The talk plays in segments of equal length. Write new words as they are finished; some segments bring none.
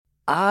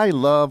I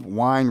love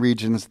wine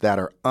regions that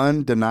are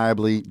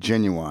undeniably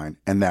genuine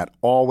and that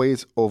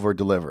always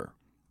over-deliver.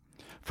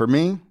 For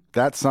me,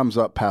 that sums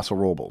up Paso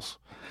Robles.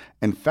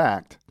 In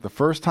fact, the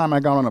first time I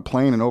got on a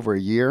plane in over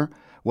a year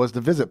was to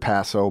visit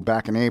Paso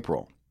back in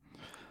April.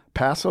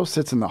 Paso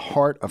sits in the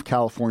heart of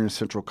California's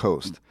Central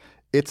Coast.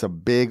 It's a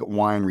big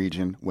wine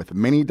region with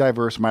many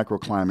diverse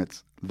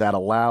microclimates that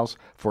allows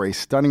for a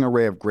stunning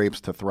array of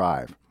grapes to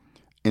thrive.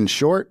 In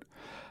short,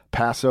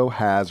 Paso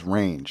has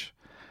range.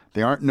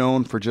 They aren't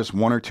known for just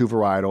one or two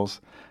varietals.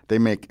 They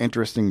make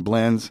interesting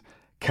blends,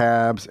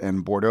 Cabs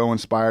and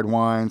Bordeaux-inspired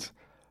wines,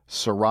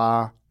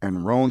 Syrah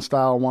and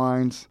Rhone-style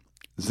wines,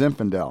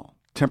 Zinfandel,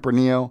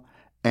 Tempranillo,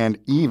 and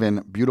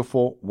even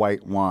beautiful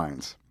white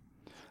wines.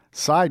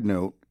 Side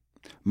note,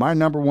 my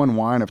number one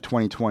wine of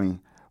 2020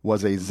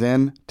 was a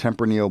Zen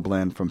Tempranillo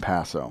blend from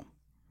Paso.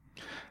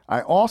 I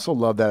also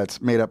love that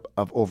it's made up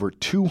of over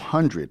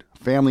 200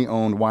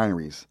 family-owned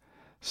wineries,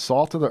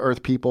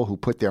 salt-of-the-earth people who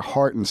put their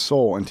heart and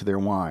soul into their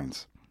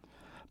wines.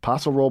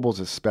 Paso Robles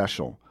is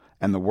special,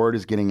 and the word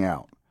is getting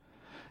out.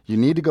 You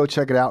need to go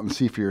check it out and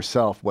see for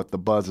yourself what the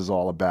buzz is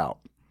all about.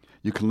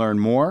 You can learn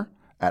more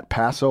at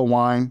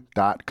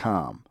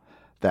pasowine.com.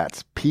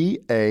 That's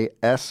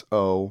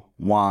PASO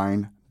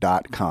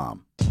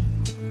wine.com.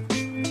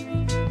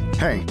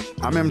 Hey,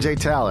 I'm MJ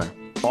Taylor,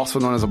 also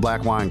known as a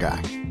Black Wine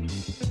Guy.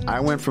 I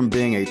went from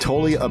being a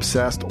totally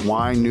obsessed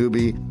wine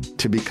newbie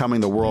to becoming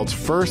the world's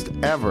first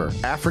ever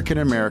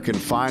African-American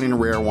fine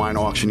and rare wine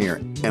auctioneer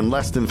in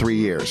less than 3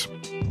 years.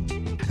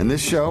 In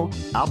this show,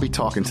 I'll be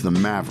talking to the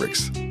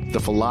mavericks, the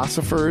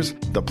philosophers,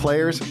 the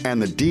players,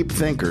 and the deep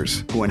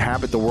thinkers who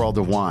inhabit the world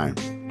of wine.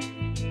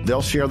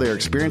 They'll share their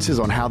experiences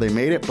on how they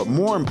made it, but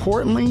more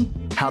importantly,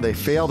 how they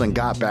failed and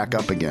got back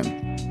up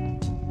again.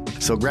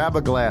 So grab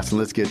a glass and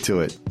let's get to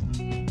it.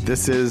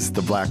 This is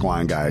the Black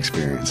Wine Guy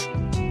Experience.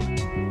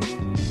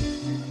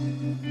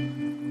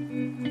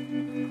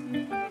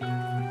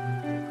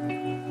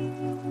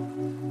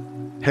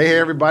 Hey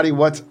everybody,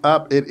 what's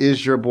up? It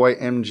is your boy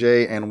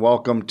MJ and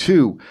welcome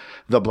to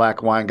the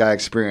Black Wine Guy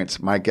Experience.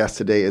 My guest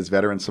today is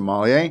veteran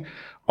sommelier,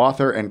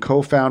 author and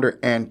co-founder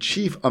and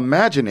chief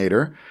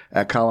imaginator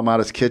at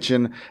Kalamata's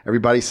Kitchen.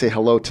 Everybody say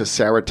hello to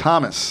Sarah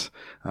Thomas.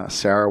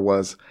 Sarah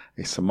was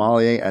a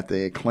sommelier at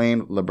the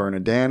acclaimed Le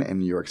Bernardin in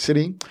New York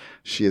City.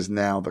 She is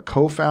now the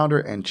co-founder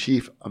and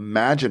chief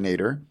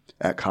imaginator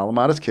at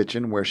Kalamata's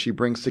Kitchen, where she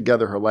brings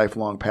together her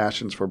lifelong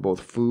passions for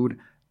both food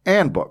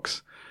and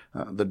books.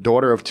 The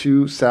daughter of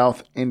two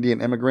South Indian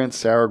immigrants,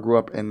 Sarah grew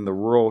up in the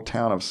rural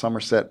town of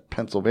Somerset,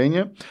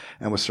 Pennsylvania,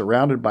 and was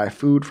surrounded by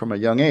food from a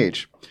young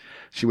age.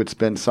 She would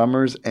spend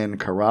summers in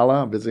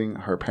Kerala visiting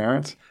her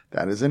parents,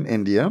 that is in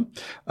India,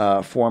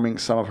 forming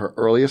some of her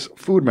earliest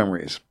food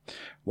memories.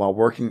 While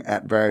working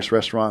at various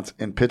restaurants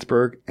in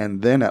Pittsburg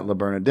and then at Le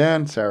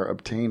Bernardin, Sarah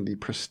obtained the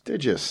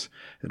prestigious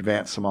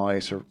Advanced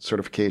Sommelier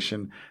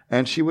certification,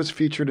 and she was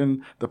featured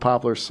in the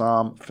popular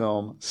Somm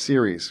film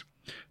series.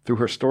 Through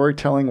her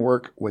storytelling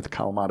work with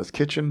Kalamata's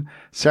Kitchen,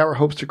 Sarah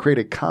hopes to create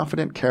a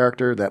confident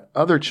character that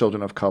other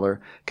children of color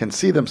can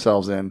see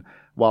themselves in,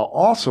 while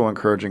also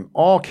encouraging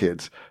all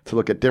kids to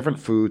look at different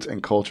foods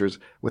and cultures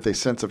with a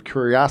sense of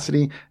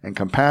curiosity and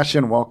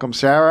compassion. Welcome,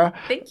 Sarah.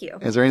 Thank you.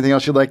 Is there anything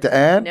else you'd like to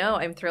add? No,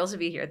 I'm thrilled to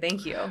be here.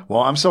 Thank you. Well,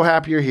 I'm so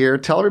happy you're here.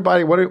 Tell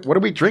everybody, what are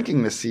we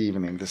drinking this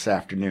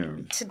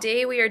afternoon?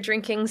 Today we are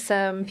drinking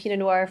some Pinot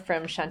Noir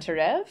from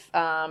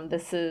Chanterev.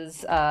 This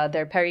is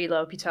their Paris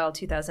L'Hôpital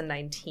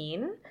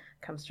 2019.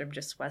 Comes from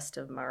just west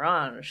of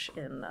Marange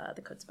in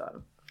the Côtes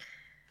d'Or.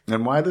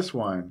 And why this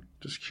wine?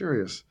 Just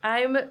curious.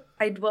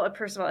 Well,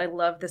 first of all, I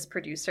love this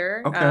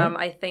producer. Okay.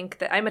 I think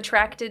that I'm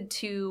attracted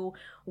to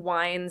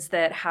wines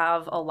that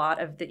have a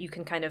lot of, that you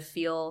can kind of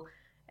feel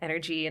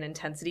energy and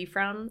intensity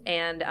from.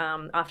 And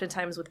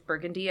oftentimes with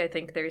Burgundy, I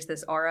think there's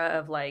this aura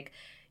of like,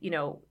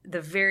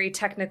 the very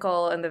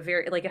technical and the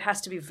very, like it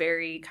has to be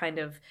very kind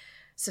of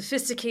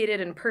sophisticated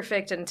and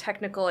perfect and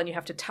technical, and you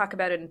have to talk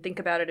about it and think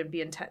about it and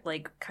be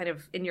kind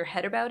of in your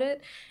head about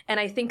it. And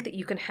I think that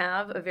you can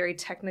have a very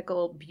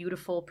technical,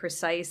 beautiful,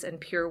 precise, and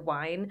pure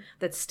wine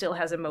that still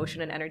has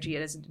emotion and energy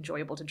and is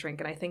enjoyable to drink.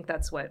 And I think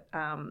that's what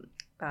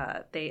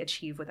they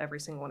achieve with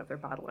every single one of their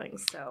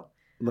bottlings. So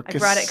I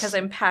brought it because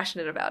I'm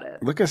passionate about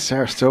it. Look at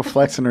Sarah still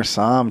flexing her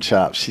Somm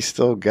chops. She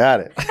still got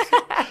it.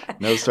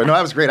 No, sorry. No,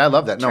 that was great. I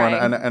love that. No,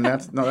 and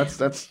that's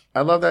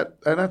I love that.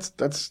 And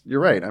that's you're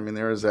right. I mean,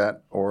 there is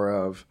that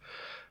aura of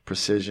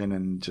precision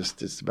and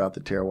just it's about the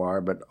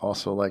terroir, but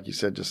also like you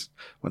said, just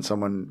when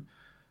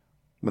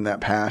that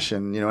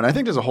passion, and I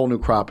think there's a whole new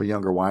crop of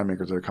younger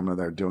winemakers that are coming out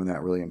there doing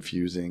that, really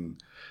infusing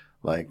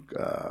like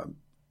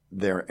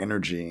their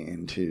energy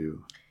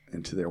into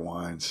their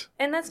wines.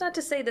 And that's not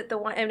to say that the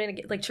wine, I mean,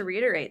 like to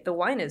reiterate, the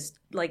wine is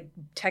like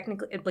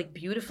technically like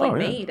beautifully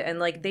made. And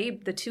like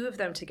the two of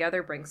them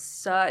together bring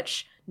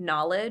such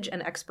knowledge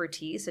and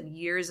expertise and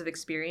years of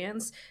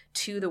experience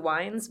to the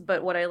wines.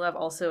 But what I love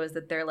also is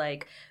that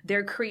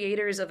they're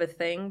creators of a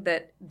thing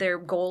that their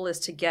goal is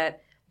to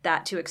get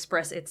that to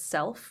express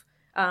itself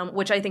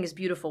which I think is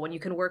beautiful when you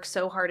can work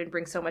so hard and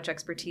bring so much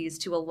expertise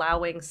to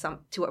allowing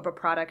a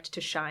product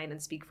to shine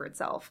and speak for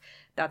itself.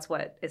 That's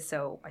what is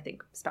so, I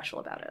think, special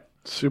about it.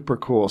 Super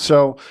cool.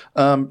 So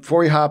before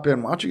we hop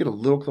in, why don't you get a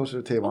little closer to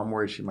the table? I'm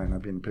worried she might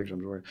not be in the picture.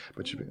 I'm worried,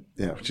 but she's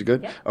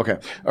good? Yeah. Okay.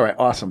 All right.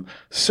 Awesome.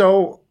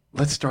 So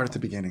let's start at the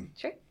beginning.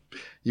 Sure.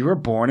 You were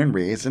born and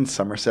raised in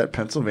Somerset,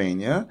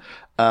 Pennsylvania.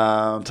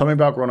 Tell me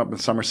about growing up in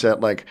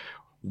Somerset. Like,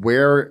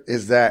 where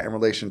is that in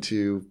relation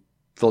to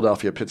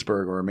Philadelphia,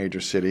 Pittsburgh, or a major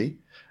city?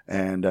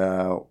 And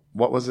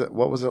what was it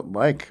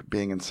like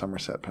being in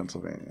Somerset,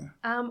 Pennsylvania?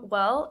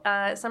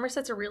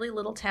 Somerset's a really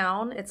little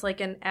town. It's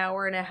like an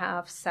hour and a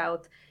half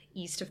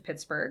southeast of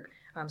Pittsburgh.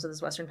 So this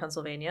is Western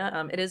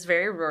Pennsylvania. It is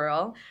very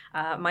rural.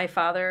 My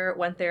father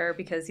went there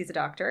because he's a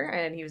doctor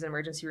and he was an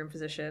emergency room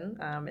physician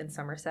in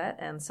Somerset.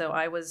 And so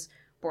I was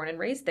born and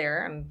raised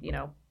there. And,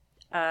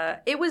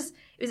 it was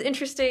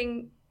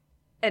interesting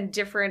and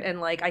different,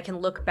 and like I can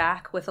look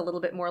back with a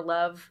little bit more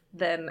love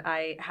than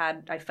I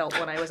felt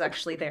when I was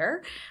actually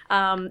there.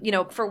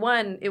 For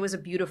one, it was a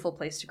beautiful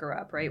place to grow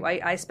up, right?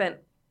 I spent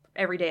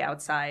every day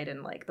outside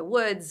in like the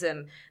woods,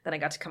 and then I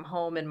got to come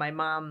home, and my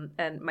mom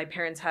and my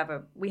parents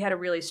we had a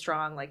really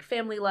strong like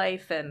family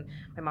life, and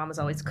my mom was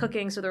always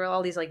cooking, so there were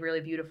all these like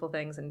really beautiful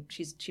things, and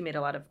she made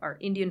a lot of our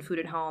Indian food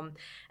at home.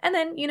 And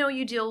then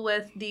you deal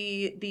with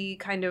the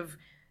kind of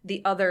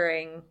the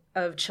othering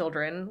of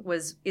children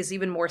is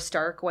even more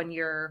stark when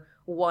you're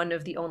one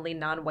of the only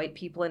non-white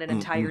people in an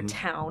entire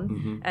town.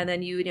 Mm-hmm. And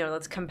then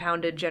that's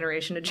compounded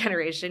generation to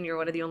generation. You're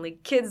one of the only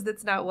kids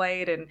that's not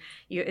white, and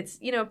it's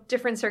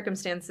different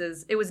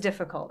circumstances. It was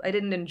difficult. I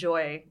didn't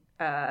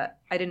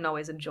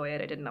always enjoy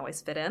it. I didn't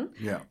always fit in.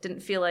 Yeah. Didn't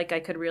feel like I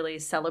could really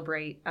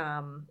celebrate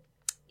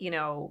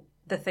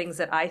the things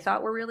that I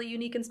thought were really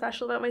unique and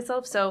special about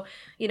myself. So,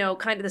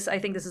 kind of this, I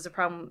think this is a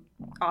problem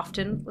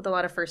often with a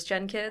lot of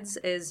first-gen kids,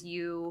 is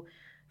you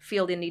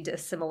feel the need to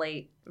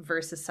assimilate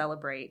versus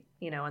celebrate,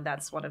 and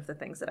that's one of the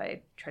things that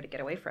I try to get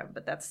away from.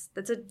 But that's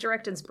a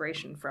direct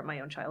inspiration from my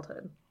own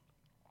childhood.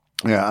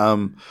 Yeah,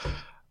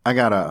 I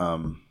got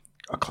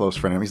a close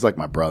friend. He's like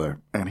my brother,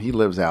 and he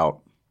lives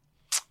out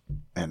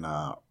in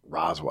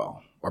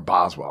Roswell or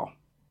Boswell,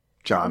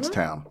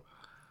 Johnstown. Mm-hmm.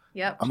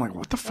 Yep. I'm like,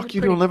 what the fuck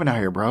you doing living out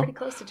here, bro? Pretty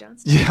close to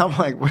Johnstown. Yeah, I'm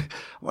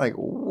like,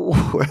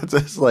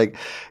 it's like,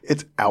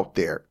 it's out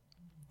there.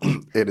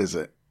 It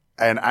isn't.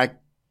 And I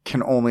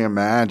can only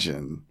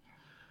imagine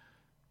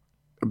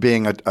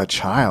being a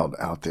child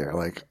out there,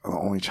 like the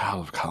only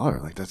child of color.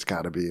 Like, that's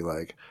got to be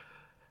like,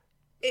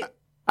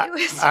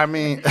 I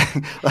mean,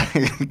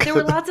 like, there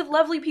were lots of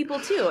lovely people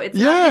too. It's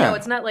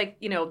not like,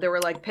 there were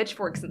like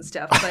pitchforks and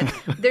stuff,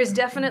 but there's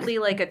definitely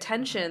like a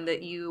tension that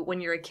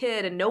when you're a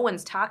kid and no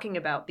one's talking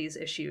about these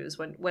issues.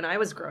 When I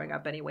was growing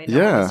up anyway,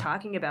 no one was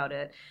talking about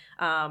it.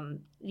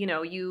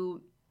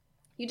 You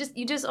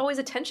just always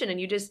a tension,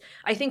 and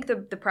I think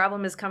the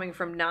problem is coming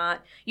from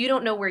you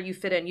don't know where you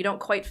fit in. You don't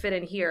quite fit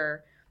in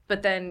here.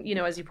 But then,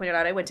 as you pointed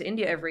out, I went to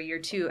India every year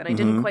too, and I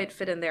didn't quite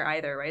fit in there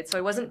either, right? So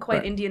I wasn't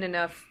quite Indian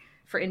enough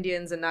for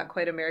Indians and not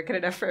quite American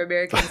enough for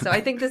Americans. So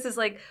I think this is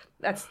like,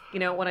 that's,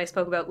 when I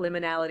spoke about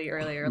liminality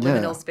earlier,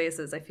 liminal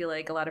spaces, I feel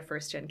like a lot of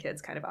first-gen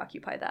kids kind of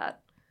occupy that.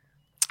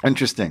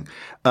 Interesting.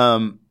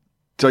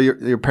 So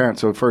your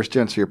parents, first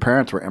gen, so your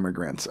parents were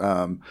immigrants.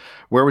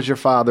 Where was your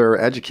father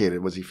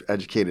educated? Was he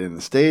educated in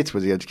the States?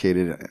 Was he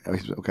educated?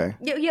 Okay.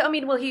 Yeah. I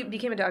mean, well, he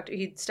became a doctor.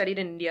 He studied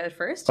in India at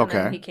first. And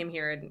then he came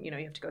here, and you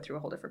have to go through a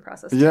whole different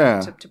process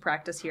to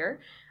practice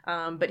here.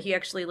 But he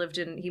actually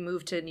he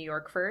moved to New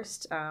York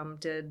first,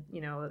 did,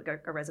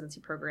 a residency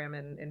program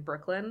in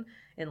Brooklyn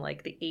in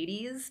like the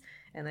 80s.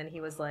 And then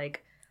he was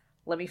like,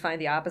 let me find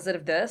the opposite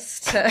of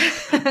this.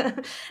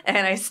 And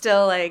I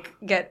still like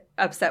get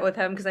upset with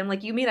him because I'm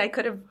like, you mean I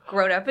could have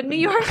grown up in New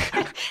York?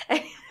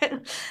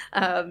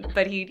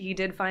 But he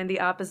did find the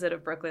opposite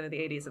of Brooklyn in the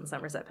 80s in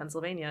Somerset,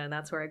 Pennsylvania. And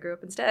that's where I grew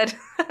up instead.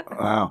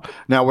 Wow.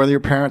 Now, were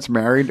your parents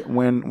married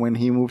when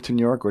he moved to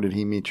New York, or did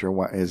he meet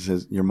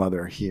your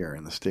mother here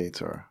in the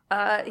States? Or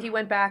he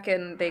went back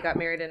and they got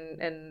married,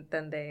 and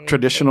then they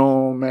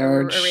traditional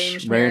marriage,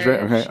 arranged marriage.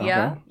 Okay.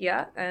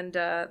 Yeah. And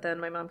then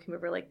my mom came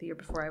over like the year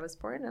before I was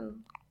born, and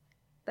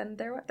then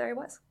there I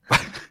was.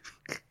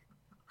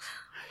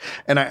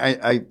 And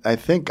I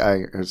think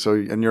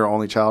and you're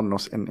only child,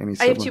 and any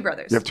siblings? I have two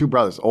brothers. You have two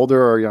brothers,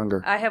 older or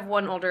younger? I have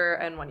one older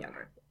and one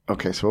younger.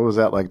 Okay, so what was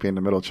that like being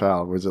the middle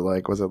child? Was it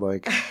like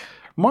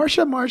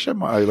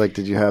Marsha? Like,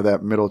 did you have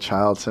that middle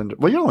child syndrome?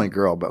 Well, you're only a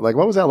girl, but like,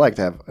 what was that like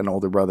to have an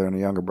older brother and a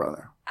younger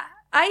brother?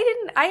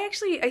 I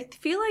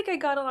feel like I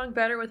got along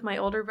better with my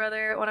older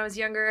brother when I was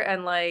younger,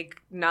 and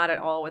like not at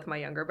all with my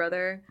younger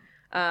brother.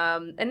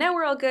 And now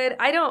we're all good.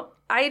 I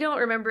don't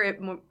remember it.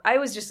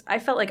 I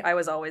felt like I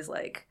was always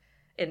like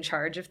in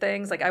charge of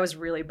things. Like I was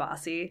really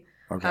bossy.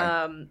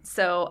 Okay.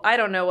 So I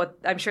don't know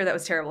I'm sure that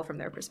was terrible from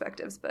their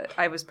perspectives, but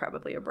I was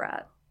probably a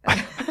brat.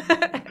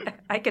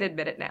 I can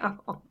admit it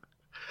now.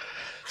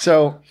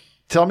 So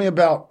tell me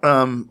about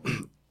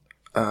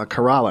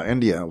Kerala,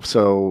 India.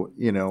 So,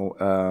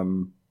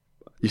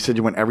 you said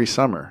you went every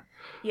summer.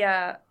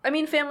 Yeah. I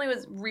mean, family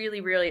was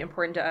really, really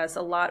important to us.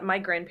 My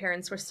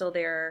grandparents were still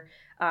there.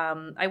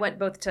 I went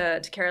both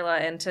to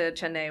Kerala and to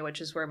Chennai,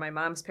 which is where my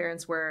mom's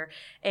parents were.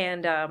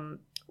 And,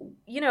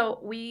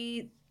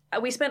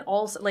 we spent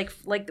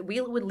like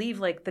we would leave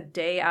like the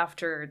day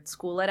after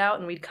school let out,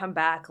 and we'd come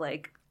back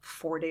like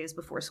 4 days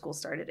before school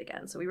started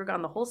again. So we were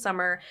gone the whole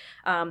summer,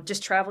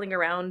 just traveling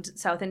around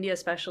South India,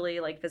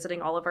 especially like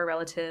visiting all of our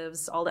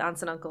relatives, all the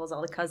aunts and uncles,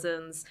 all the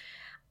cousins.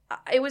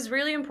 It was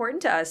really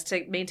important to us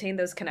to maintain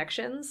those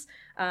connections.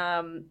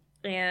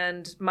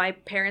 And my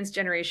parents'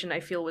 generation, I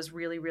feel, was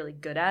really, really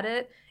good at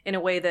it in a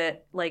way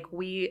that like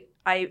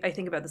I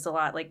think about this a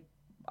lot. Like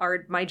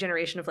my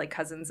generation of like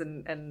cousins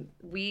and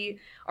we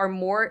are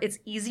more, it's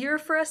easier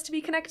for us to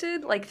be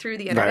connected like through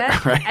the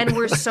internet, right. And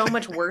we're so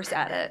much worse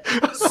at it.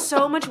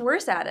 So much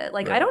worse at it.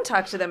 Like, right. I don't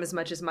talk to them as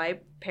much as my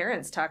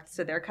parents talked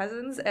to their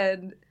cousins,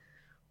 and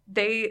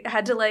they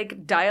had to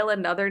like dial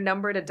another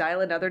number to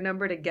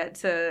get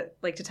to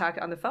like to talk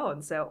on the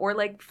phone. So, or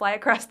like fly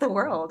across the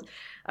world.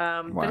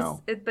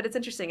 Wow. But it's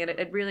interesting, and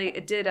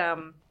it did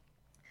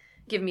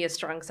give me a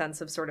strong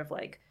sense of sort of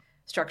like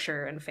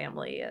structure and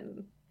family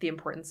and the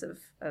importance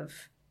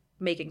of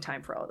making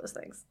time for all of those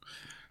things.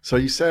 So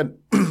you said,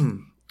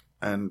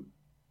 and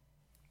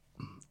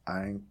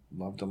I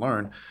love to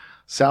learn,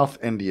 South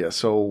India.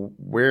 So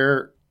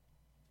where,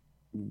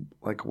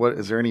 like, what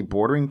is there any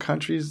bordering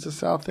countries to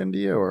South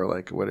India, or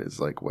like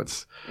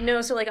what's?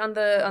 No, so like on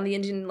the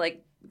Indian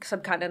like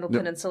subcontinental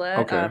peninsula.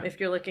 Okay. If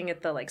you're looking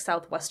at the like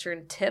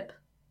southwestern tip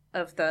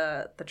of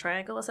the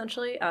triangle,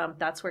 essentially,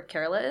 that's where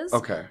Kerala is.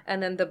 Okay.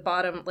 And then the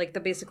bottom, like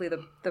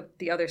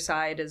the other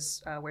side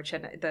is where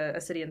Chennai,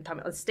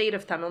 the state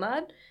of Tamil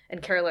Nadu,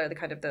 and Kerala are the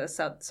kind of the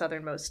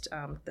southernmost.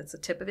 That's the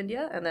tip of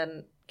India, and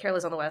then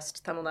Kerala's on the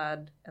west, Tamil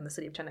Nadu and the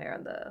city of Chennai are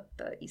on the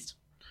east.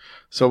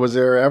 So was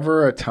there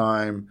ever a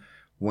time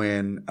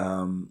when,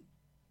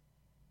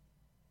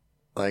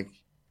 like,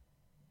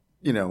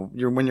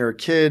 when you're a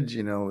kid,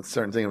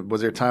 certain things, was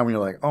there a time when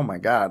you're like, oh my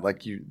God,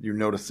 like you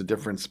noticed the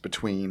difference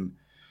between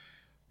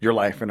your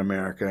life in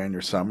America and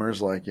your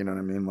summers? Like, you know what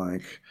I mean?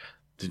 Like,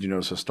 did you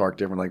notice a stark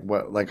difference? Like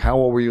what, like how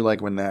old were you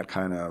like when that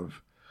kind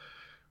of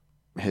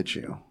hit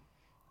you?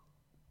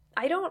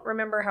 I don't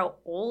remember how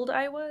old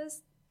I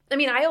was. I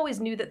mean, I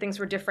always knew that things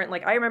were different.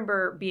 Like I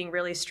remember being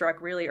really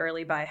struck really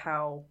early by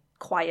how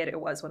quiet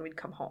it was when we'd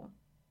come home.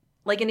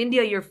 Like in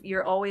India,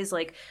 you're always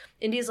like,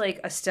 India's like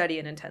a study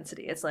in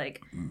intensity. It's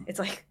like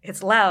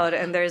it's loud,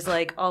 and there's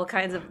like all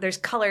kinds of, there's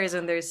colors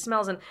and there's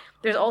smells, and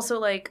there's also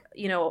like,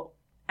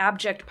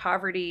 abject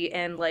poverty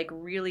and like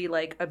really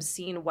like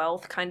obscene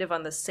wealth kind of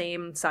on the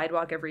same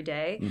sidewalk every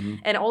day. Mm-hmm.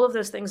 And all of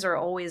those things are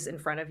always in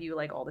front of you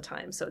like all the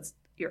time. So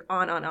you're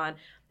on.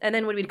 And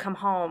then when we'd come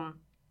home,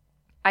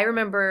 I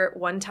remember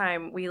one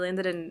time we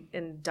landed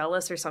in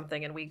Dulles or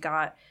something, and we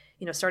got,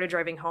 started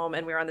driving home,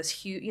 and we were on this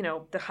huge,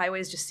 the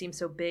highways just seemed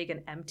so big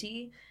and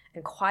empty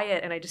and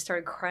quiet, and I just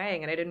started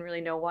crying, and I didn't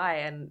really know why.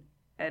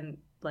 And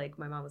like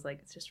my mom was like,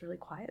 it's just really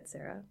quiet,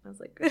 Sarah. I was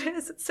like, it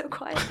is, it's so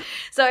quiet.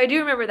 So I do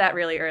remember that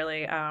really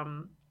early. I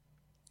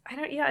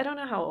don't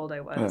know how old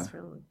I was.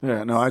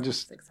 Yeah, no, I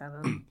just 6,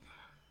 7.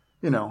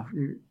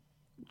 You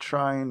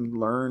try and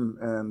learn,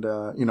 and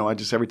I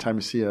just, every time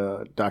you see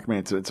a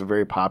documentary, it's a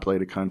very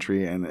populated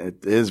country, and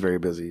it is very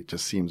busy. It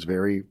just seems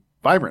very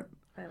vibrant.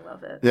 I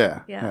love it.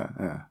 Yeah.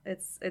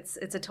 It's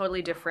a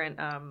totally different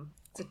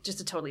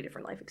just a totally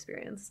different life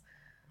experience.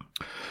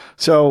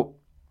 So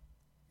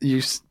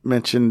you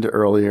mentioned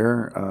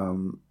earlier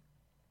when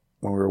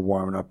we were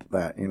warming up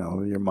that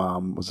your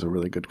mom was a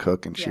really good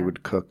cook, and she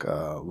would cook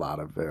a lot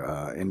of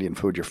Indian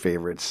food, your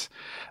favorites.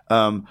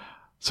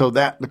 So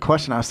the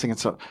question I was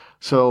thinking,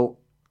 so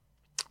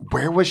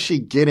where was she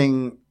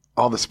getting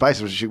all the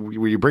spices?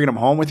 Were you bringing them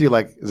home with you?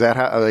 Like, is that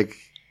how, like?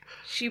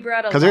 She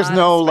brought a lot of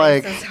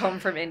spices home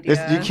from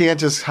India. You can't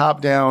just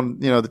hop down,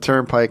 the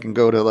turnpike and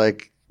go to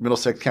like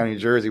Middlesex County, New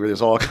Jersey, where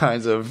there's all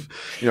kinds of,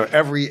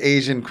 every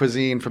Asian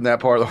cuisine from that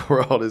part of the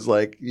world is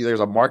like, there's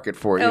a market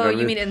for it. Oh,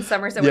 you mean in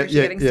Somerset where she's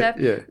getting stuff?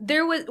 Yeah.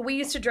 We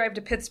used to drive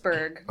to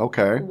Pittsburg.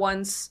 Okay.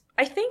 Once.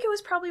 I think it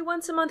was probably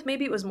once a month.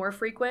 Maybe it was more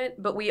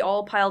frequent, but we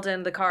all piled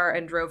in the car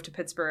and drove to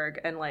Pittsburg,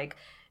 and like,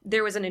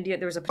 there was a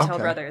Patel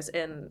Brothers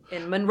in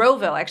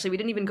Monroeville. Actually, we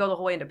didn't even go the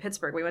whole way into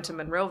Pittsburgh. We went to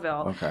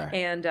Monroeville. Okay.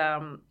 And,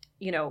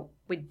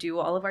 we'd do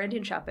all of our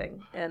Indian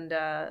shopping. And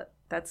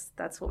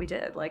that's what we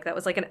did. Like, that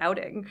was like an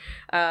outing.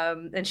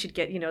 And she'd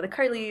get, the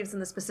curry leaves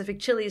and the specific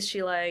chilies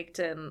she liked,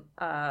 and,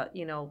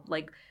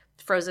 like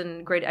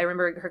frozen grated. I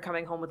remember her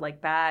coming home with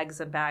like bags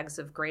and bags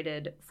of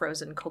grated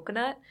frozen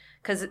coconut.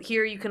 Because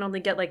here you can only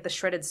get like the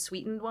shredded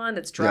sweetened one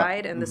that's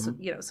dried. And this,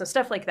 so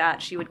stuff like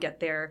that she would get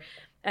there.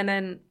 And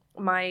then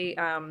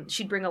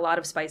she'd bring a lot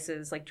of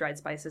spices, like dried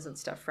spices and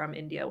stuff from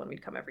India when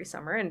we'd come every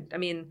summer. And I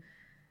mean,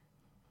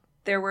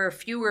 there were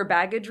fewer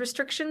baggage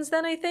restrictions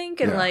then, I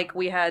think. And like,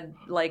 we had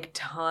like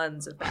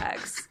tons of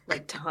bags,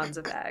 and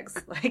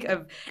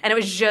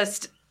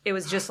it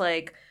was just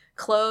like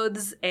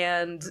clothes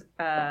and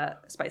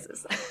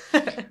spices.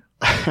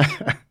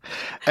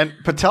 And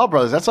Patel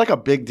brothers, that's like a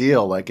big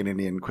deal, like in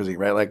Indian cuisine,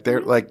 right? Like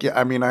they're like, yeah,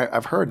 I mean,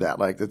 I've heard that.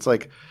 Like it's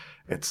like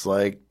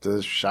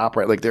the shop,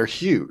 right? Like they're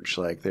huge,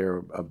 like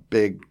they're a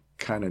big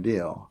kind of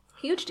deal.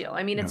 Huge deal.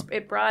 I mean,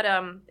 it brought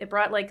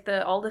like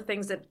all the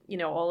things that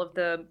all of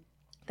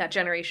that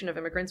generation of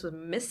immigrants was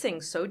missing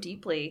so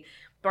deeply.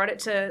 Brought it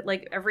to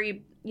like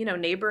every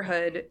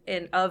neighborhood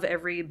of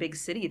every big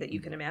city that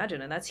you can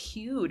imagine, and that's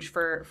huge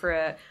for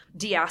a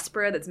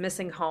diaspora that's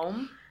missing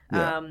home.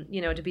 Yeah.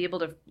 To be able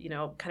to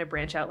kind of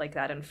branch out like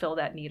that and fill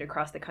that need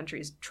across the country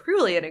is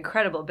truly an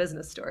incredible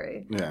business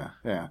story. Yeah.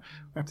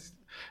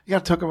 You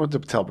got to talk about the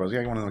Patel Bros. You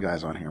got one of the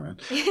guys on here,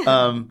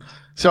 man.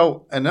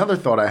 So another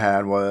thought I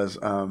had was,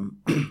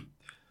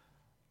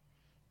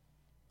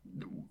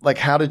 like,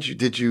 how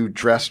did you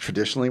dress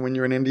traditionally when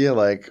you were in India?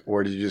 Like,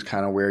 or did you just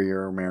kind of wear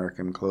your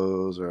American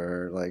clothes,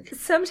 or like?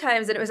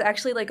 Sometimes, and it was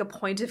actually like a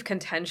point of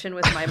contention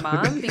with my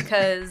mom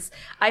because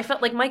I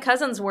felt like my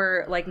cousins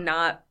were like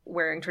not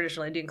wearing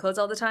traditional Indian clothes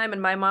all the time,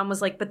 and my mom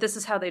was like, "But this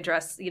is how they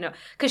dress,"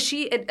 because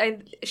she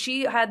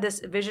had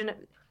this vision.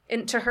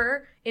 And to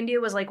her,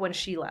 India was like when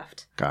she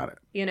left. Got it.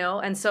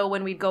 And so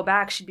when we'd go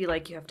back, she'd be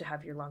like, you have to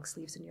have your long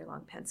sleeves and your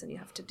long pants, and you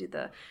have to do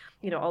the,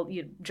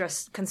 you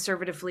dress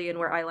conservatively and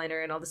wear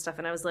eyeliner and all this stuff.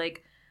 And I was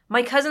like,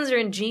 my cousins are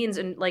in jeans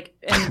and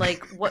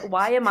what?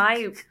 Why am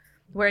I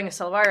wearing a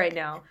salwar right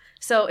now?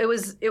 So it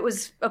was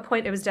a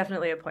point. It was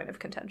definitely a point of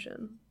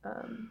contention.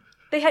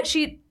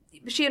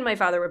 She and my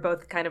father were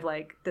both kind of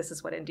like, this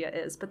is what India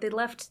is, but they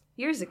left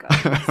years ago.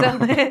 So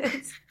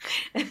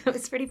it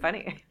was pretty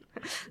funny.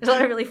 There's a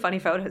lot of really funny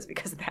photos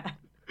because of that.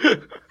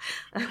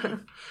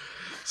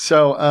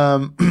 So,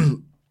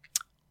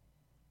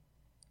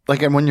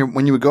 like, and when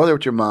you would go there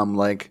with your mom,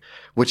 like,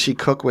 would she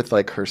cook with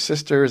like her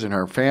sisters and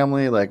her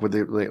family? Like, would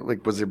they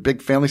like was there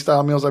big family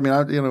style meals? I mean,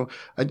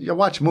 I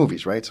watch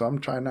movies, right? So I'm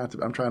trying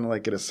to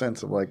like get a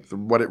sense of like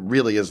what it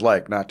really is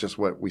like, not just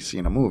what we see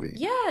in a movie.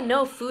 Yeah,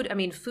 no, food. I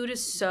mean, food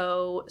is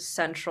so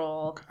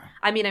central. Okay.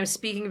 I mean, I'm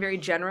speaking very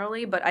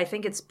generally, but I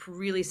think it's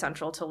really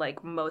central to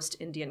like most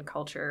Indian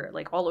culture,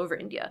 like all over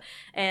India,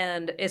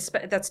 and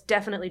that's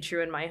definitely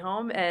true in my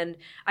home. And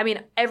I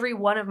mean, every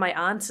one of my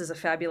aunts is a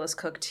fabulous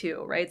cook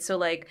too, right? So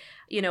like,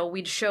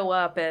 we'd show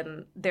up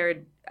and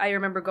I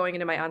remember going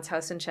into my aunt's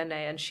house in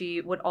Chennai, and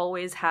she would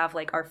always have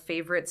like our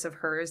favorites of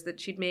hers that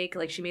she'd make.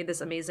 Like she made this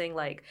amazing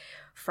like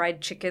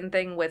fried chicken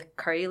thing with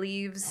curry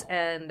leaves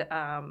and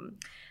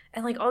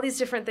like all these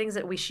different things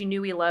that she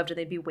knew we loved, and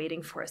they'd be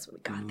waiting for us when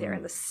we got there,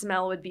 and the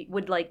smell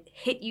would like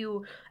hit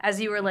you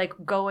as you were like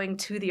going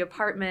to the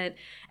apartment.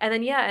 And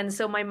then and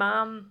so my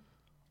mom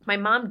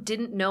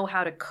didn't know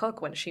how to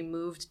cook when she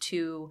moved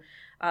to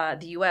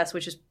the US,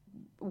 which is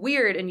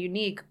weird and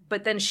unique,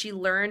 but then she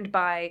learned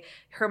by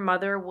her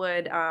mother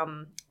would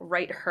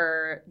write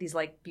her these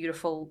like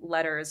beautiful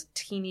letters,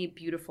 teeny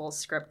beautiful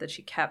script that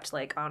she kept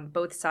like on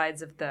both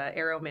sides of the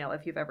arrow mail,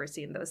 if you've ever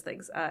seen those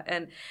things,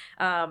 and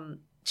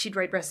she'd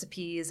write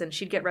recipes, and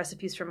she'd get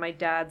recipes from my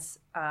dad's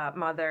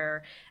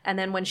mother. And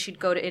then when she'd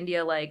go to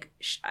India, like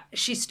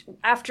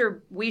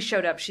after we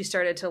showed up, she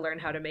started to learn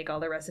how to make all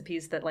the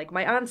recipes that like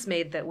my aunts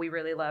made that we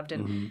really loved.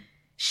 And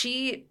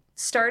she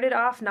started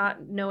off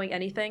not knowing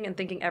anything and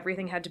thinking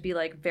everything had to be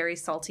like very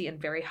salty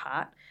and very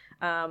hot,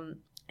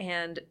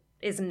 and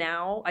is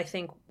now, I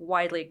think,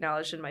 widely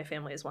acknowledged in my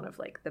family as one of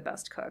like the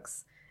best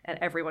cooks. And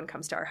everyone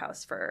comes to our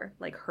house for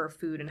like her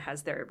food and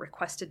has their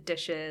requested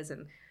dishes,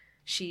 and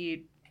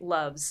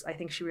I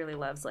think she really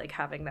loves like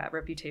having that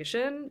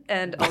reputation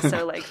and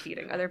also like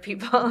feeding other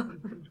people.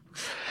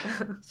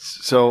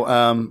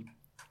 So,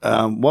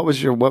 what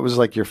was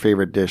like your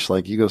favorite dish?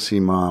 Like you go see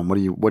mom, what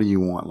do you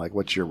want? Like,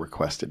 what's your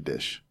requested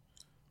dish?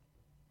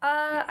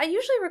 I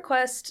usually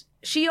request.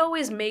 She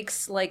always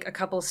makes like a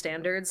couple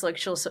standards. Like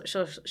she'll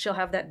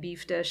have that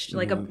beef dish.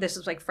 Like this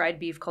is like fried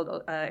beef called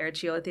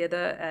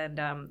erchiolatieda, and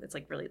it's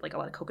like really like a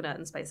lot of coconut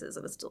and spices.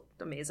 It was still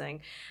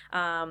amazing.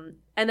 And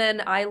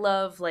then I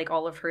love like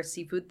all of her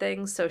seafood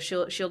things. So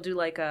she'll do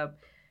like now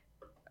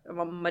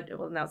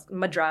it's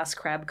Madras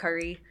crab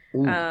curry.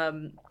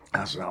 That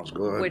sounds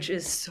good. Which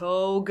is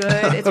so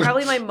good. It's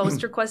probably my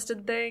most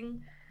requested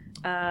thing.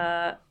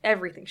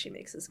 Everything she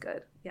makes is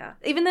good. Yeah.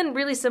 Even then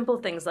really simple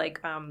things like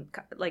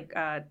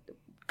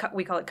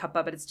we call it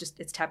kappa, but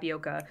it's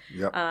tapioca.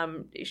 Yep.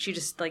 She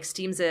just like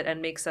steams it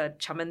and makes a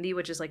chamandi,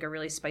 which is like a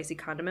really spicy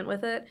condiment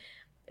with it.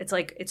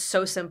 It's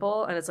so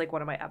simple, and it's like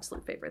one of my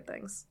absolute favorite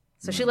things.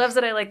 So she loves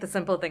that I like the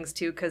simple things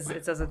too, because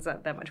it says it's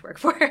not that much work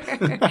for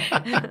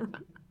her.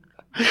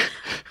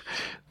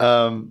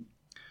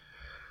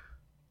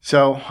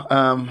 So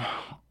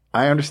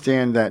I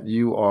understand that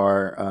you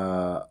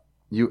are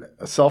you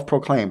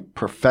self-proclaimed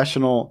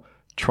professional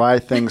try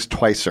things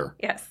twicer.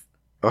 Yes.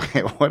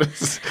 Okay, where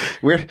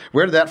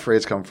did that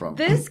phrase come from?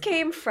 This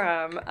came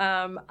from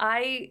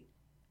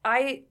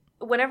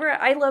whenever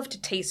I love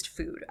to taste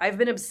food. I've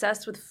been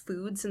obsessed with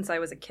food since I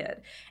was a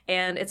kid,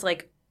 and it's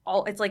like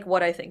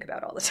what I think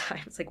about all the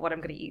time. It's like what I'm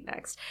going to eat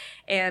next,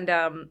 and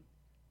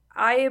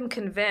I am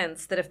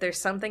convinced that if there's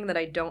something that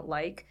I don't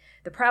like,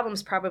 the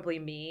problem's probably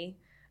me.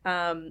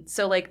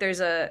 So like there's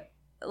a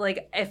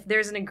like if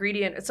there's an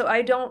ingredient, so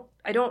I don't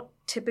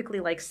typically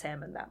like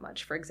salmon that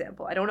much, for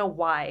example. I don't know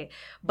why,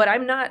 but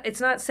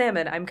it's not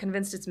salmon. I'm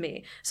convinced it's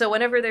me. So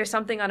whenever there's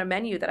something on a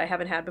menu that I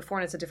haven't had before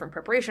and it's a different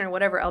preparation or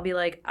whatever, I'll be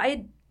like,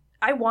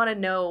 I want to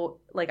know,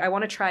 like, I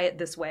want to try it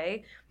this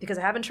way because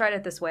I haven't tried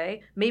it this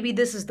way. Maybe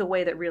this is the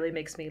way that really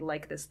makes me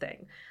like this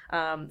thing.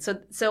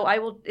 So I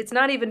will, it's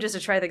not even just to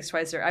try things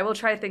twice, or I will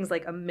try things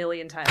like a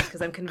million times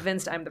because I'm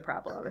convinced I'm the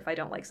problem if I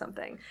don't like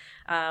something.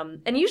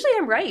 And usually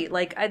I'm right.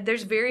 Like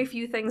there's very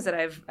few things that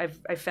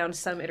I've found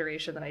some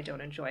iteration that I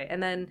don't enjoy.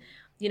 And then,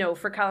 you know,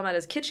 for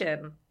Kalamata's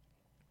Kitchen,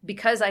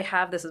 because I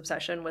have this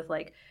obsession with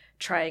like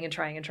trying and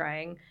trying and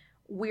trying,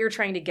 we're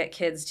trying to get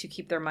kids to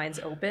keep their minds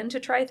open to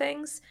try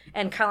things.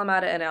 And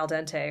Kalamata and Al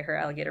Dente, her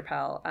alligator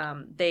pal,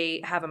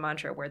 they have a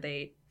mantra where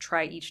they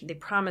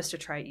promise to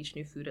try each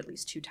new food at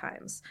least 2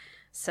 times.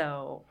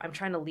 So I'm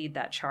trying to lead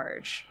that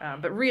charge.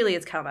 But really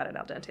it's Kalamata and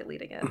Al Dente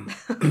leading it.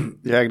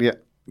 Yeah, I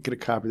get a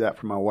copy of that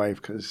from my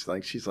wife because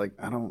like she's like,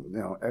 I don't, you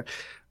know,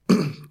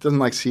 doesn't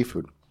like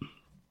seafood.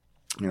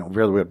 You know,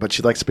 really weird. But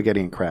she likes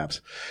spaghetti and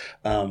crabs.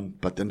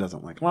 But then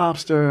doesn't like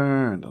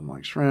lobster and doesn't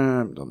like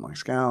shrimp, doesn't like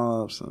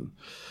scallops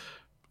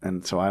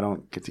and so I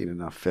don't get to eat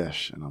enough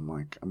fish. And I'm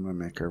like, I'm going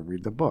to make her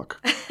read the book.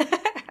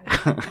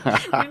 You're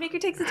going to make her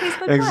take the taste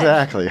bud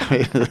Exactly.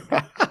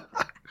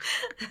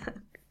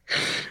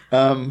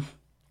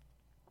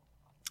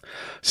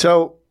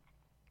 So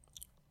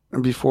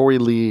before we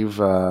leave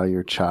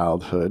your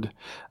childhood,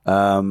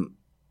 do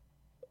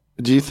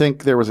you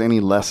think there was any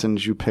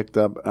lessons you picked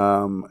up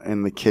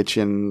in the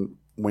kitchen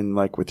when,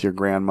 like, with your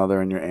grandmother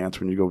and your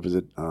aunts when you go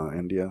visit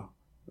India?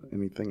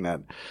 Anything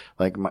that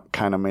like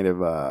kind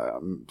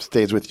of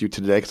stays with you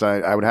today? Because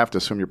I would have to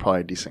assume you're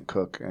probably a decent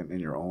cook in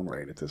your own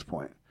right at this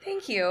point.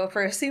 Thank you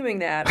for assuming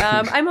that.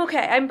 I'm okay.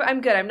 I'm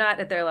good. I'm not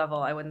at their level,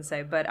 I wouldn't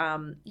say, but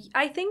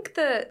I think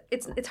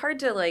it's hard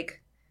to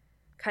like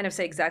kind of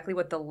say exactly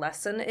what the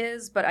lesson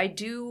is, but I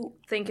do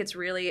think it's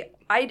really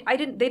they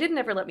didn't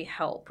ever let me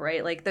help,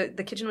 right? Like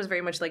the kitchen was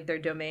very much like their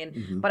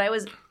domain, but I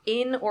was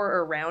in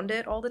or around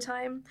it all the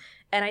time.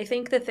 And I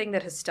think the thing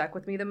that has stuck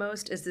with me the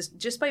most is this,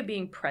 just by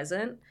being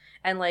present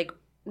and like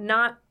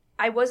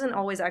I wasn't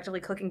always actively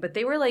cooking, but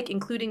they were like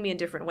including me in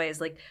different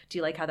ways. Like, do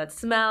you like how that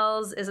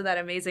smells? Isn't that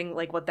amazing?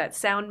 Like what that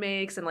sound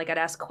makes? And like I'd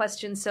ask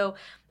questions. So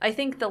I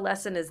think the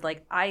lesson is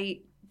like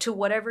to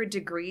whatever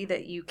degree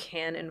that you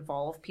can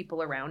involve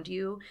people around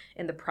you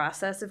in the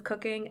process of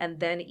cooking and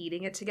then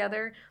eating it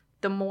together,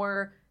 the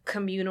more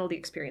communal the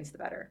experience, the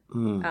better.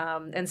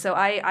 And so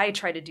I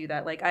try to do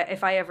that. Like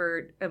if I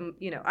ever,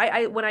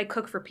 when I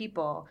cook for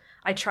people,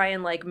 I try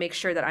and like make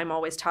sure that I'm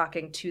always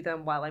talking to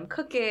them while I'm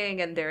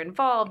cooking and they're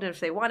involved. And if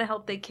they want to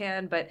help, they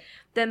can. But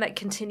then that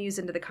continues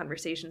into the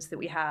conversations that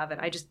we have.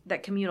 And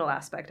that communal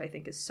aspect, I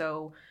think, is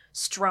so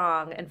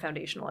strong and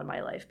foundational in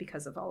my life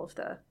because of all of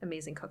the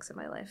amazing cooks in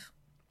my life.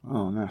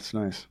 Oh, that's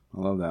nice. I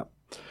love that.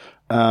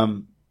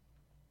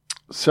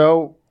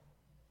 So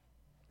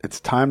it's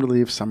time to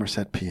leave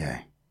Somerset,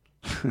 PA.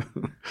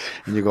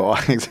 And you go,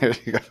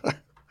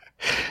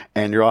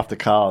 and you're off to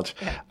college.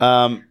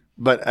 Yeah.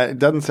 But it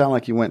doesn't sound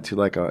like you went to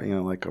like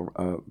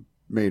a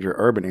major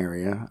urban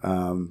area.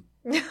 No,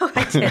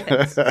 I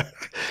didn't.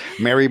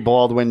 Mary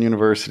Baldwin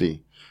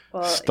University.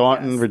 Well,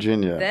 Staunton, yes.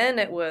 Virginia. Then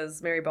it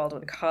was Mary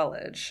Baldwin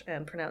College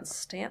and pronounced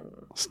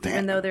Stanton.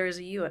 Even though there is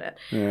a U in it.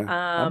 Yeah,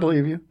 I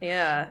believe you.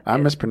 Yeah. I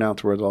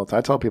mispronounce words all the time.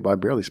 I tell people I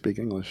barely speak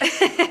English.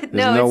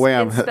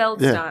 It's spelled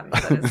Staunton,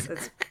 but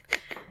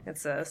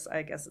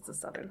I guess it's a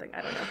Southern thing.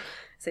 I don't know.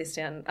 Say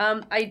Stanton.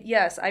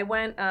 I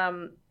went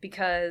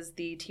because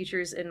the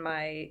teachers in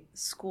my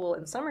school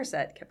in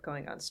Somerset kept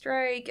going on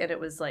strike, and it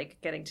was like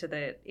getting to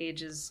the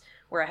ages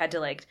where I had to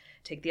like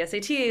take the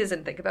SATs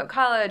and think about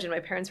college, and my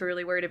parents were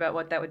really worried about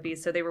what that would be.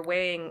 So they were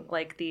weighing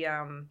like they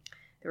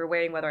were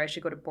weighing whether I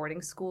should go to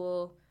boarding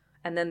school.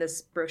 And then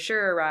this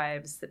brochure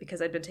arrives that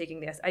because I'd been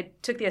I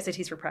took the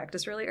SATs for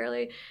practice really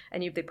early,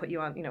 and they put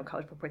you on,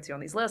 college board puts you on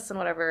these lists and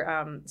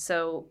whatever.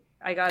 So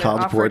I got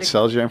college an offer board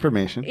sells you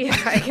information.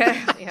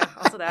 Yeah,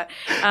 also that.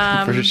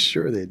 For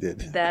sure they did.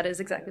 That is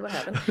exactly what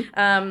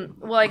happened.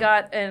 Well, I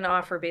got an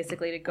offer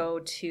basically to go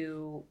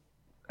to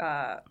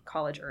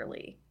college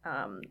early.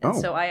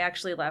 So I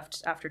actually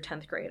left after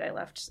 10th grade. I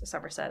left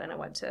Somerset and I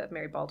went to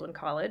Mary Baldwin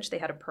College. They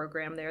had a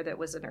program there that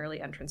was an early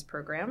entrance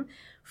program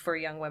for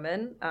young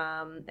women.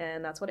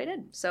 And that's what I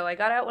did. So I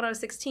got out when I was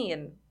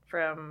 16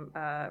 from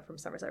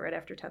Somerset right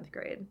after 10th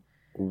grade.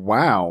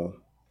 Wow.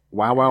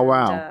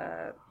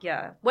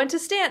 Yeah. Went to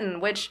Stanton,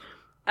 which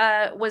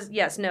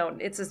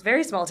it's a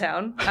very small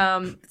town.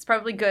 It's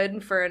probably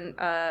good for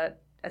a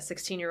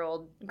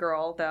 16-year-old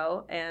girl,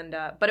 though. And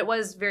but it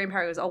was very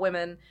empowering. It was all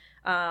women.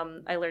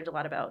 I learned a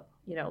lot about,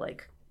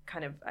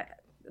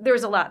 there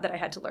was a lot that I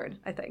had to learn,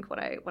 I think, when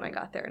I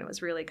got there. And it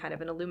was really kind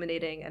of an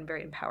illuminating and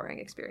very empowering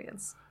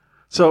experience.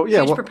 So,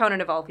 yeah. Huge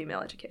proponent of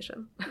all-female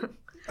education.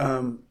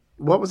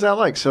 What was that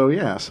like? So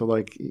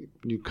like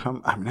you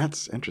come, I mean,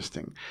 that's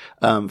interesting.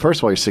 First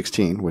of all, you're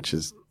 16, which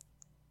is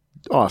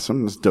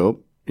awesome. It's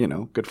dope,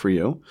 good for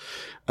you.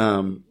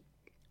 And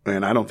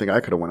I don't think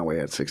I could have went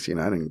away at 16.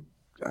 I didn't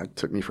it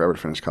took me forever to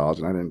finish college,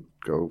 and I didn't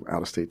go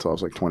out of state till I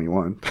was like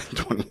 21,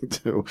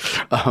 22.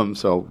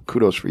 So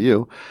kudos for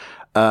you.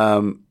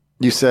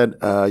 You said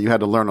you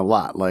had to learn a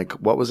lot. Like,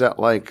 what was that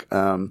like?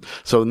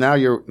 So now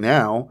you're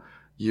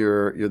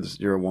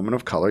a woman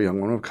of color, young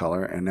woman of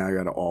color, and now you're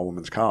at an all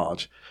women's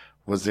college.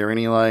 Was there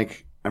any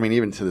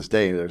even to this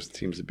day, there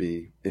seems to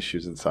be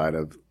issues inside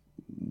of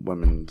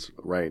women's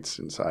rights,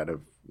 inside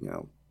of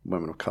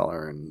women of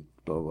color, and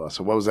blah blah blah.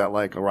 So what was that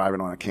like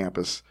arriving on a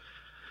campus,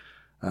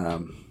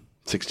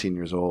 16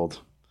 years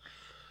old?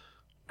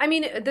 I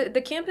mean,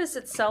 the campus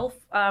itself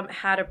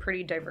had a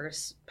pretty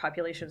diverse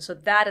population, so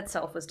that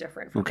itself was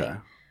different for me.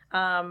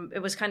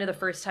 It was kind of the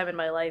first time in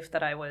my life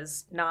that I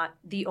was not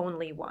the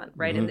only one,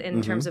 right? Mm-hmm,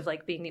 in terms of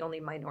like being the only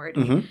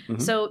minority. Mm-hmm, mm-hmm.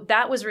 So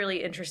that was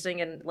really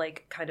interesting and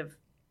like kind of,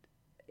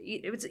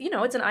 it's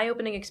an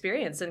eye-opening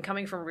experience. And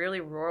coming from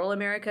really rural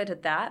America to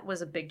that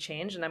was a big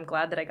change. And I'm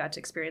glad that I got to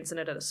experience it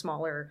at a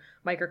smaller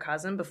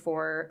microcosm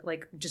before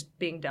like just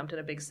being dumped in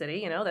a big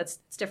city. It's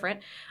different.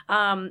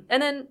 And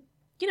then,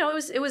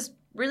 it was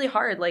really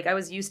hard. Like I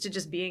was used to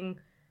just being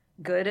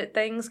good at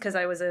things because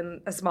I was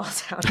in a small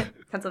town in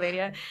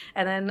Pennsylvania,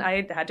 and then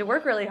I had to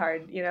work really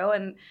hard,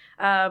 and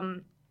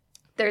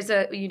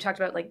you talked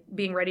about like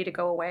being ready to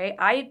go away.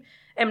 I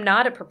am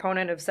not a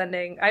proponent of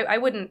sending,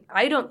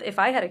 if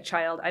I had a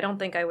child, I don't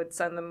think I would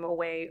send them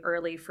away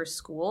early for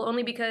school,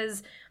 only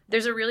because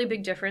there's a really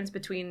big difference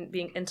between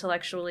being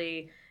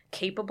intellectually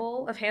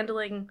capable of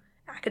handling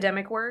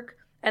academic work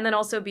and then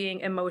also being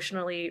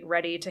emotionally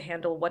ready to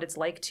handle what it's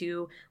like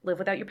to live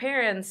without your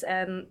parents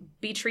and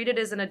be treated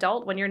as an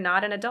adult when you're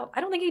not an adult. I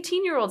don't think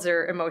 18-year-olds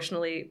are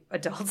emotionally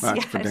adults That's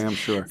yet. for damn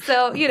sure.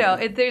 So,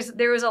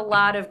 there was a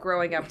lot of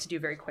growing up to do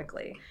very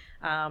quickly.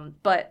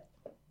 But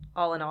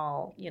all in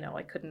all,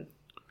 I couldn't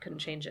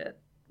change it.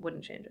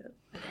 Wouldn't change it,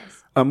 I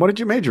guess. What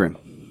did you major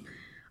in?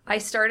 I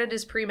started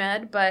as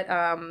pre-med, but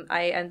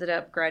I ended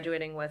up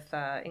graduating with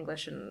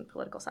English and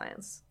political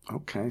science.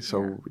 Okay.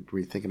 So were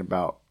you thinking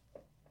about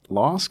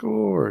law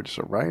school or just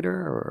a writer?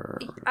 Or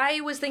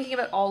I was thinking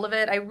about all of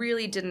it. I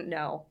really didn't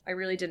know. I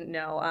ended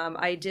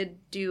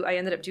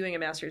up doing a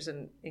master's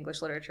in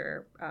English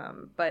literature,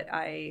 but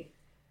I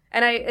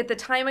at the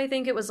time I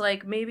think it was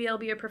like maybe I'll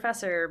be a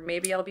professor,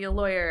 maybe I'll be a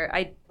lawyer.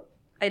 I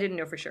didn't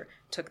know for sure.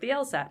 Took the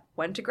LSAT,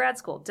 went to grad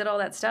school, did all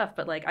that stuff,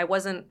 but like I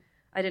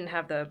didn't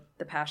have the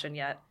passion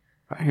yet.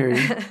 I hear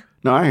you.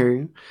 No, I hear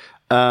you.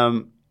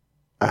 I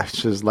was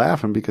just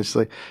laughing because she's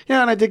like,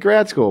 yeah, and I did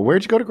grad school.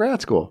 Where'd you go to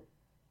grad school?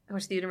 I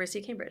went to the University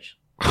of Cambridge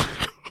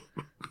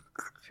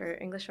for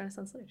English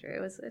Renaissance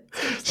literature.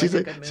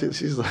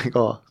 She's like,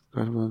 oh,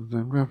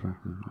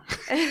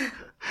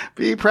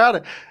 be proud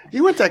of.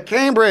 You went to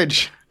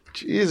Cambridge.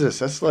 Jesus,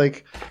 that's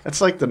like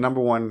the number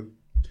one.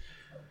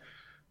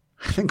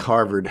 I think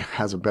Harvard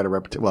has a better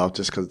reputation. Well,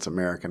 just because it's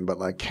American, but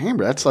like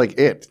Cambridge, that's like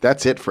it.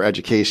 That's it for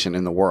education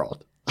in the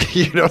world.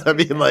 You know what I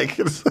mean? Like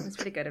it was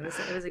pretty good. It was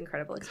an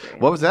incredible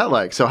experience. What was that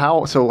like? So how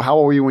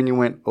old were you when you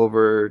went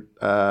over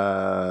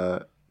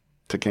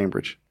to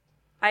Cambridge?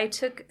 I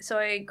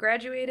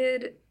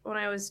graduated when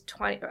I was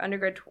 20,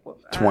 undergrad.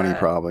 20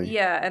 probably.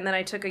 Yeah, and then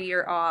I took a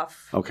year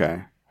off.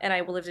 Okay. And I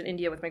lived in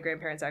India with my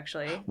grandparents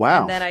actually.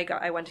 Wow. And then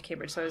I went to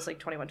Cambridge, so I was like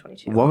 21,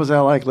 22. What was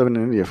that like living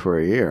in India for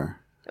a year?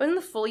 It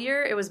wasn't the full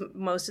year. It was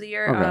most of the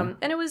year. Okay.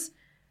 And it was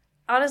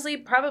honestly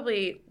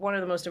probably one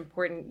of the most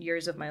important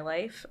years of my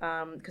life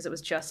because it was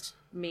just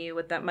me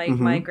with that.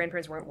 My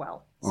grandparents weren't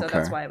well, so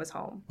that's why I was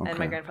home. Okay. And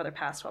my grandfather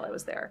passed while I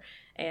was there.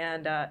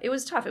 And it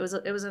was tough. It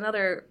was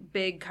another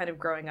big kind of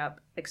growing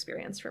up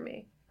experience for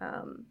me.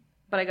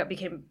 But I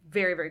became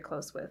very, very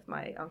close with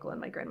my uncle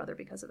and my grandmother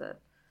because of it.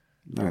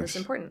 Nice. It was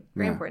important,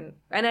 very important.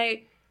 And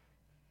I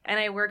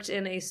worked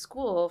in a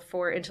school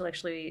for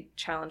intellectually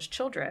challenged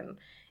children.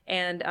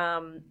 And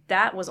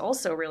that was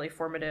also really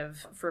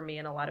formative for me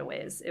in a lot of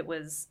ways. It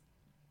was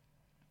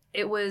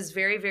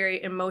very,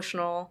 very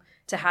emotional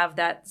to have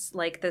that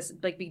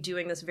be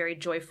doing this very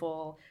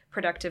joyful,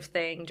 productive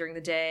thing during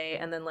the day,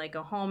 and then like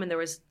go home and there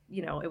was,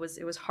 it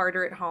was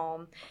harder at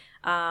home.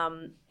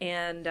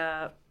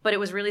 But it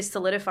was really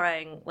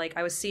solidifying. Like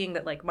I was seeing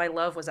that like my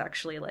love was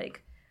actually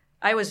like,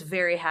 I was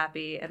very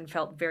happy and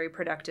felt very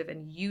productive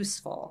and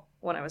useful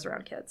when I was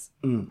around kids.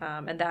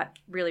 And that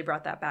really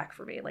brought that back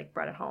for me, like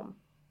brought it home.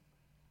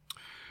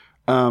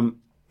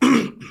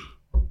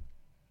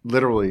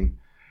 Literally,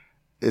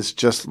 it's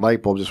just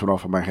light bulb just went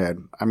off in my head.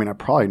 I mean, I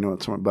probably knew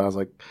it somewhere, but I was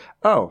like,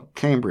 oh,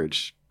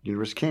 Cambridge,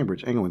 University of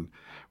Cambridge, England.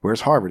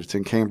 Where's Harvard? It's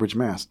in Cambridge,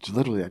 Mass.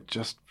 Literally, I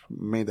just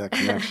made that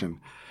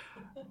connection.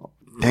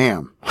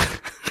 Damn.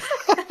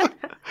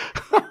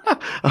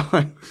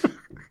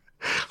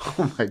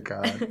 Oh my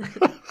God.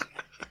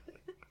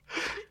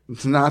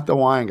 It's not the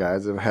wine,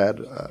 guys. I've had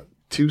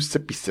 2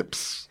 sippy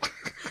sips.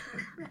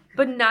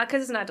 But not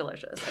because it's not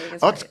delicious. I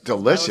think it's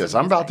delicious.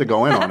 I'm about to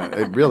go in on it.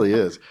 It really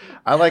is.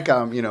 I like,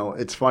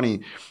 it's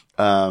funny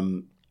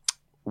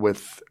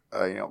with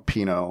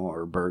Pinot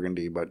or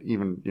Burgundy, but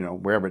even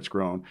wherever it's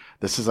grown,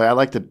 this is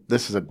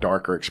a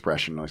darker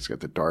expression. It's got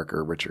the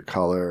darker, richer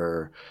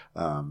color,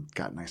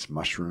 got nice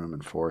mushroom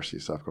and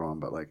foresty stuff going on,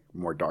 but like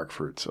more dark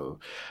fruit. So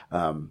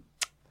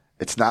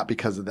it's not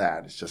because of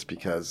that. It's just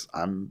because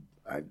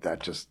that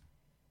just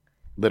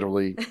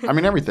literally, I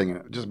mean,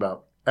 everything, just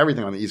about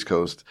everything on the East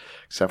Coast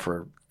except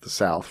for the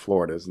South,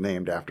 Florida, is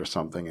named after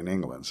something in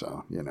England.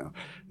 So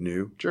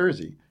New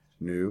Jersey,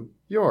 New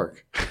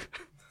York.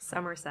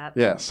 Somerset.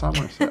 Yeah,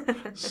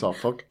 Somerset.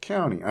 Suffolk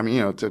County. I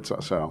mean, it's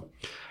so.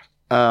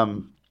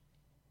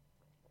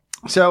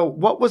 So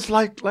what was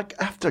like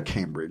after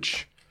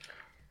Cambridge?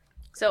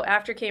 So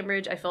after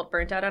Cambridge, I felt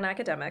burnt out on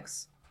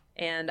academics,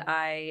 and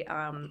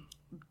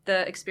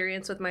the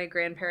experience with my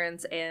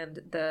grandparents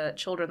and the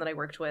children that I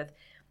worked with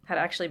had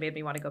actually made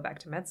me want to go back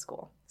to med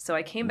school. So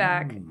I came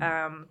back.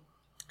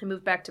 I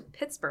moved back to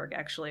Pittsburg,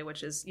 actually,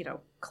 which is,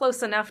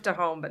 close enough to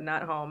home, but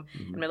not home.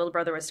 Mm-hmm. And my little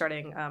brother was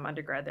starting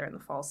undergrad there in the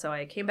fall. So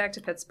I came back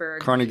to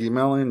Pittsburg. Carnegie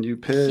Mellon, you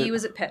Pitt? He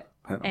was at Pitt.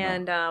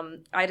 And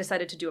I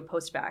decided to do a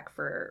post-bac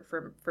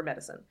for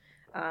medicine.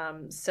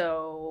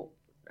 So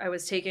I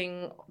was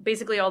taking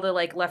basically all the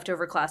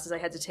leftover classes I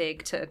had to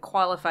take to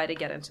qualify to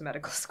get into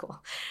medical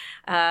school.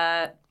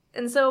 But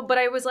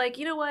I was like,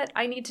 you know what?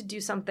 I need to do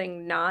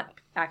something not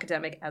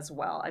academic as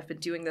well. I've been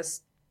doing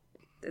this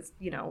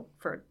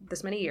for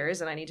this many years,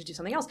 and I need to do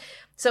something else.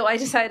 So I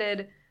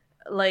decided,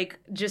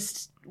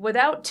 just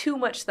without too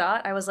much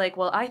thought, I was like,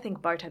 well, I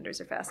think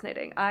bartenders are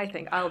fascinating. I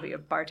think I'll be a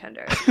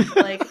bartender.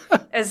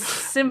 As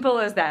simple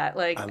as that.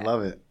 I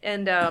love it.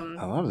 And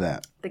I love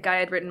that. The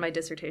guy I'd written my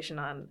dissertation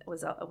on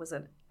was a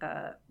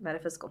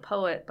metaphysical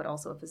poet, but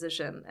also a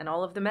physician, and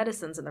all of the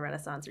medicines in the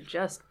Renaissance are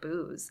just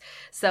booze.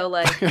 So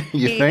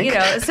you think?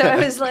 So I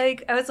was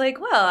like,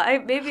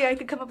 well, maybe I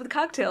could come up with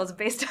cocktails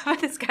based off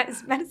of this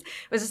guy's medicine.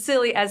 It was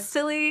silly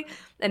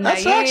and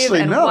naive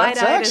and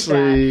wide-eyed as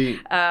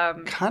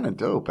that. Kind of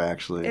dope,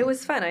 actually. It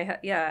was fun.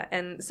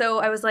 And so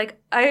I was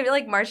like, I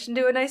marched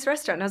into a nice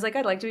restaurant. I was like,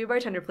 I'd like to be a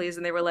bartender, please.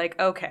 And they were like,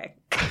 okay.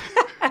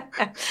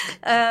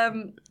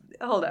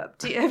 Hold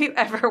up. Have you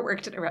ever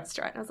worked in a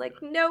restaurant? I was like,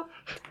 nope.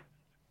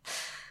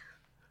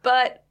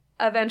 But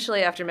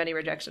eventually, after many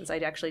rejections, I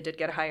actually did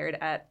get hired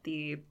at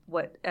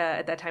what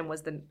at that time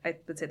was the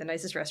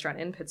nicest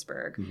restaurant in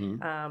Pittsburgh,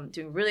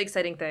 doing really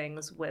exciting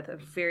things with a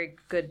very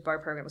good bar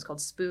program. It was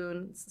called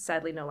Spoon. It's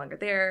sadly no longer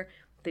there.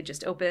 They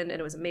just opened, and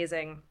it was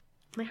amazing.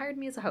 They hired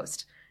me as a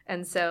host.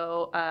 And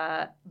so,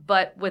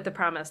 but with the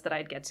promise that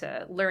I'd get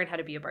to learn how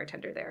to be a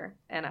bartender there.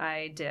 And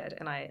I did,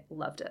 and I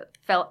loved it.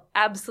 Fell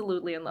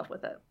absolutely in love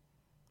with it.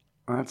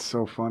 That's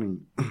so funny.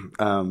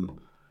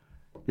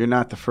 You're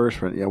not the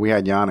first one. Yeah, we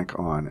had Yannick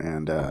on,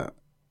 and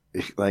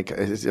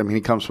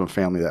he comes from a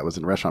family that was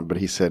in a restaurant, but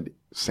he said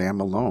Sam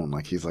Malone.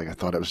 He's like, I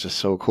thought it was just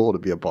so cool to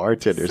be a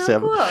bartender. So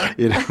Sam, cool.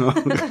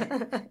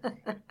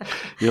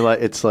 You're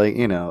like, it's like,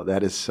 that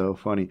is so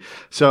funny.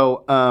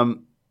 So,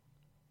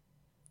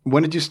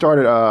 when did you start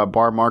at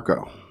Bar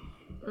Marco?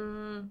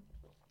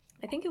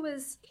 I think it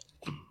was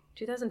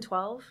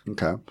 2012.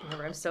 Okay. I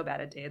remember, I'm so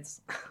bad at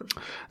dates.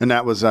 And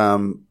that was,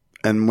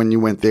 and when you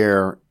went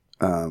there,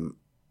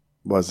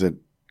 was it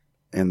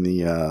in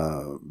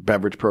the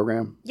beverage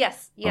program?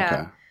 Yes. Yeah.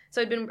 Okay.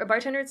 So I'd been a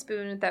bartender at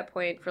Spoon at that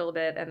point for a little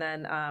bit, and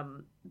then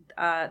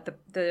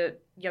the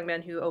young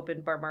men who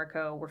opened Bar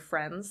Marco were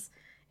friends,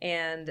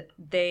 and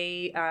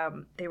they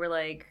were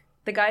like,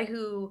 the guy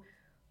who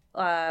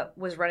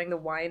was running the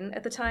wine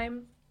at the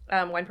time,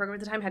 wine program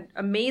at the time, had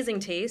amazing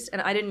taste,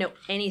 and I didn't know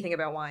anything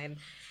about wine.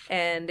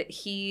 And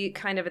he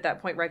kind of at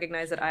that point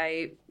recognized that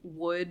I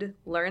would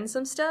learn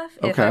some stuff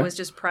if I was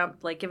just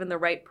given the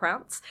right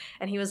prompts.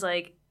 And he was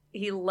like,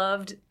 he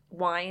loved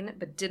wine,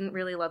 but didn't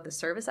really love the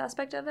service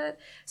aspect of it.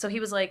 So he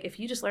was like, if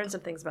you just learn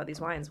some things about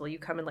these wines, will you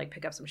come and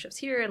pick up some shifts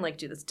here and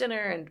do this dinner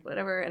and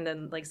whatever? And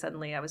then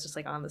suddenly I was just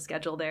on the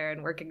schedule there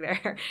and working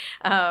there.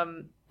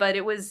 But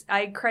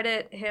I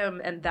credit him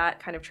and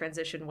that kind of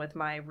transition with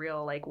my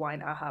real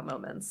wine aha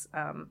moments.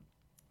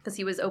 Because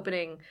he was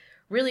opening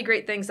really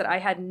great things that I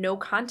had no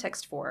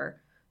context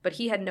for, but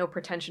he had no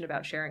pretension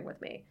about sharing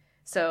with me.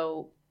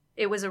 So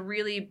it was a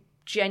really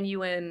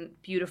genuine,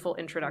 beautiful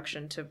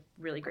introduction to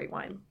really great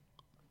wine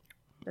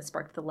that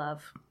sparked the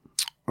love.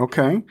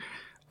 Okay.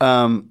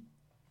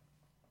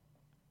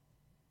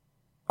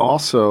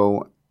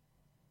 Also,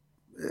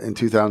 in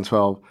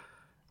 2012,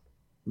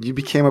 you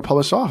became a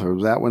published author.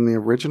 Was that when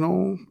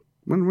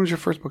was your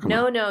first book?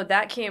 No,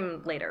 that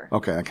came later.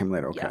 Okay, that came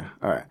later. Okay. Yeah.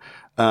 All right.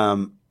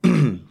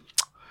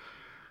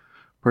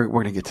 We're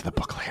going to get to the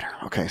book later.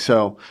 Okay,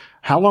 so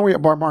how long were you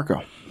at Bar Marco?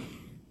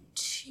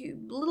 A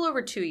little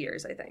over 2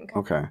 years, I think.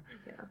 Okay.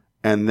 Yeah.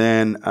 And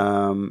then,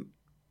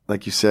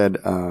 like you said,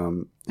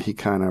 he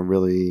kind of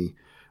really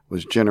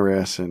was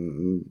generous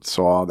and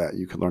saw that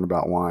you could learn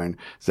about wine.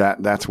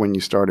 That's when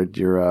you started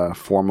your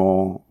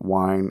formal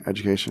wine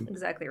education?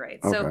 Exactly right.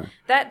 Okay. So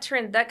that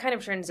kind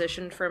of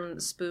transitioned from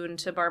Spoon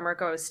to Bar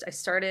Marco. I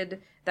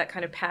started that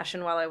kind of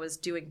passion while I was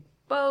doing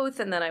both,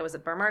 and then I was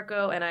at Bar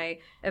Marco, and I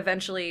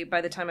eventually, by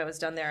the time I was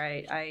done there,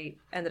 I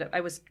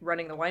was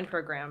running the wine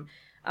program.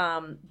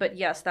 But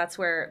yes, that's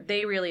where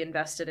they really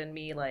invested in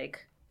me.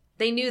 Like,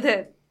 they knew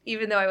that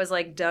even though I was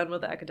like done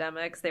with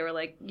academics, they were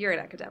like, "You're an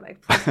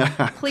academic.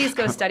 Please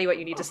go study what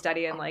you need to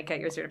study and like get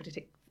your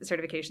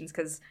certifications,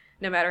 because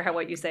no matter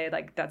what you say,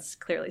 like that's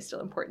clearly still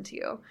important to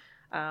you."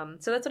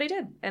 So that's what I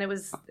did, and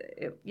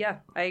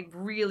I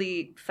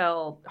really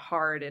fell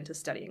hard into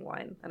studying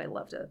wine, and I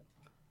loved it.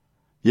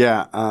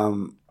 Yeah,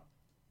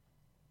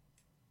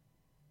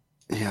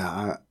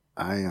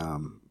 I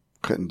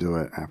couldn't do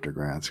it after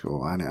grad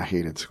school. I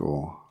hated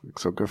school.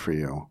 So good for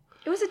you.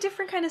 It was a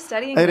different kind of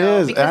studying. It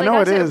is. Because I know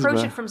got it to is, approach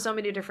but... it from so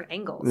many different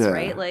angles, Yeah.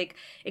 right? Like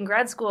in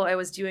grad school, I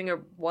was doing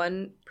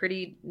one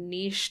pretty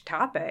niche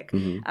topic,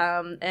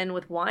 and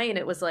with wine,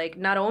 it was like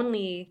not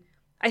only.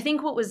 I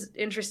think what was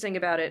interesting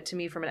about it to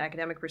me from an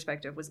academic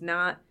perspective was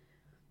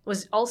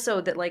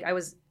also that like I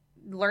was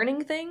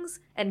learning things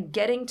and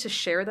getting to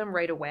share them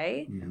right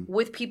away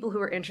with people who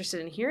were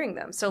interested in hearing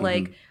them. So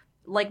like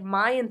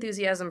my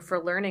enthusiasm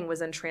for learning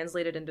was then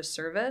translated into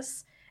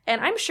service. And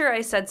I'm sure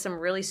I said some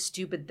really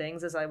stupid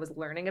things as I was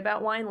learning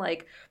about wine,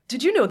 like,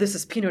 "Did you know this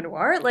is Pinot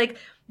Noir?" Like,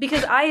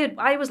 because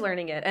I was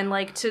learning it, and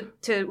like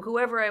to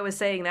whoever I was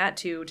saying that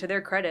to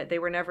their credit, they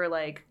were never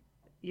like,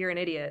 "You're an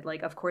idiot."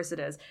 Like, of course it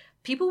is.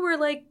 People were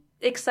like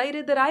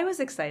excited that I was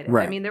excited.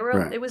 Right, I mean,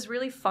 it was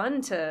really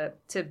fun to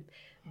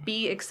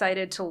be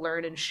excited to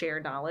learn and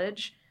share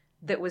knowledge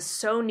that was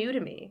so new to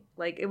me.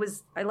 Like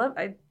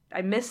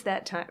I missed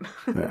that time.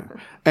 Yeah.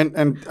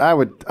 And I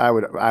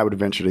would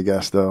venture to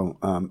guess though.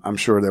 I'm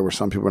sure there were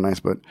some people who were nice,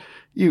 but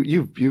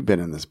you've been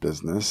in this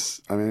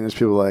business. I mean, there's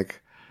people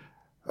like,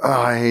 "Oh,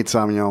 I hate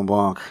Sauvignon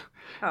Blanc.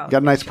 Got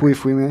a nice Puy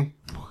Fumé?"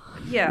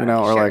 Yeah,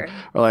 or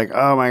like,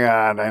 "Oh my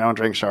God, I don't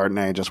drink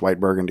Chardonnay, just white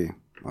Burgundy."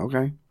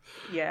 Okay.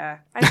 Yeah,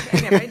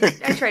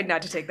 I tried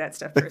not to take that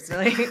stuff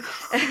personally.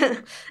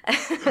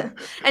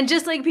 And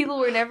just like people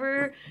were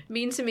never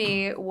mean to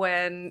me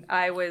when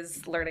I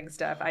was learning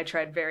stuff, I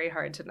tried very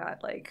hard to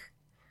not like.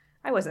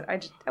 I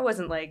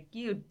wasn't like,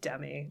 "You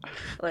dummy."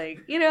 Like,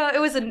 it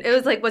was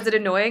like, was it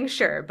annoying?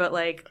 Sure, but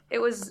like it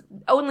was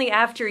only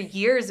after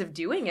years of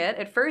doing it.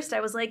 At first, I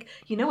was like,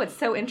 it's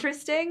so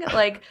interesting.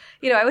 Like,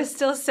 I was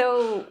still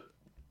so,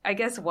 I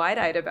guess,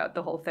 wide-eyed about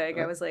the whole thing.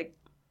 I was like,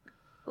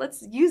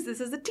 let's use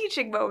this as a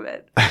teaching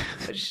moment,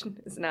 which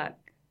is not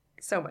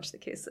so much the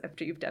case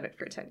after you've done it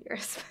for 10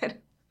 years.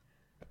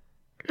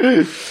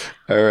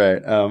 All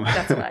right.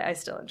 That's why I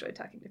still enjoy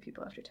talking to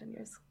people after 10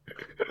 years.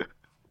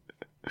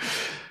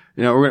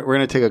 We're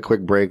going to take a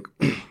quick break,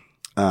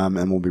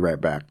 and we'll be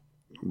right back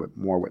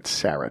with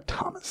Sarah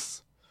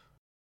Thomas.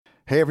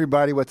 Hey,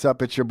 everybody. What's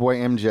up? It's your boy,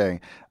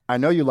 MJ. I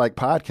know you like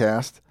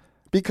podcasts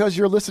because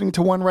you're listening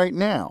to one right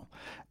now.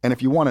 And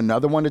if you want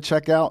another one to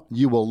check out,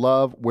 you will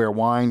love Where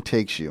Wine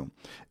Takes You.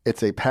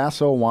 It's a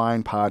Paso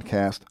wine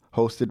podcast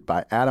hosted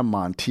by Adam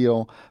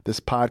Montiel. This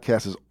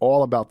podcast is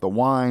all about the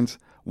wines,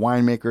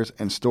 winemakers,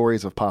 and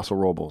stories of Paso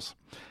Robles.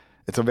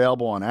 It's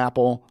available on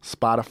Apple,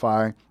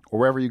 Spotify, or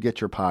wherever you get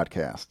your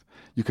podcast.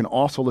 You can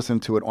also listen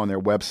to it on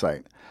their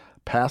website,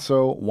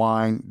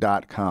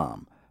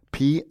 pasowine.com,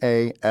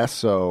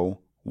 PASO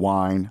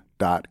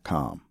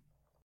wine.com.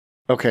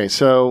 Okay,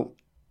 so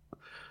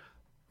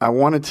I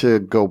wanted to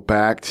go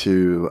back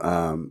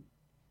to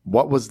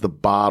what was the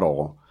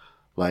bottle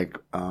like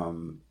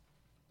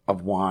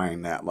of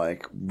wine that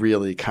like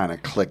really kind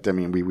of clicked. I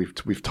mean,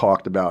 we've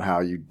talked about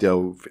how you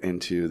dove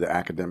into the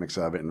academics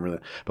of it and really,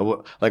 but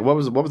what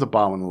was the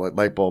bottle when the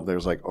light bulb there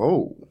was like,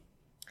 oh.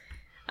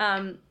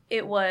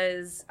 It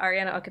was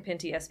Ariana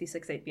Occhipinti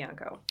SB68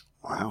 Bianco.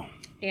 Wow.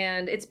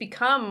 And it's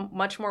become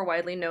much more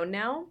widely known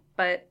now,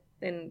 but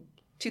in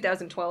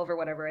 2012 or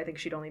whatever, I think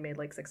she'd only made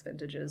like 6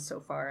 vintages so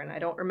far, and I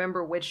don't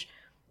remember which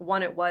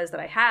one it was that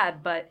I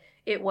had, but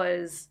it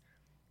was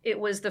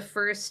the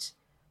first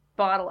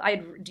bottle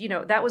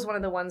that was one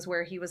of the ones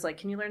where he was like,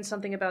 "Can you learn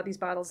something about these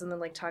bottles and then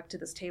like talk to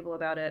this table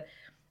about it?"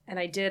 And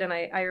I did, and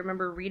I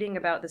remember reading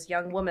about this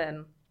young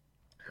woman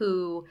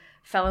who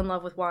fell in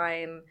love with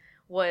wine,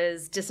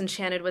 was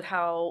disenchanted with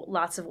how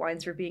lots of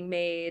wines were being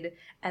made,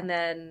 and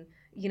then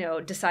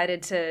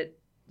decided to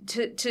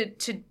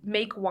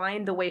make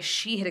wine the way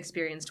she had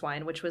experienced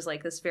wine, which was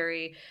like this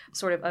very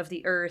sort of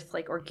the earth,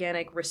 like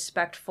organic,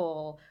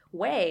 respectful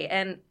way.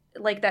 And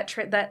like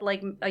that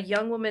like a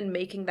young woman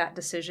making that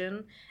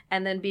decision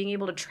and then being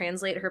able to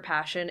translate her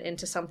passion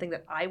into something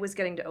that I was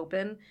getting to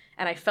open,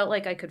 and I felt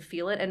like I could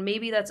feel it. And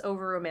maybe that's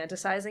over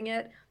romanticizing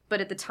it,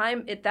 but at the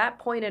time, at that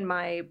point in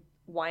my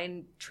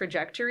wine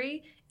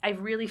trajectory, I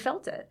really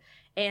felt it.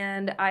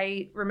 And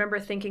I remember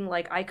thinking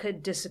like I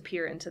could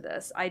disappear into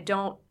this. I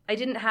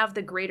didn't have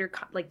the greater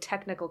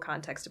technical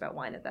context about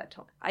wine at that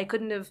time. I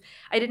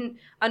didn't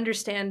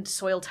understand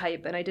soil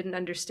type, and I didn't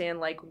understand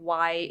like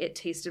why it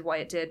tasted why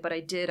it did, but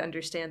I did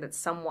understand that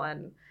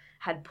someone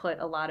had put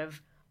a lot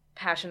of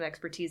passion and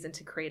expertise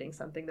into creating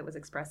something that was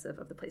expressive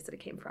of the place that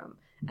it came from.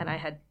 And I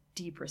had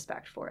deep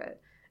respect for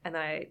it. And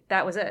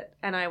that was it.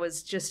 And I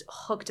was just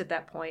hooked at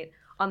that point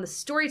on the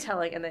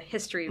storytelling and the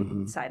history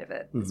side of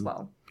it as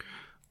well.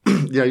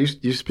 Yeah,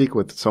 you speak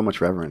with so much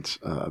reverence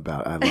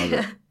about it. I love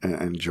it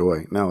and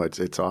joy. No,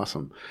 it's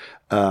awesome.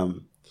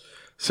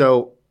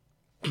 So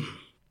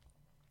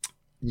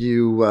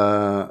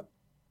you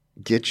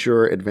get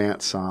your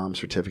advanced Psalm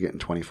certificate in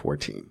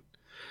 2014.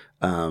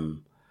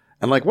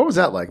 And like, what was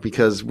that like?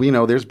 Because we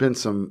know there's been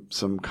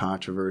some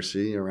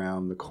controversy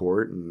around the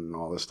court and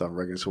all this stuff.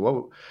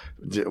 So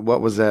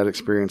what was that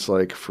experience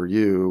like for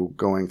you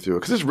going through it?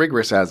 Because it's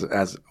rigorous as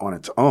on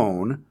its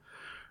own,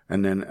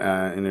 and then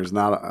and there's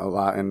not a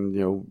lot,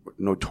 and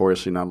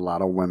notoriously not a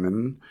lot of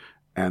women,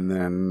 and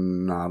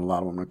then not a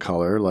lot of women of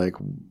color. Like,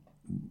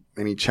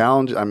 any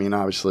challenge? I mean,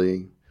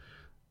 obviously,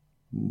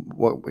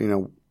 what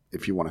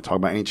if you want to talk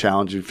about any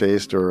challenge you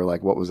faced, or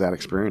like, what was that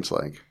experience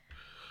like?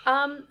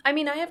 I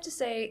mean, I have to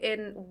say,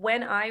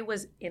 when I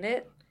was in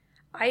it,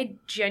 I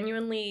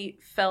genuinely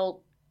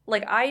felt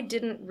like I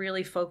didn't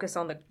really focus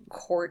on the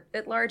court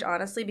at large,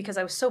 honestly, because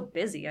I was so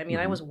busy. I mean,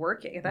 I was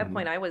working at that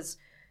point. I was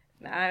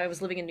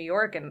living in New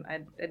York, and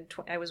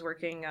I was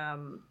working,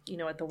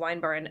 at the wine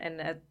bar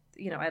and at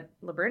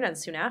Bernardin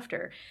soon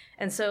after,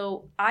 and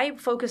so I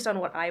focused on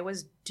what I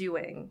was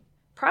doing,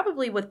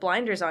 probably with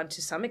blinders on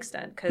to some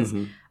extent, because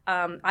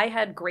I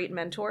had great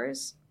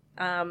mentors.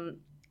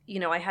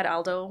 I had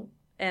Aldo.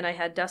 And I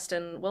had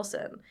Dustin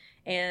Wilson.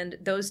 And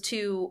those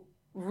two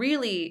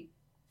really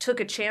took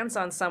a chance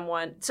on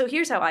someone. So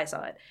here's how I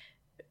saw it.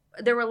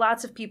 There were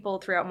lots of people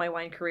throughout my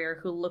wine career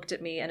who looked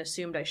at me and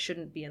assumed I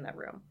shouldn't be in that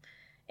room.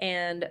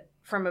 And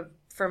from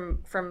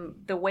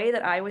the way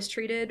that I was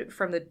treated,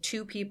 from the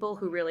two people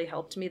who really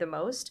helped me the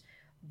most,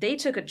 they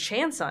took a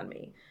chance on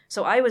me.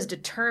 So I was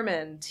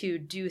determined to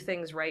do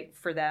things right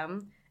for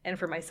them and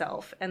for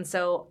myself. And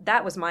so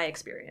that was my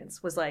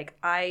experience, was like,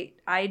 I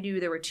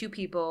knew there were two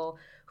people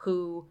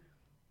who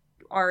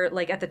are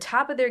like at the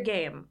top of their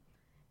game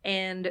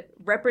and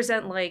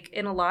represent, like,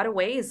 in a lot of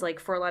ways, like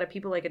for a lot of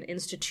people, like an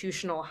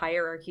institutional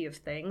hierarchy of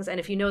things. And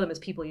if you know them as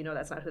people,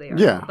 that's not who they are.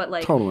 Yeah, but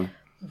like, totally.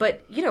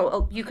 But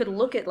you could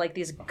look at like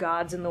these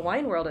gods in the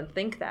wine world and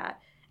think that,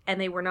 and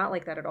they were not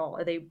like that at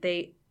all.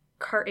 They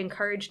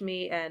encouraged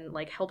me and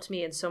like helped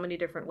me in so many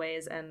different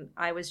ways, and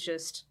I was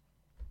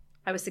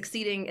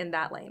succeeding in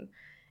that lane.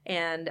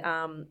 And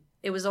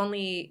it was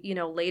only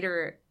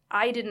later.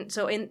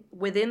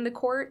 Within the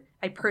court,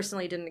 I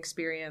personally didn't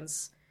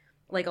experience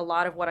like a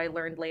lot of what I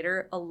learned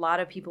later. A lot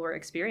of people were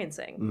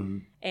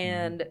experiencing.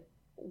 And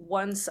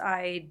once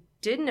I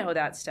did know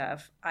that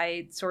stuff,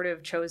 I sort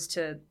of chose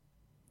to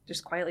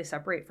just quietly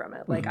separate from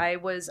it. Like I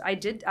was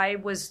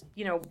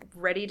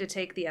ready to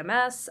take the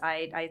MS.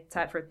 I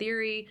sat for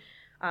theory.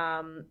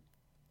 And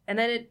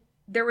then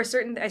there were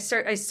I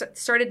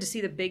started to see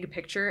the big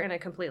picture in a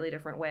completely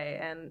different way.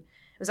 And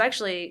it was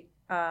actually,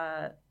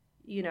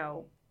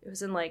 it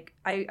was in like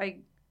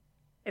it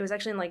was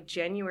actually in like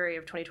January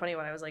of 2020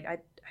 when I was like, I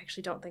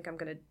actually don't think I'm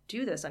going to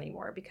do this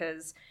anymore,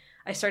 because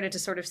I started to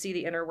sort of see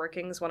the inner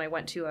workings when I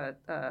went to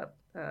a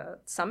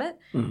summit,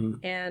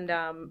 and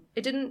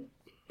it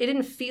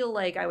didn't feel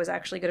like I was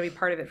actually going to be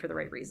part of it for the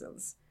right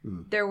reasons.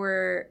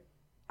 No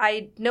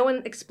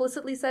one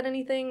explicitly said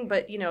anything,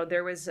 but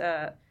there's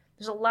a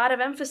lot of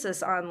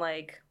emphasis on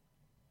like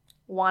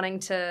wanting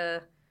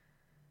to.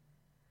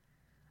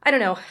 I don't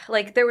know,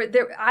 like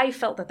I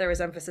felt that there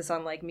was emphasis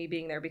on like me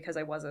being there because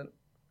I wasn't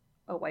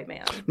a white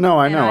man. No,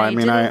 I know.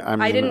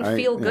 I didn't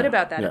feel good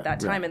about that at that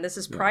time. And this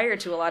is prior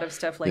to a lot of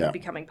stuff like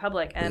becoming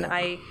public. And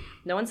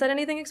no one said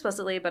anything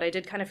explicitly, but I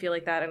did kind of feel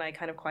like that. And I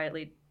kind of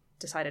quietly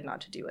decided not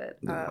to do it.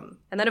 And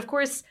then of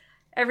course,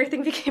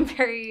 everything became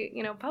very,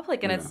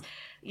 public. And it's,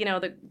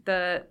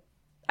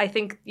 I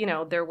think,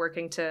 they're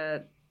working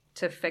to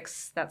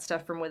fix that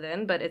stuff from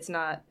within, but it's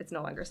no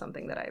longer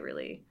something that I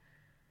really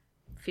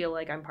feel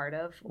like I'm part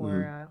of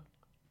or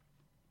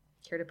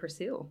care to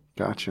pursue.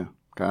 Gotcha.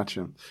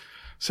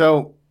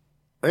 So,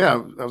 I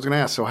was going to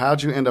ask. So,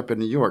 how'd you end up in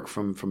New York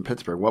from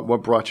Pittsburgh?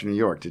 What brought you to New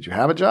York? Did you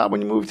have a job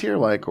when you moved here,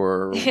 like,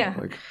 or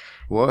like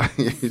what?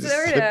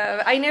 Sort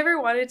of. I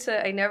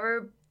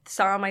never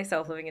saw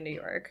myself living in New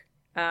York.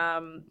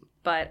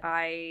 But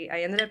I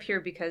ended up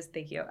here because.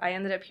 Thank you. I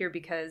ended up here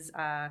because.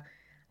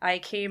 I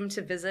came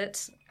to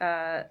visit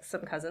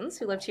some cousins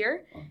who lived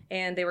here,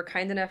 and they were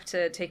kind enough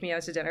to take me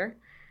out to dinner.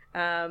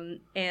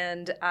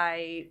 And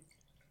I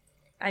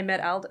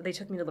met Aldo. They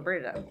took me to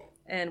Bernardin,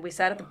 and we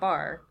sat at the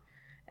bar,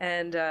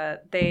 and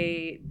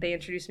they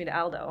introduced me to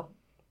Aldo.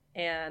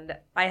 And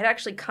I had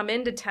actually come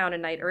into town a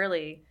night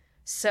early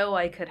so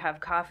I could have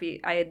coffee.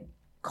 I had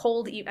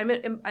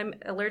I'm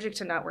allergic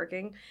to not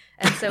working,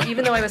 and so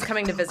even though I was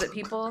coming to visit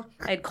people,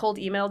 I had cold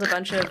emailed a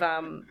bunch of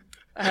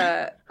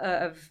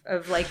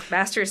like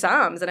master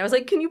Psalms, and I was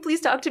like, can you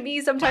please talk to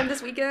me sometime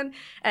this weekend?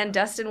 And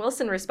Dustin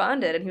Wilson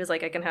responded, and he was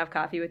like, I can have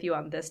coffee with you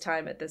on this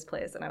time at this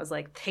place. And I was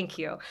like, thank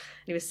you. And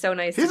he was so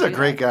nice. He's a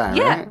great guy.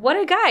 Yeah, right? What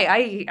a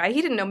guy.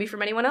 He didn't know me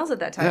from anyone else at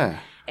that time. Yeah.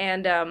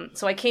 And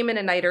so I came in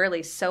a night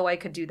early so I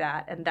could do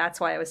that, and that's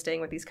why I was staying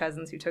with these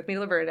cousins who took me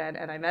to Bernardin,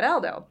 and I met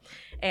Aldo.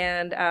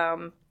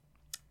 And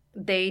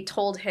they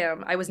told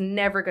him, I was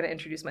never going to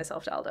introduce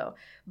myself to Aldo,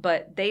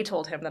 but they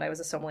told him that I was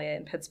a sommelier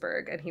in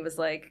Pittsburgh, and he was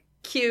like,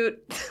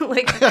 cute,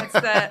 like that's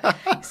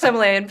the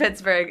sommelier in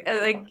Pittsburgh.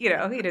 Like, he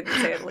didn't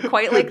say it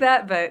quite like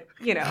that, but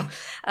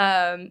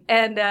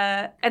and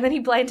then he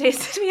blind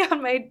tasted me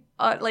on my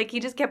like he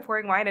just kept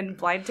pouring wine and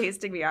blind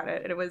tasting me on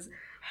it, and it was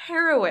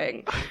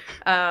harrowing.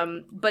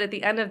 But at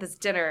the end of this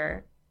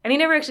dinner, and he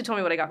never actually told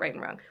me what I got right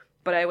and wrong,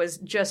 but I was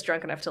just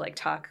drunk enough to like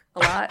talk a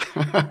lot.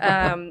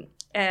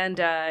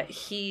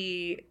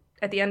 He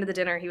at the end of the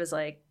dinner, he was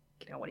like,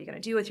 what are you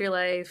going to do with your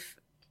life?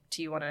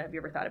 Have you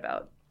ever thought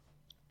about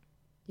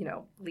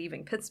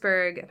leaving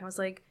Pittsburgh? And I was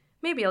like,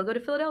 maybe I'll go to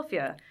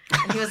Philadelphia.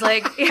 And he was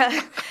like,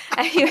 yeah.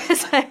 And he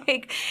was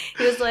like,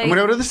 I'm going to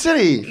go to the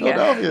city,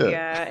 Philadelphia.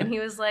 Yeah. And he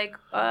was like,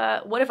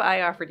 what if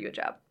I offered you a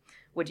job?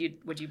 Would you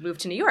move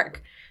to New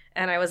York?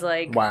 And I was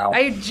like, wow.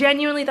 I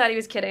genuinely thought he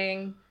was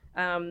kidding.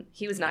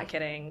 He was not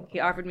kidding. He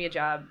offered me a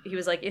job. He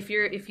was like, if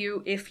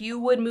you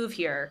would move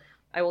here,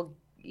 I will,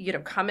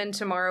 come in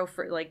tomorrow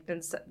for like,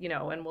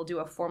 and we'll do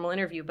a formal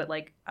interview, but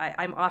like,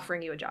 I'm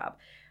offering you a job.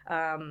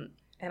 And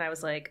I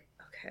was like,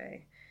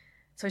 okay.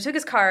 So I took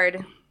his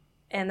card,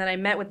 and then I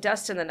met with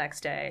Dustin the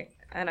next day,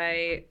 and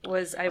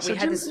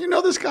you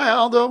know this guy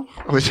Aldo,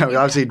 which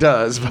obviously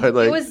does, but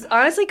like it was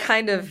honestly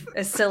kind of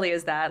as silly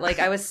as that. Like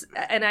I was,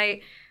 and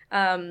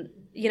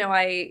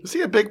is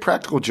he a big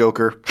practical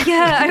joker?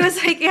 Yeah, I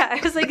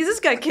was like, is this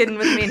guy kidding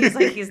with me? And he's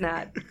like, he's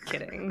not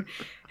kidding.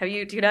 Do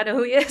you not know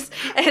who he is?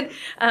 And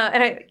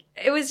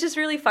it was just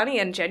really funny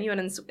and genuine,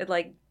 and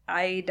like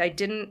I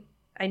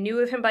knew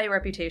of him by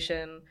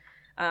reputation.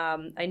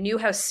 I knew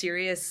how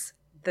serious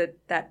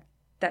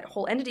that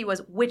whole entity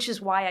was, which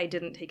is why I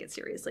didn't take it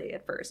seriously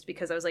at first,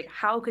 because I was like,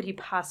 how could he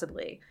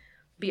possibly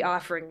be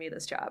offering me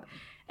this job?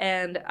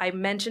 And I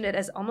mentioned it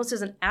as almost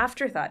as an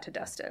afterthought to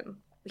Dustin.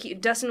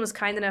 Dustin was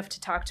kind enough to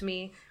talk to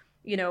me,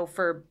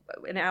 for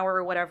an hour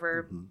or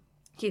whatever. Mm-hmm.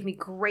 Gave me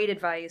great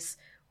advice,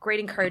 great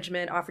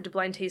encouragement, offered to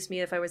blind taste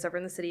me if I was ever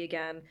in the city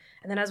again.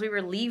 And then as we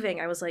were leaving,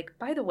 I was like,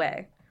 by the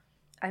way,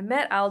 I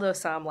met Aldo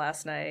Sam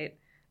last night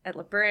at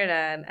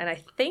Bernardin, and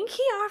I think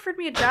he offered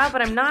me a job,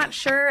 but I'm not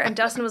sure. And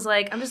Dustin was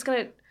like, I'm just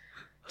going to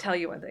tell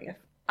you one thing. If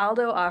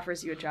Aldo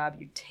offers you a job,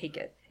 you take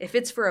it. If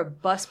it's for a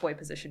busboy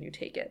position, you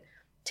take it.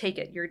 Take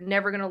it. You're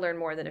never going to learn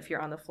more than if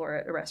you're on the floor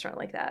at a restaurant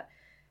like that.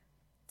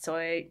 So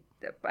I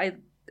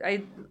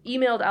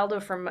emailed Aldo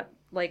from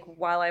like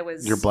while I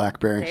was your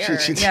BlackBerry. There.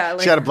 She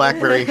had a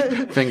BlackBerry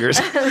fingers.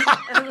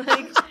 I'm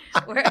like,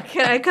 where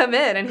can I come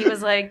in? And he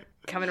was like,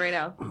 come in right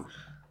now.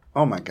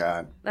 Oh my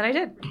God. And I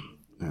did.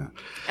 Yeah.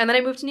 And then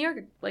I moved to New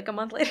York like a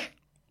month later.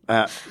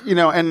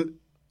 And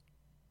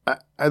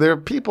there are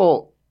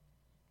people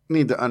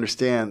need to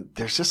understand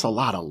there's just a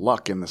lot of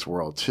luck in this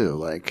world too.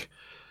 Like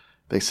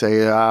they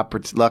say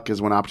luck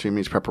is when opportunity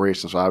meets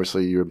preparation. So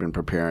obviously you have been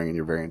preparing and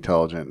you're very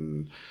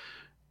intelligent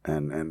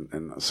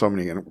and so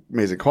many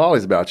amazing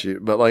qualities about you.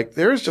 But like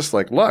there's just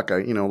like luck.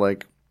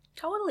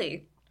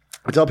 Totally.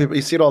 I tell people,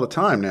 you see it all the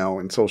time now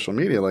in social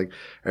media. Like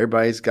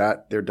everybody's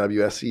got their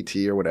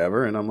WSET or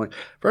whatever, and I'm like,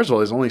 first of all,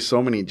 there's only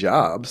so many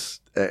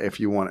jobs. If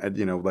you want,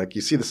 like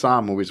you see the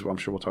Psalm movies, I'm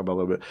sure we'll talk about a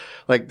little bit.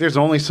 Like there's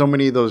only so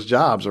many of those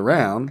jobs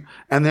around,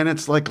 and then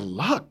it's like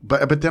luck.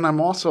 But then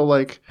I'm also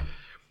like,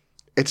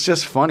 it's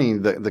just funny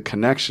the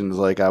connections.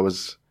 Like I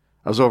was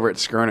over at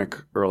Skurnik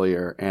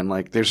earlier, and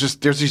like there's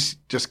these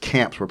just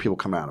camps where people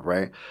come out of,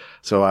 right?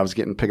 So I was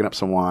picking up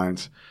some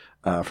wines.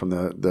 From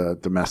the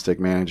domestic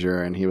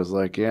manager, and he was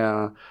like,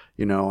 yeah,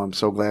 I'm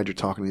so glad you're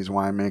talking to these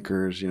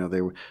winemakers.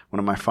 They were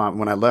when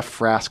I left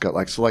Frasca,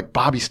 like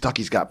Bobby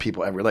Stuckey's got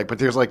people everywhere, but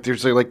there's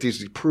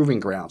these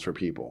proving grounds for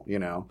people,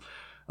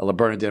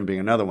 Bernardin being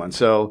another one.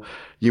 So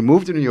you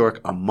moved to New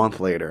York a month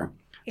later,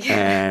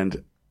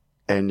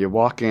 and you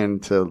walk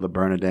into the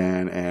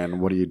Bernardin,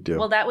 and what do you do?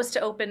 Well, that was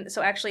to open.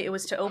 So actually, it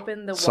was to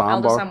open the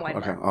Aldo Sam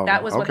wine bar. Oh,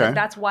 that was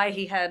that's why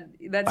he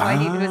was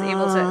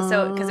able to.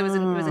 So because it was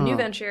a new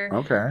venture.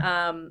 Okay.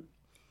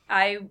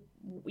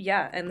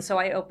 And so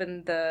I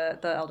opened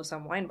the Aldo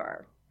Sam wine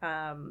bar,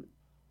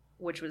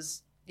 which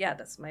was that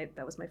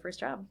was my first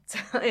job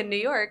in New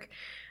York.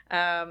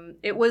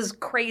 It was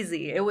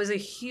crazy. It was a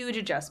huge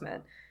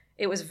adjustment.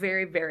 It was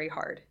very, very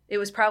hard. It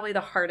was probably the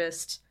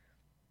hardest.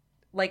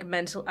 Like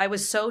I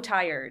was so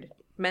tired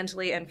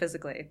mentally and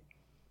physically.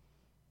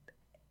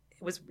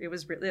 It was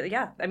really,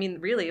 I mean,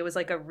 really, it was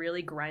like a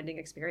really grinding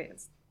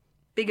experience.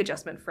 Big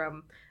adjustment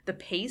from the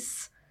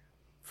pace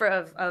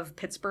of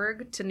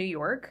Pittsburgh to New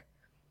York.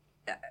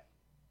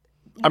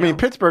 I mean,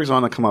 Pittsburgh's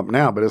on the come up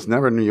now, but it's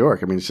never New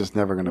York. I mean, it's just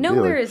never going to be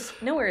nowhere is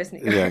New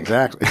York. Yeah,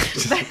 exactly.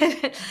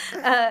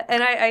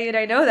 And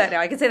I know that now.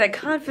 I can say that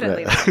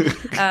confidently.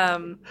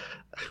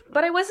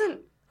 But I wasn't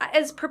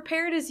as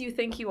prepared as you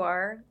think you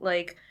are.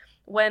 Like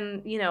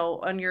when,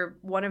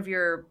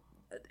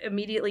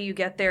 immediately you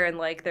get there and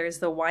like there's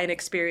the wine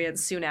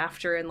experience soon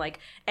after, and like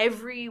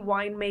every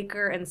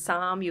winemaker and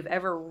somm you've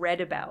ever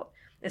read about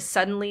is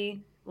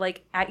suddenly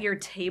like at your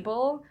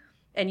table,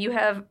 and you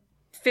have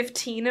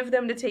 15 of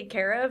them to take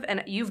care of,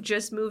 and you've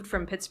just moved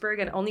from Pittsburgh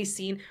and only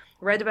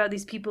read about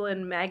these people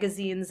in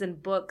magazines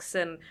and books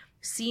and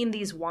seen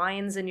these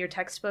wines in your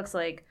textbooks.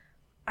 Like,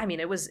 I mean,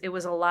 it was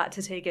a lot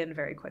to take in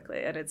very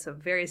quickly, and it's a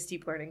very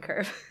steep learning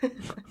curve.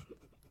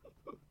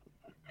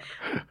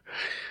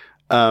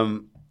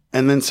 And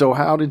then, so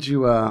how did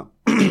you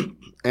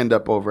end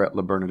up over at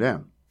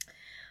Bernardin?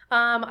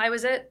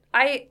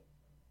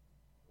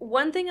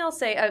 One thing I'll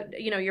say,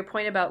 your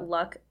point about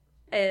luck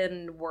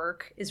and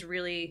work is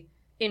really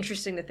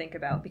interesting to think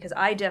about, because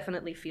I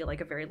definitely feel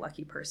like a very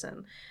lucky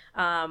person.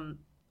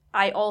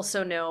 I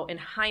also know, in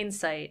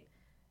hindsight,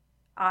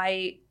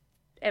 I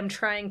am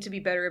trying to be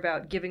better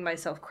about giving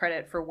myself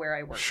credit for where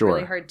I worked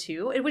really hard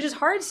too, which is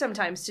hard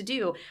sometimes to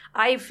do.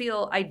 I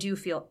do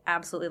feel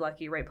absolutely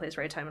lucky, right place,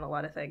 right time in a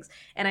lot of things.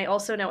 And I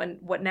also know, and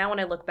when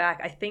I look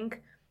back, I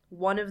think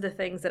one of the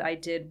things that I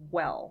did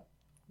well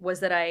was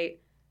that I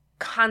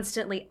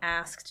constantly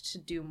asked to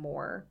do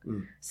more.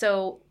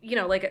 So,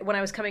 like when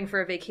I was coming for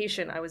a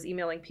vacation, I was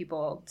emailing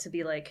people to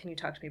be like, can you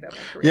talk to me about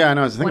my career? Yeah, I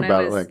know. I was thinking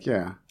about it.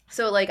 Yeah.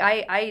 So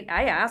I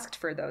asked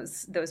for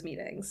those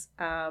meetings.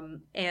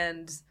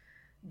 And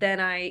then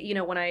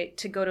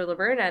to go to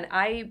Bernardin,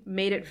 I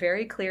made it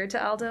very clear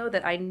to Aldo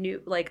that I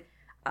knew,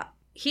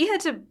 he had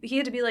to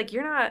be like,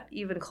 you're not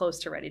even close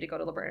to ready to go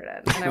to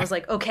Bernardin. And I was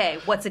like, okay,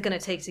 what's it going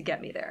to take to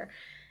get me there?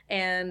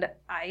 And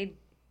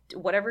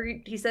whatever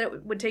he said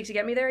it would take to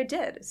get me there, I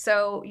did.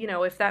 So,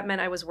 if that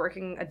meant I was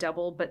working a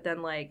double, but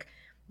then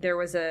there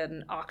was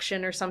an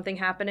auction or something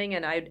happening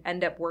and I'd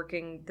end up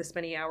working this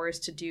many hours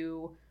to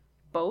do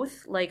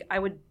both, I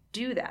would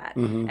do that.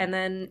 Mm-hmm. And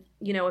then,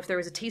 if there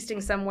was a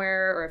tasting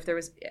somewhere, or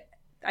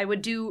I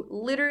would do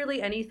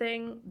literally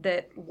anything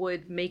that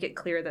would make it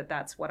clear that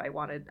that's what I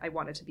wanted. I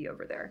wanted to be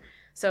over there.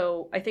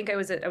 So I think I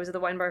was at the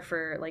wine bar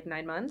for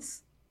 9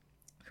 months,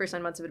 first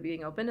 9 months of it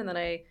being open. And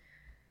then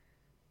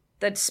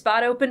that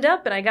spot opened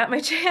up and I got my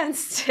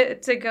chance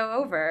to go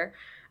over.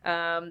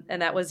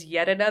 And that was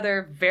yet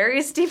another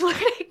very steep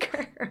learning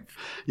curve.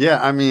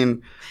 Yeah. I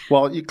mean,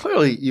 well,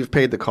 you've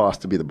paid the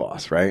cost to be the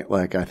boss, right?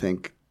 I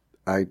think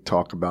I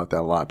talk about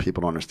that a lot.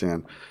 People don't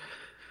understand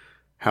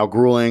how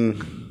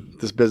grueling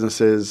this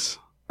business is.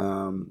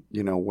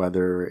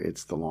 Whether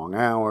it's the long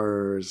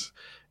hours,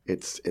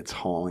 it's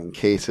hauling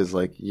cases.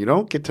 You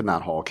don't get to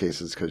not haul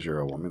cases because you're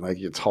a woman.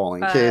 It's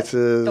hauling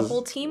cases. The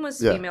whole team was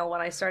female when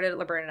I started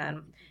at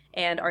Bernardin.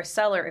 And our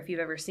cellar, if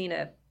you've ever seen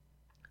it,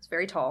 it's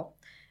very tall.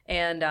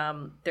 And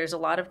there's a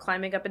lot of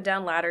climbing up and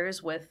down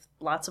ladders with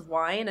lots of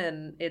wine,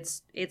 and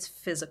it's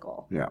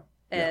physical. Yeah.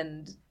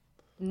 And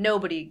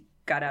nobody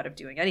got out of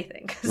doing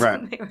anything because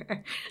right. They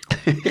were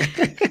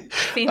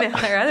female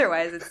or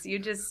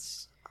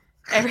otherwise.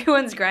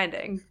 Everyone's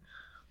grinding.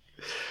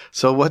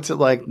 So what's it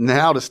like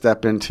now to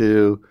step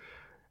into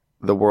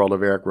the world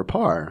of Eric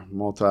Rapar,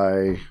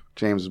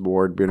 James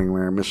Board, winning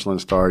winner,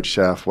 Michelin-starred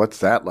chef? What's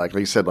that like?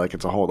 Like you said,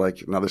 it's a whole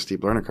another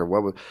steep learning curve.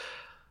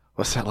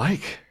 What's that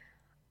like?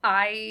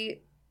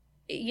 It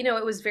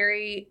was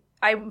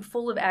I'm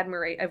full of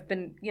admiration. I've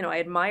been, I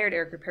admired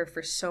Eric Rapar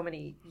for so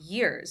many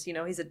years.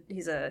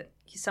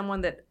 He's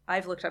someone that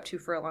I've looked up to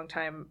for a long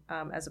time,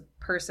 as a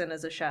person,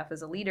 as a chef,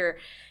 as a leader.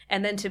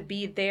 And then to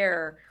be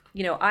there,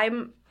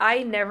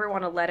 I never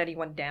want to let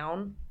anyone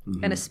down.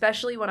 Mm-hmm. And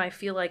especially when I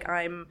feel like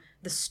I'm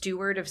the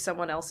steward of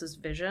someone else's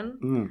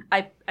vision,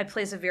 I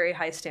place a very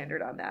high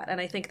standard on that.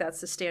 And I think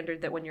that's the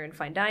standard that when you're in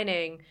fine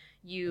dining,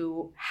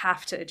 you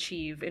have to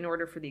achieve in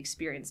order for the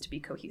experience to be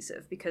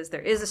cohesive, because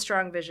there is a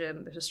strong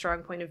vision, there's a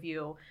strong point of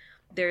view,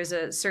 there's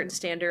a certain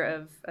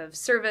standard of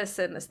service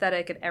and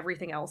aesthetic and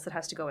everything else that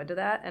has to go into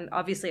that, and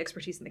obviously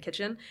expertise in the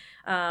kitchen.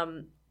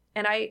 And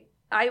I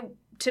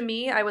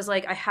was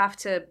like, I have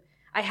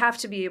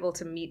to be able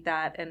to meet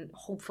that and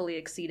hopefully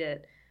exceed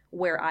it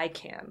where I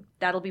can.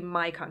 That'll be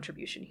my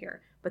contribution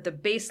here. But the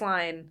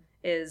baseline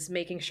is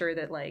making sure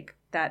that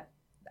that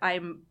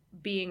I'm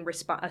being a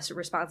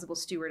responsible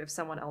steward of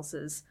someone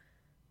else's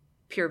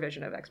pure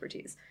vision of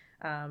expertise.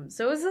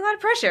 So it was a lot of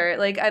pressure.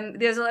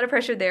 There's a lot of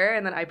pressure there,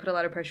 and then I put a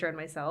lot of pressure on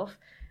myself.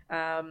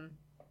 And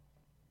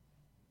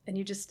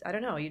I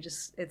don't know.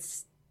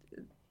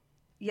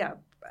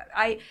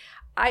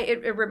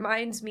 It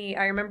reminds me.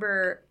 I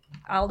remember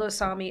Aldo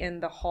saw me in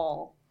the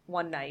hall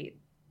one night,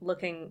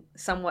 looking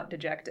somewhat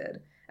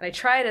dejected. And I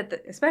tried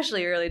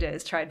especially early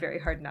days, tried very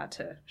hard not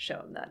to show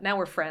him that. Now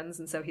we're friends,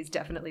 and so he's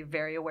definitely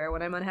very aware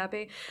when I'm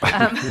unhappy. But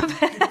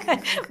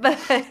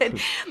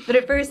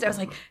at first I was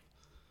like,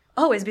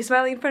 always be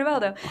smiling in front of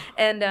Aldo.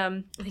 And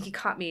I think he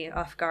caught me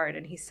off guard,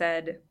 and he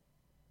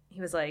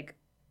was like,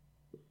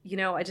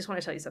 I just want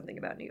to tell you something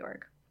about New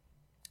York.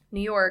 New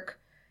York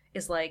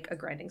is like a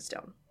grinding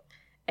stone,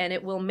 and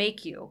it will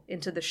make you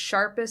into the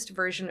sharpest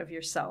version of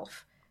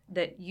yourself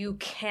that you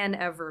can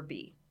ever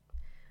be.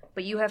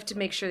 But you have to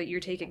make sure that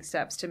you're taking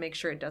steps to make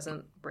sure it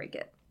doesn't break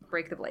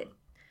the blade.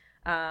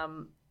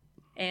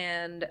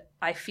 And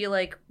I feel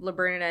like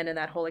Bernardin and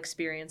that whole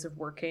experience of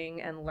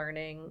working and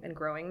learning and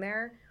growing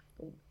there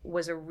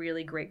was a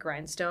really great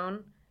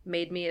grindstone,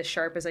 made me as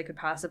sharp as I could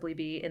possibly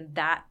be in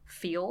that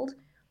field,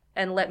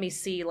 and let me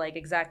see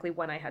exactly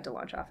when I had to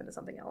launch off into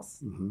something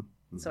else. Mm-hmm.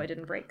 Mm-hmm. So I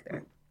didn't break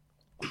there.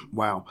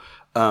 Wow.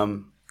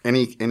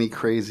 Any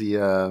crazy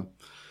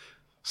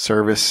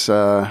service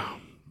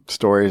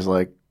stories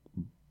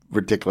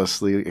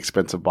ridiculously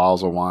expensive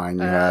bottles of wine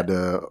you had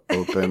to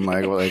open?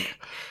 Like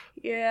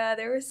Yeah,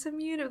 there was some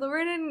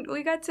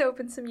we got to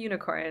open some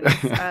unicorns.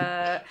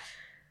 I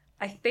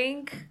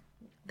think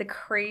the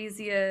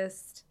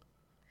craziest.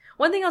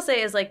 One thing I'll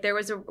say is like there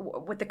was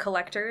with the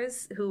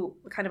collectors who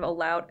kind of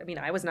allowed. I mean,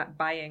 I was not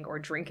buying or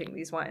drinking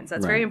these wines.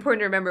 That's very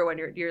important to remember when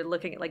you're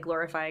looking at like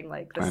glorifying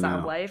like the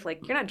sound life.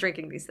 Like you're not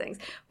drinking these things,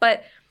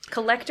 but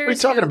collectors. What are you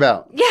talking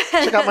about? Yeah,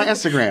 check out my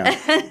Instagram.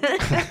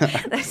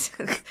 That's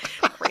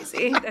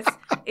crazy. That's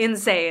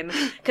insane.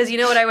 Because you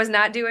know what I was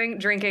not doing?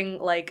 Drinking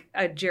like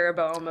a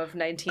Jeroboam of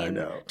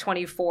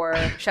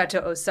 1924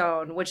 Chateau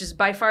Ausone, which is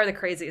by far the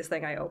craziest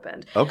thing I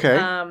opened.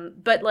 Okay.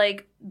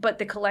 But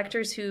the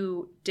collectors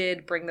who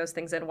did bring those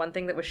things in, one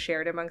thing that was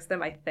shared amongst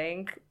them, I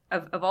think,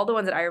 of all the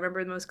ones that I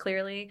remember the most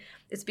clearly,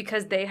 it's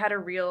because they had a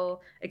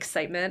real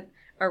excitement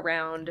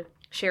around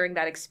sharing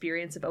that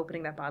experience of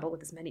opening that bottle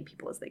with as many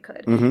people as they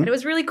could. Mm-hmm. And it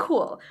was really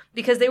cool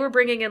because they were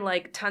bringing in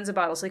like tons of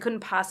bottles. So they couldn't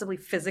possibly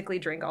physically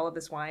drink all of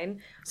this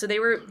wine. So they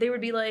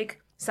would be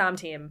like, Som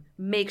team,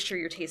 make sure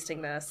you're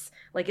tasting this.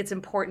 Like it's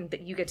important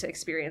that you get to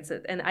experience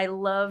it. And I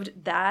loved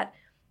that.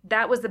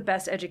 That was the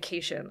best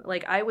education.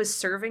 Like I was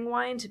serving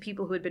wine to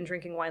people who had been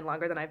drinking wine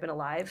longer than I've been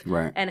alive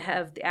and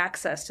have the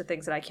access to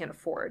things that I can't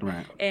afford.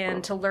 Right.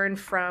 And to learn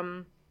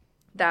from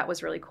that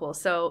was really cool.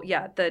 So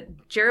yeah, the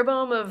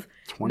Jeroboam of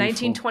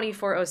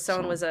 1924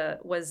 Ausone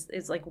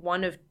is like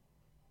one of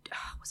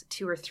was it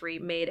 2 or 3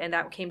 made, and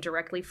that came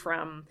directly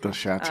from the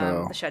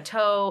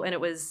chateau. And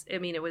it was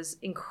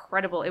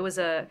incredible. It was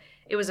a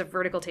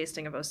vertical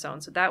tasting of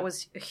Ausone. So that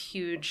was a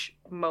huge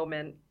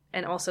moment.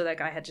 And also that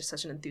guy had just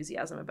such an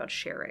enthusiasm about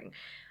sharing.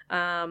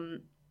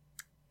 And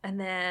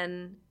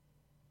then,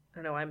 I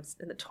don't know, I'm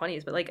in the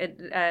 20s, but like at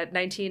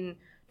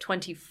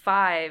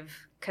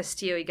 1925,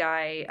 Castillo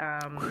guy,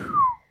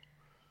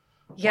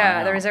 the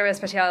Reserva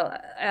Especial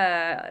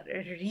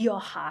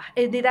Rioja.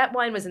 That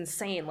wine was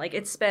insane. Like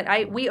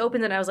we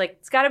opened it and I was like,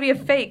 it's got to be a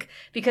fake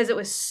because it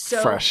was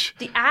so fresh.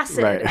 The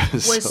acid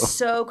was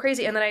so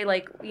crazy. And then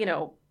I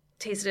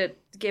tasted it,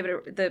 gave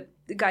it the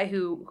guy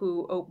who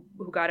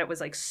got it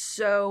was like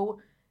so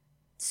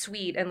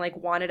sweet and like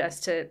wanted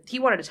to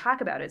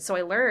talk about it. So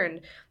I learned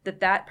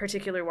that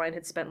particular wine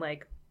had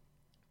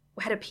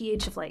had a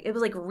pH of like, it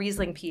was like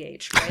Riesling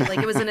pH, right? Like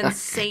it was an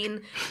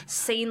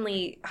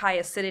insanely high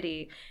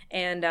acidity,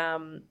 and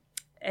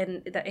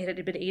that it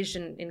had been aged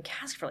in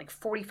cask for like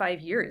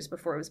 45 years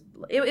before it was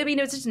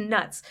just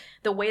nuts.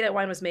 The way that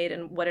wine was made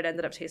and what it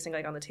ended up tasting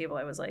like on the table,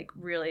 I was like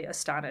really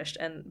astonished.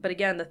 But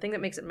again, the thing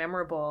that makes it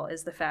memorable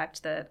is the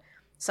fact that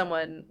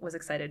someone was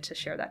excited to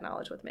share that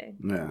knowledge with me.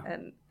 Yeah.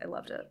 And I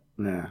loved it.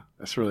 Yeah,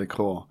 that's really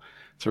cool.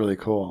 It's really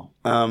cool.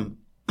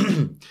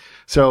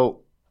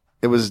 So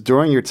it was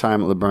during your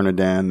time at Le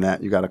Bernardin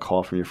that you got a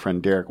call from your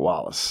friend Derek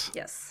Wallace.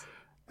 Yes.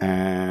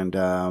 And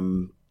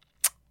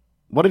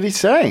what did he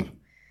say?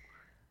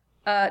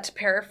 To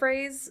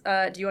paraphrase,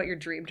 do you want your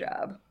dream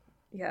job?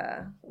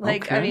 Yeah.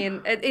 Like, okay. I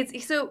mean,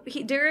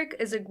 Derek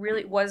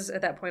was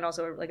at that point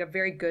also like a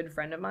very good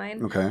friend of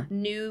mine. Okay.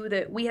 Knew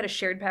that we had a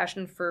shared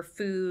passion for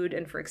food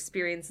and for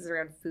experiences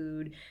around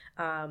food.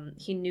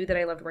 He knew that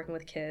I loved working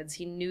with kids.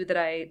 He knew that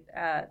I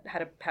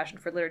had a passion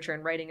for literature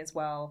and writing as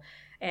well.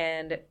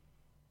 And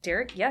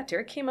Derek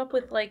came up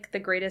with like the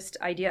greatest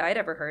idea I'd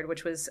ever heard,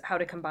 which was how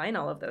to combine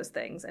all of those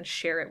things and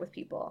share it with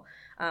people.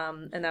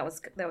 And that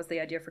was the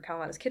idea for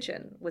Kalamata's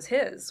Kitchen. Was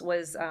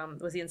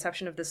the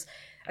inception of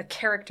a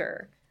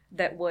character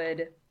that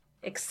would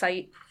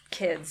excite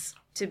kids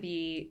to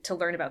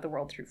learn about the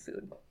world through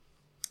food.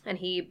 And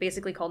he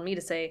basically called me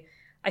to say,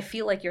 I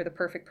feel like you're the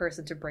perfect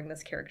person to bring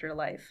this character to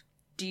life.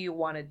 Do you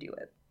want to do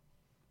it?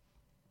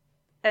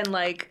 And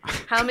like,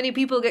 how many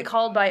people get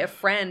called by a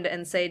friend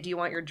and say, do you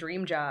want your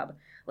dream job?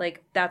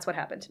 Like, that's what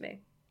happened to me.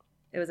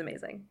 It was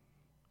amazing.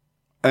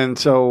 And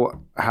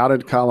so how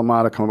did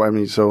Kalamata come about? I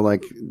mean, so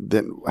like,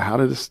 then how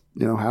did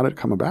it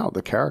come about,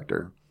 the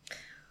character?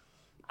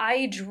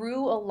 I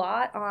drew a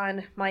lot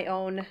on my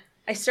own.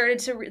 I started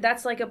to,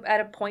 that's like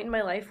at a point in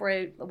my life where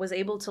I was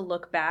able to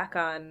look back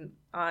on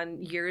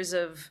years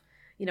of,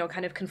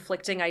 kind of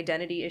conflicting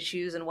identity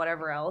issues and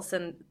whatever else,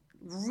 and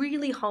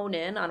really hone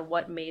in on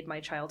what made my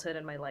childhood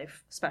and my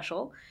life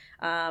special.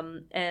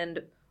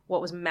 And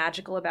what was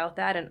magical about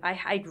that. And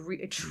I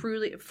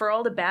truly, for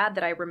all the bad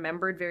that I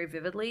remembered very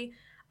vividly,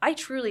 I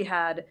truly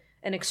had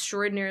an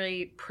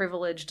extraordinarily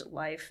privileged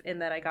life in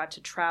that I got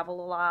to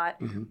travel a lot.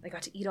 Mm-hmm. I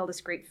got to eat all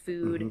this great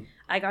food. Mm-hmm.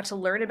 I got to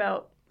learn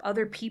about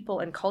other people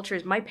and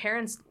cultures. My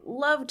parents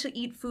loved to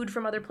eat food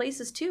from other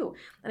places too.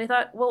 And I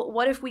thought, well,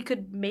 what if we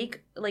could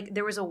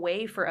there was a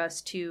way for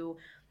us to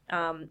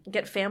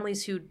get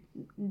families who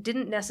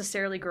didn't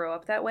necessarily grow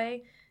up that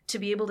way to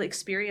be able to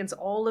experience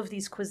all of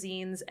these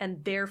cuisines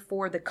and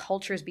therefore the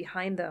cultures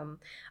behind them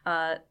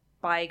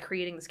by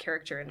creating this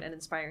character and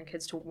inspiring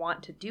kids to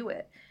want to do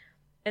it.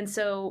 And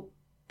so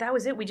that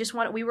was it.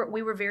 We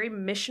were very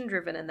mission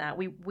driven in that.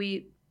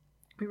 We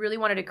really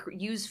wanted to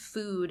use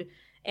food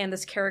and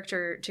this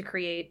character to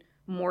create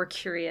more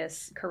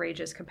curious,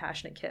 courageous,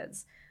 compassionate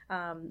kids.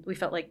 We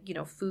felt like,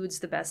 food's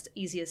the best,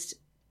 easiest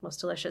most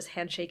delicious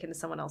handshake into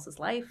someone else's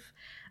life.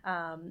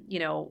 You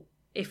know,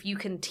 if you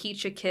can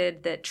teach a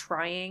kid that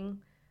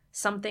trying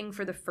something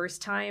for the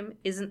first time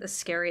isn't a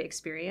scary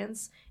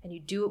experience, and you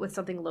do it with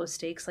something low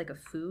stakes like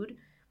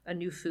a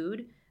new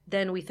food,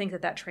 then we think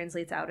that that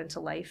translates out into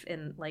life,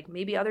 and like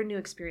maybe other new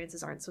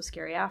experiences aren't so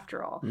scary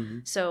after all.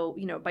 So,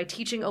 you know, by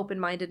teaching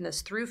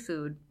open-mindedness through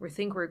food, we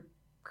think we're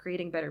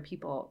creating better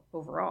people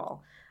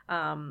overall.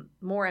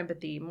 More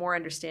empathy, more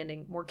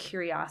understanding, more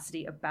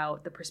curiosity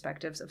about the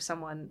perspectives of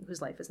someone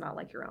whose life is not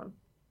like your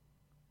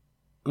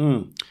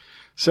own.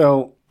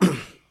 So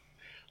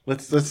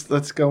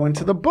let's go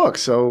into the book.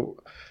 So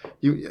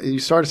you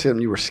started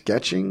saying you were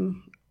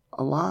sketching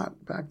a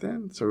lot back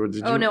then. So did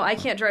you? Oh no, I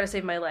can't draw to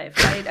save my life.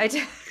 I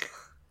did.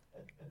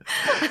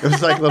 It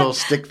was like little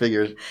stick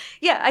figures.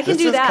 Yeah, I can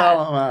do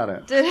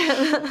that. This is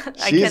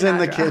Kalamata. She's in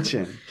the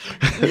kitchen.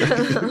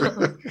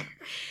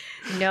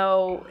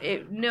 No.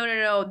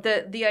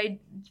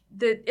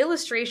 The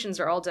illustrations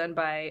are all done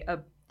by a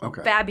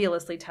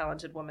fabulously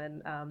talented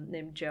woman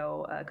named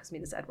Jo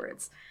Cosminas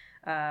Edwards.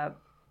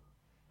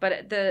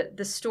 But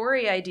the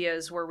story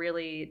ideas were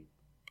really...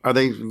 Are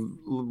they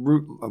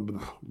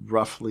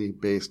roughly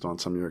based on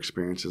some of your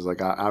experiences? Like,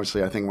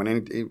 obviously, I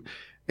think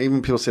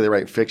even people say they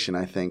write fiction,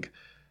 I think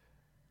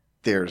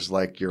there's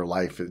like your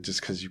life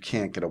just because you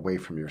can't get away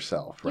from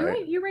yourself,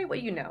 right? You write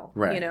what you know,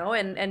 right? You know,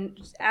 and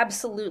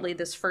absolutely,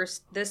 this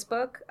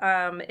book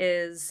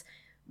is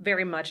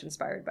very much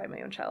inspired by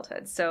my own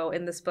childhood. So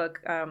in this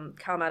book,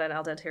 Kalamata and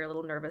Al Dente are a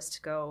little nervous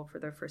to go for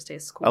their first day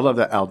of school. I love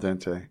that Al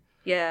Dente.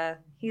 Yeah,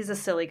 he's a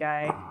silly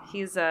guy.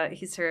 He's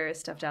her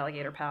stuffed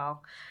alligator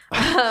pal,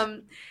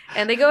 and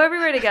they go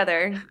everywhere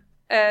together.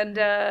 And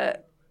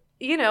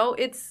you know,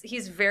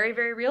 he's very,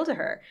 very real to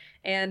her.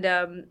 And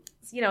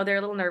you know, they're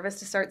a little nervous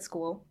to start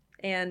school,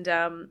 and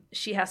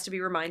she has to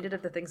be reminded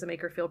of the things that make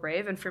her feel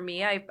brave. And for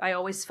me, I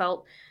always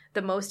felt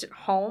the most at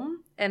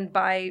home, and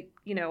by,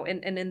 you know,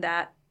 and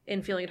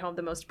in feeling at home,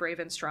 the most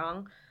brave and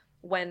strong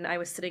when I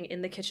was sitting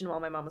in the kitchen while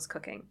my mom was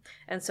cooking.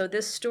 And so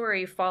this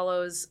story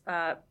follows.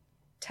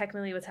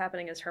 Technically, what's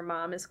happening is her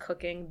mom is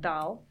cooking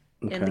dal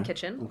in the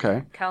kitchen.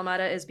 Okay.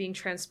 Kalamata is being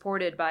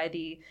transported by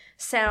the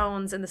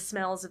sounds and the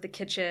smells of the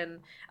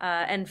kitchen,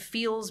 and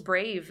feels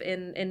brave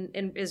and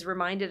is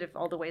reminded of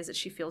all the ways that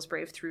she feels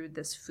brave through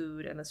this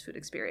food and this food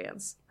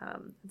experience.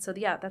 So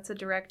yeah, that's a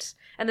direct.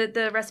 And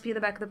the recipe in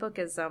the back of the book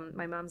is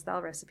my mom's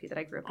dal recipe that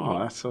I grew up eating. Oh,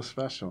 that's so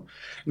special.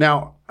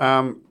 Now,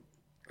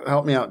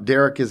 help me out.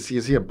 Derek, is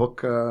he a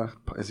book?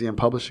 Is he in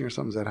publishing or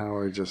something? Is that how,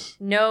 or just?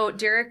 No,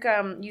 Derek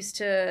used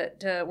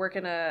to work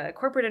in a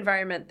corporate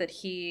environment that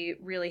he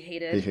really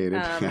hated. He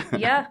hated.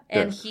 Yeah,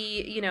 and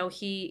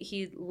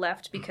he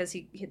left because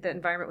the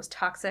environment was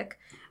toxic.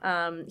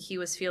 He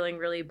was feeling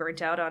really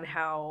burnt out on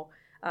how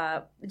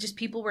just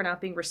people were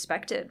not being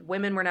respected.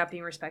 Women were not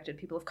being respected.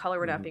 People of color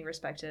were not being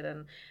respected,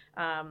 and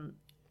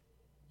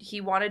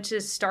he wanted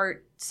to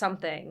start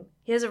something.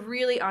 He has a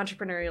really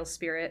entrepreneurial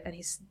spirit, and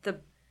he's the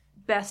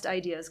best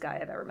ideas guy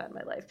I've ever met in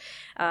my life.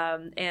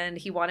 And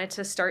he wanted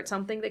to start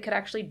something that could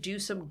actually do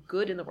some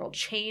good in the world,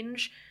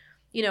 change.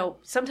 You know,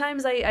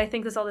 sometimes I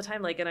think this all the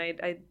time, like, and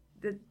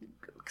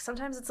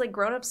sometimes it's like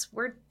grown-ups,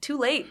 we're too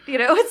late, you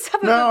know? It's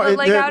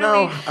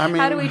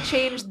how do we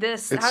change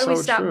this? How do we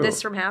stop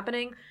this from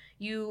happening?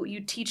 You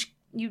teach,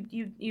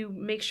 you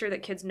make sure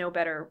that kids know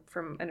better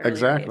from an early age.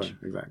 Exactly.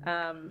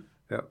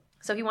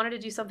 So he wanted to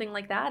do something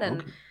like that,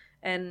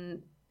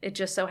 and it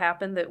just so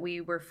happened that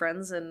we were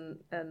friends, and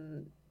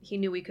he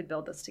knew we could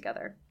build this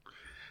together.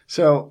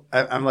 So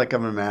I'm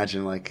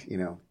imagining, like, you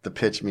know, the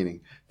pitch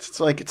meeting. It's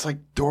like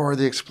Dora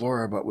the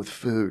Explorer, but with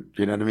food.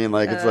 You know what I mean?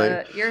 Like, it's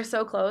like you're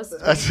so close.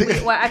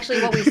 Actually,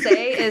 what we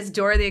say is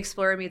Dora the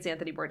Explorer meets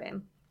Anthony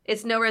Bourdain.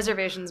 It's No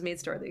Reservations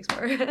meets Dora the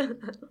Explorer.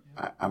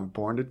 I'm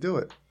born to do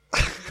it.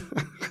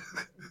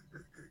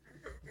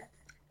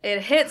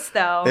 It hits,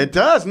 though. It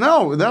does.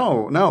 No,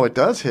 it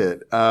does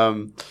hit.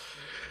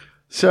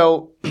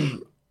 So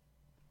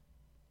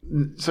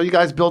you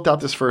guys built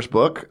out this first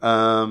book,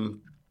 and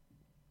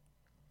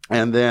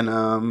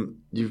then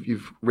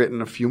you've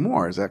written a few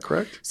more. Is that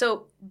correct?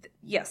 So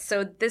yes.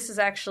 So this is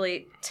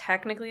actually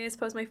technically, I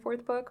suppose, my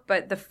fourth book,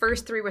 but the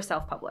first three were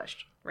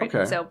self-published. Right.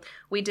 Okay. So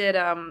we did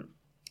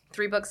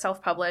 3 books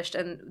self-published,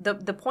 and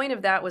the point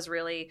of that was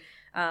really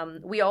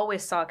we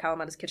always saw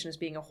Kalamata's Kitchen as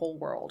being a whole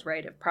world,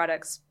 right, of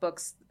products,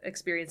 books,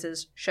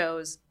 experiences,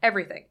 shows,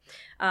 everything.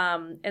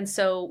 And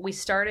so we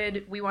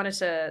wanted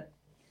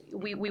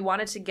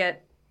to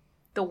get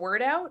the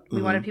word out.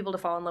 We wanted people to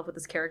fall in love with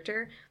this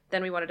character.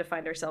 Then we wanted to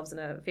find ourselves in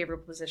a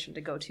favorable position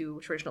to go to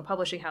traditional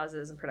publishing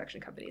houses and production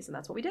companies, and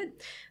that's what we did.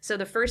 So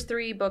the first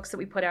 3 books that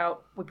we put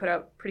out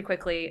pretty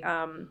quickly,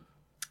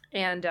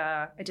 and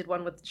I did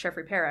one with Chef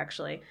Repair,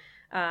 actually.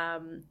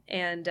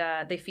 And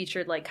they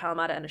featured like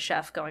Kalamata and a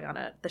chef going on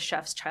the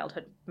chef's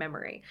childhood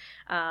memory.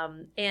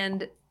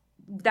 And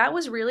that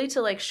was really to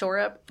like shore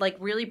up, like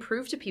really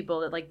prove to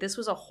people that like this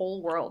was a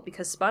whole world,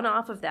 because spun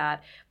off of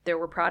that, there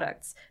were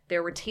products,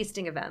 there were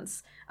tasting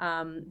events,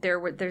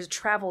 there's a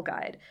travel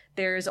guide,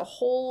 there's a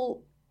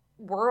whole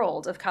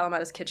world of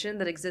Kalamata's Kitchen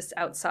that exists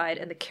outside,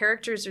 and the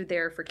characters are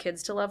there for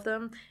kids to love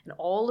them, and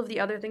all of the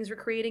other things we're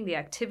creating, the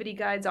activity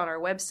guides on our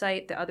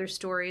website, the other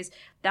stories,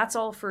 that's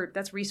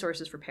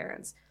resources for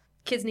parents.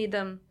 Kids need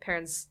them,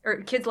 kids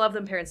love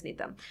them, parents need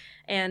them.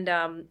 And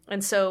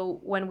so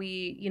when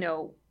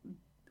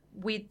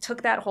we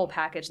took that whole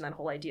package and that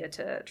whole idea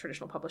to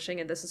traditional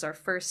publishing, and this is our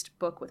first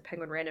book with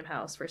Penguin Random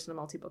House, first in a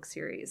multi-book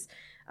series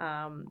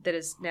that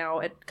is now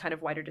at kind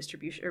of wider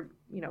distribution, or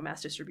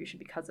mass distribution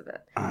because of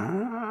it.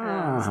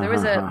 So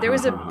there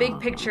was a big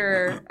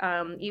picture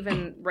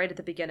even right at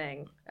the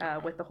beginning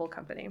with the whole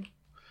company.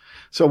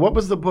 So what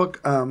was the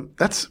book?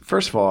 That's,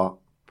 first of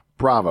all,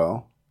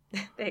 bravo.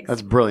 Thanks.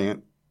 That's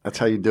brilliant. That's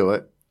how you do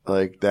it.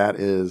 Like, that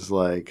is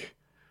like,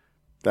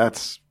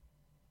 that's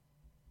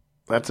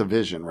a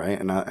vision, right?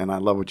 And I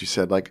love what you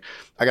said. Like,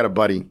 I got a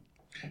buddy,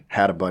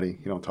 had a buddy.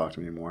 He don't talk to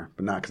me anymore,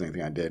 but not because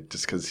anything I did,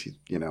 just because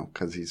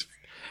because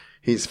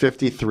he's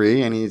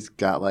 53 and he's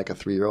got like a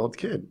 3-year-old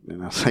kid.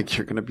 And I was like,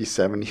 you're going to be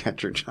 70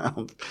 at your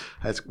child.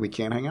 We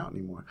can't hang out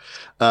anymore.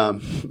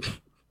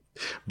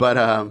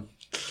 But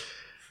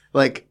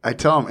like, I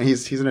tell him,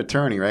 he's an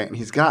attorney, right? And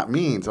he's got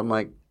means. I'm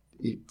like,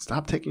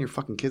 stop taking your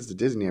fucking kids to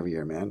Disney every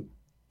year, man.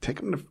 Take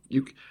them to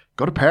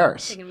go to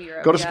Paris, Take them to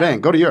Europe, go to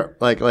Spain, go to Europe.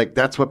 Like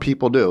that's what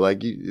people do.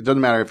 Like, it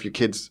doesn't matter if your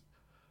kid's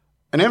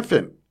an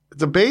infant,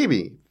 it's a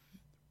baby.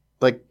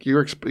 Like, you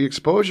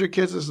expose your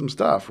kids to some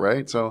stuff,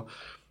 right? So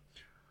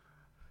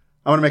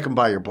I want to make him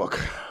buy your book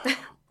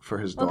for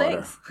his daughter.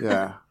 Thanks.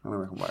 Yeah, I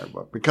want to make him buy your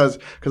book because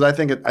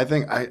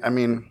I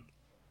mean,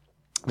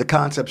 the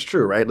concept's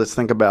true, right? Let's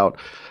think about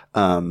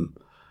I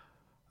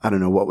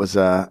don't know what was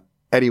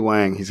Eddie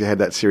Wang, he had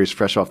that series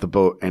Fresh Off the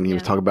Boat, and he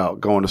was talking about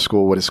going to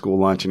school with his school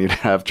lunch, and he'd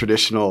have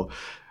traditional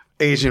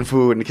Asian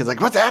food, and the kid's like,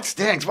 "What's that?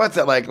 Stinks. What's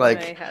that?" Like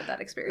I had that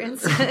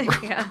experience.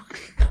 Yeah.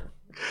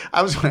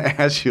 I was going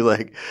to ask you,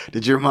 like,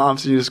 did your mom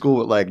send you to school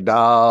with like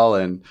dal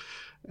and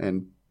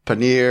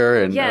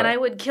paneer and and I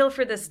would kill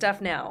for this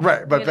stuff now,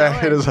 right? But back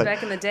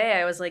back in the day,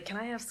 I was like, "Can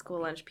I have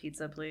school lunch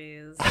pizza,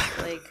 please?"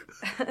 Like,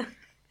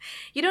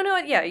 you don't know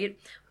it,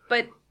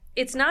 but.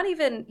 It's not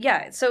even,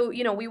 so,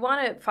 we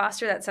want to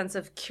foster that sense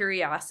of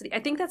curiosity. I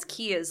think that's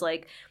key is,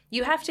 like,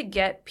 you have to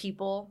get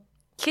people,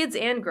 kids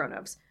and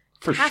grown-ups,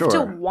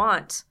 to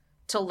want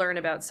to learn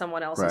about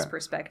someone else's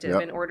perspective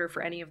in order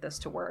for any of this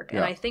to work.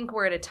 And I think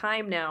we're at a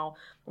time now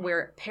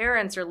where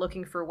parents are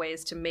looking for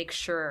ways to make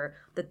sure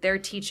that they're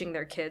teaching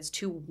their kids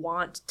to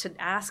want to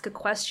ask a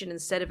question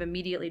instead of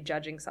immediately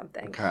judging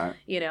something,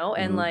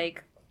 and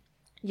like,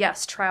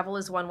 yes, travel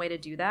is one way to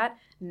do that.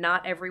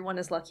 Not everyone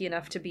is lucky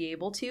enough to be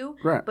able to,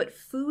 but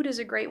food is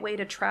a great way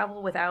to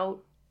travel without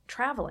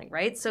traveling,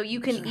 right? So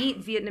you can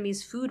eat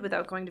Vietnamese food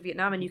without going to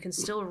Vietnam, and you can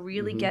still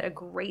really get a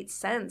great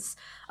sense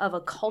of a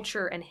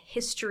culture and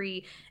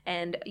history,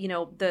 and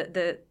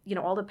the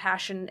all the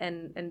passion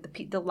and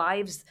the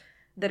lives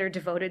that are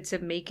devoted to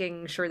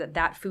making sure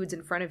that food's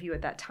in front of you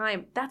at that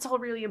time. That's all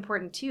really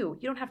important too.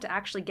 You don't have to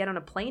actually get on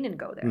a plane and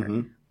go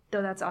there.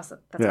 Though that's awesome.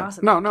 That's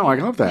awesome. No, I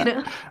love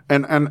that.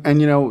 And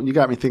you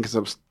got me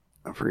thinking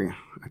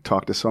I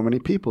talk to so many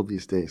people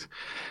these days.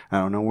 I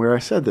don't know where I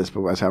said this, but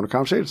I was having a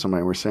conversation with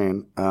somebody. We're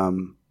saying,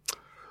 it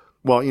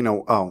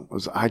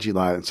was IG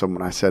Live, and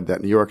someone I said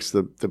that New York's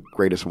the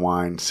greatest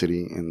wine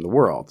city in the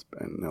world,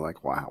 and they're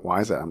like,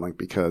 why is that? I'm like,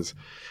 because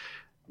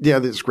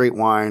there's great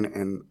wine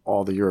in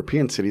all the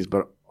European cities,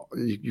 but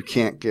you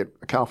can't get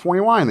a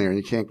California wine there, and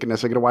you can't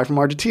necessarily get a wine from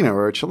Argentina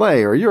or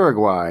Chile or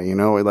Uruguay.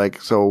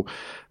 So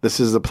this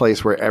is the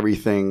place where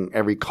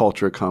every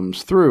culture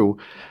comes through.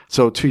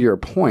 So to your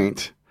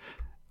point.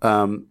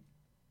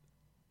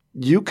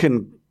 You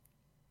can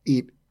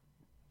eat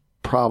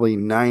probably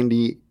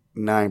 99%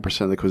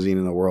 of the cuisine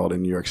in the world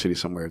in New York City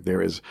somewhere. There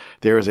is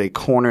a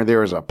corner,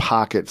 there is a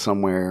pocket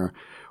somewhere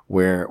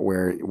where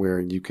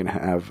you can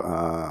have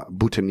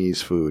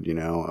Bhutanese food,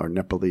 or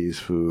Nepalese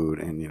food,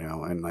 and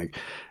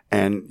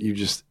and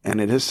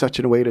it is such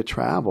a way to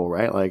travel,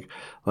 right?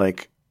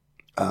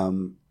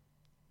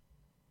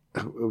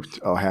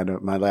 I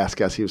had my last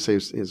guest. He would say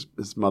his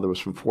mother was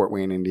from Fort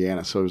Wayne,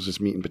 Indiana, so it was just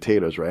meat and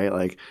potatoes,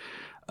 right?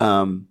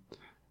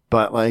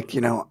 But I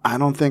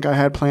don't think I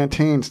had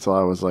plantains till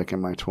I was like in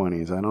my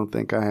 20s. I don't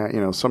think I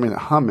had, something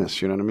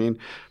hummus, you know what I mean?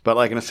 But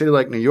in a city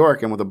like New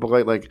York, and with a book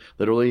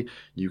literally,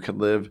 you could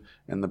live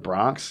in the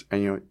Bronx,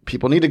 and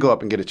people need to go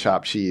up and get a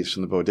chopped cheese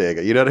from the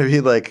bodega. You know what I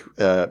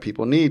mean?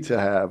 People need to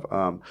have,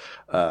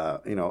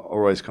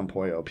 arroz con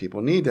pollo.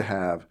 People need to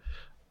have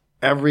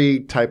every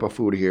type of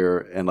food here,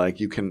 and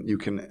you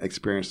can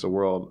experience the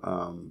world.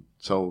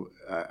 So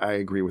I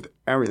agree with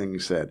everything you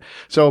said.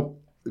 So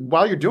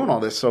while you're doing all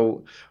this,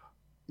 so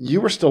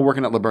you were still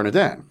working at Le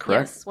Bernardin,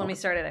 correct? Yes, when we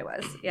started, I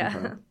was. Yeah,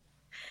 that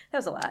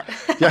was a lot.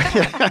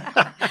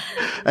 Yeah.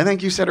 I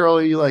think you said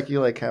earlier you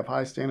have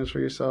high standards for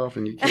yourself,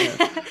 and you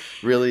can't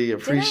really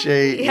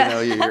appreciate.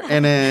 You're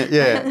in it.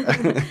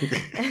 Yeah.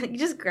 You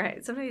just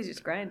grind. Sometimes you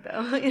just grind,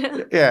 though.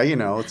 Yeah,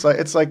 it's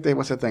like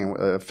what's that thing?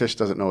 A fish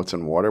doesn't know it's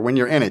in water. When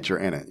you're in it, you're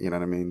in it. You know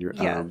what I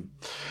mean?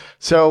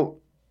 So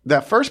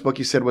that first book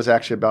you said was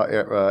actually about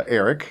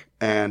Eric,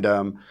 and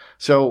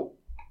so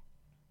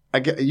I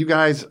get you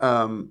guys.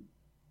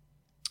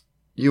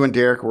 You and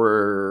Derek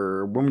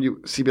were. When were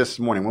you CBS this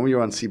morning? When were you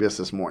on CBS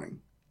this morning?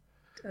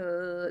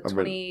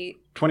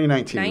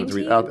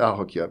 2019. I'll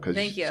hook you up because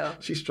Thank you.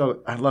 She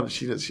struggled. I love it.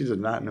 She does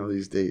not know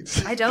these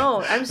dates. I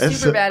don't. I'm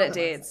super bad at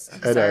dates.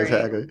 I know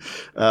exactly.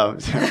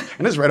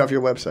 And it's right off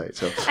your website.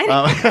 So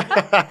cool.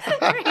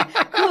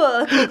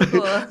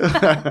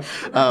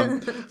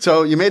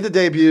 So you made the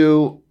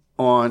debut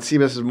on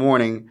CBS this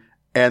morning,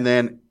 and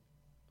then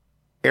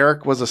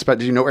Eric was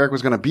did you know Eric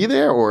was going to be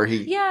there, or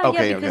he? Yeah,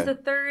 because the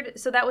third.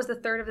 So that was the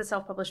third of the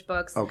self-published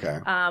books. Okay.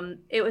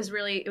 It was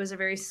a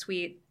very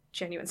sweet,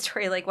 genuine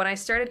story. Like when I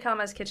started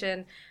Kalama's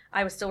Kitchen,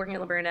 I was still working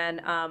at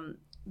Bernardin.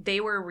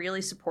 They were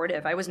really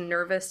supportive. I was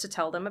nervous to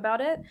tell them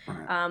about it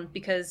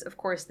because, of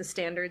course, the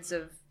standards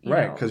of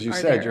because you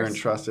said you're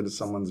entrusted to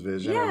someone's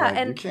vision. Yeah,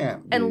 and you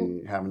can't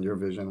be having your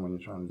vision when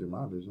you're trying to do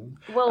my vision.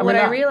 Well,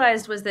 I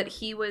realized was that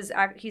he's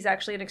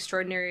actually an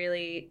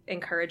extraordinarily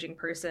encouraging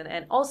person,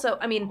 and also,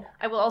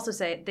 I will also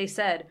say they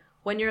said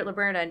when you're at Le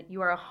Bernardin,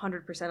 you are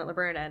 100% at Le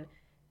Bernardin.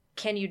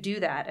 Can you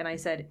do that? And I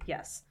said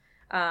yes.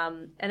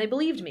 And they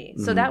believed me.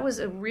 So that was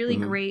a really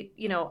great,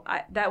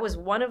 that was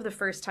one of the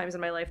first times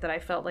in my life that I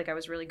felt like I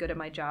was really good at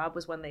my job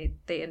was when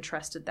they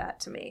entrusted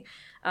that to me.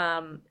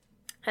 And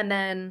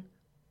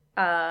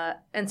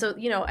so,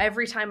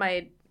 every time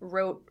I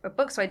wrote a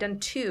book, so I'd done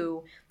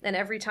 2, and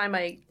every time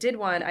I did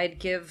one, I'd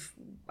give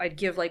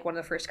like one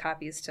of the first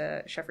copies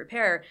to Chef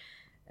Repair.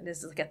 And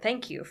this is like a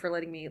thank you for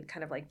letting me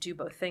kind of like do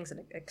both things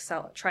and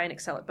try and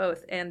excel at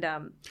both. And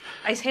I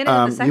handed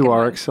him the second one. You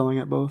are excelling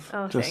at both?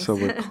 Oh, just thanks. so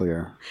we're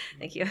clear.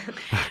 Thank you.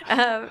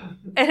 I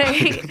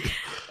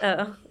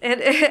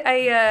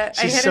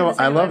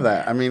love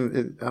that. I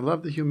mean, I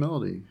love the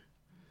humility.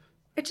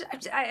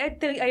 I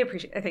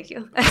appreciate it. Thank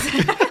you.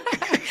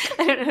 I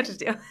don't know what to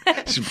do.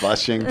 She's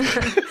blushing.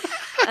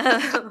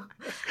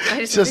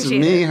 It's just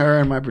me, her,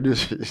 and my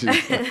producer.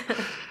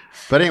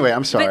 But anyway,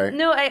 I'm sorry. But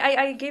no,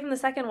 I gave him the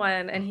second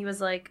one, and he was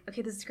like,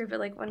 "Okay, this is great, but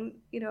like, when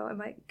can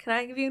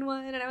I give you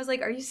one?" And I was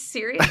like, "Are you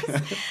serious?"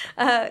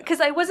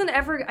 Because I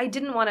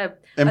didn't want to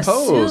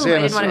impose. I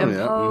didn't want to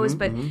impose,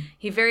 but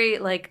he very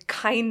like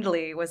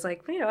kindly was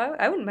like,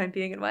 I wouldn't mind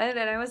being in one,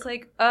 and I was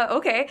like,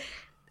 "Okay,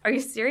 are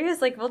you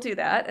serious? Like, we'll do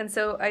that." And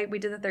so we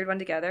did the third one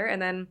together,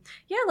 and then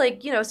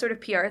sort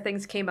of PR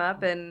things came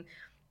up, and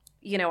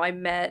I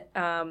met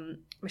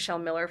Michelle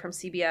Miller from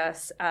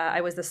CBS.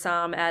 I was the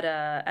som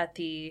at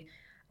the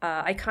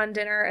Icon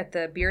dinner at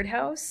the Beard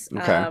House.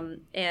 Okay.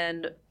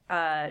 And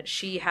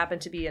she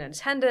happened to be in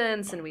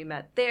attendance, and we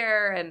met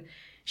there, and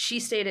we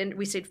stayed, in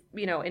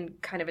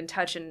kind of in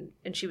touch, and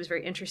she was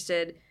very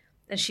interested.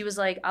 And she was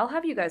like, "I'll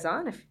have you guys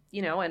on if,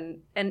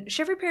 and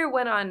Chef Repair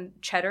went on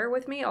Cheddar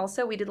with me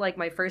also. We did like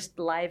my first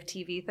live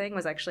TV thing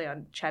was actually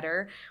on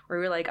Cheddar, where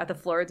we were like at the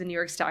floor of the New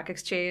York Stock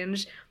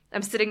Exchange.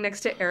 I'm sitting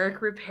next to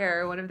Eric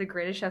Repair, one of the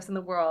greatest chefs in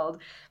the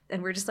world,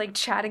 and we're just like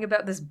chatting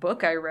about this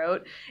book I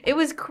wrote. It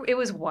was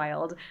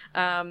wild.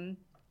 Then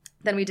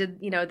we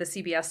did, the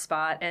CBS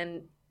spot,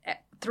 and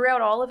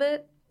throughout all of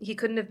it, he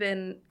couldn't have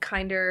been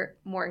kinder,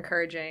 more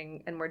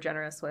encouraging, and more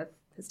generous with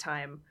his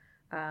time.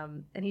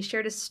 And he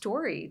shared his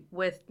story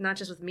with not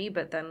just with me,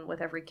 but then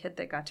with every kid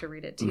that got to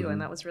read it too, and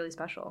that was really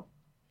special.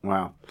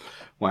 Wow.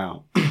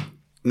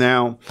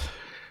 Now,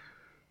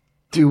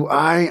 do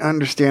I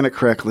understand it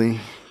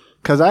correctly?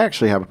 Because I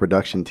actually have a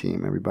production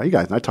team, everybody. You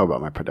guys, I talk about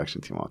my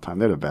production team all the time.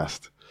 They're the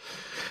best.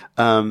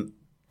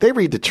 They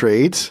read the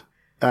trades.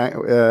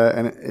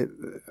 And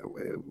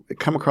it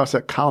come across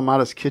that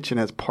Kalama's Kitchen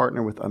has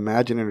partnered with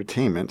Imagine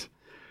Entertainment,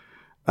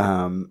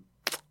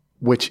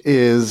 which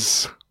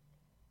is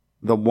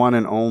the one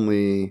and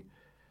only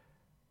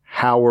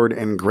Howard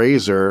and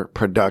Grazer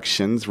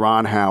Productions,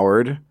 Ron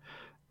Howard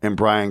and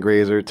Brian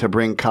Grazer, to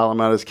bring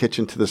Kalama's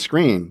Kitchen to the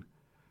screen.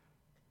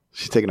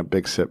 She's taking a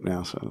big sip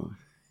now, so...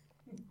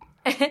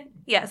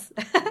 Yes.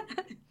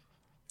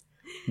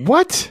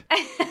 What?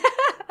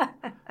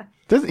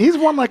 He's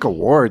won like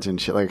awards and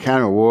shit, like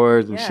Academy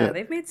Awards and shit. Yeah,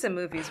 they've made some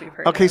movies we've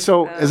heard. Okay,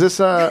 so is this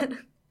wow.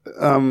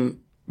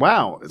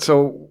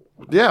 So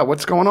yeah,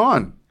 what's going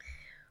on?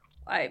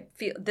 I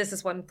feel this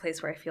is one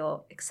place where I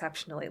feel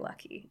exceptionally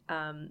lucky.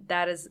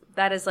 That is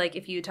like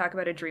if you talk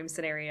about a dream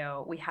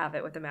scenario, we have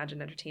it with Imagine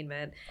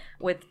Entertainment,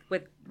 with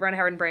Ron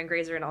Howard and Brian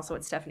Grazer, and also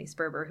with Stephanie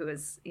Sperber, who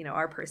is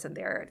our person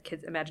there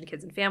at Imagine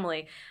Kids and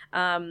Family.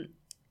 We're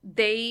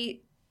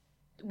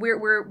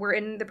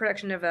in the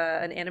production of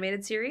an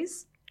animated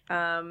series,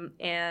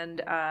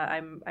 and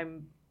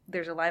I'm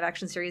there's a live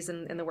action series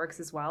in the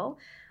works as well.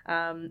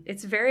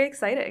 It's very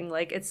exciting.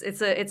 Like it's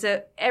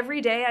a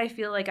every day I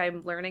feel like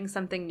I'm learning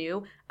something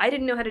new. I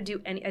didn't know how to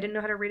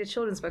read a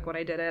children's book when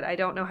I did it. I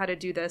don't know how to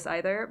do this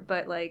either,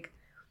 but like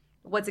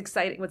what's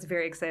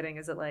very exciting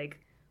is that like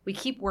we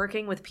keep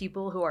working with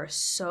people who are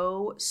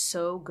so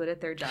good at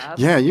their jobs.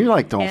 Yeah, you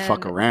like don't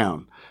fuck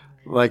around.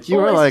 Like you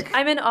are like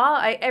I'm in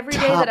awe. Every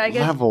day that I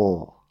get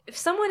level. If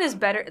someone is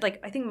better, like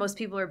I think most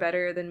people are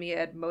better than me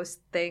at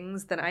most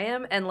things than I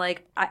am, and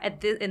like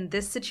in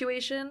this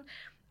situation,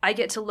 I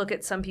get to look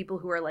at some people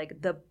who are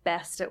like the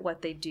best at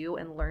what they do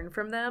and learn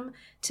from them.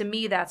 To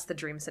me, that's the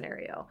dream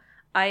scenario.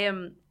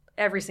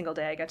 Every single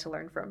day I get to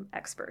learn from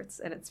experts,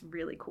 and it's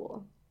really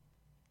cool.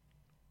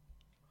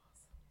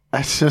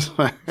 It's just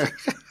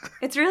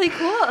it's really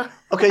cool.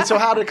 Okay, so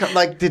how did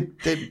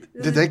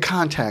they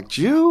contact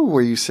you?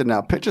 Were you sending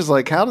out pictures?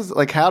 Like how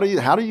do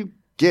you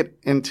get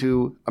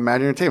into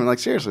Imagine Entertainment? Like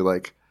seriously,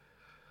 like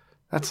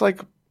that's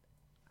like,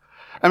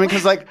 I mean,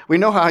 because like we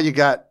know how you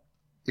got,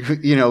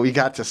 we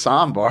got to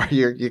Sambar,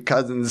 your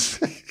cousins.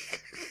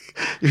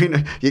 You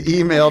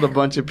emailed a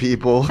bunch of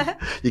people.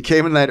 You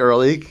came in that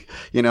early,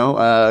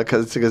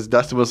 because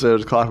Dustin was there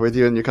to talk with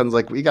you, and your cousin's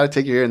like, "We got to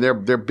take you here," and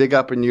they're big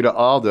upping you to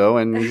Aldo,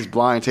 and he's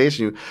blind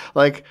tasting you.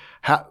 Like,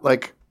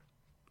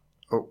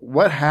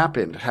 what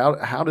happened?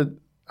 How did?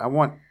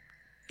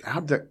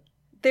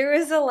 There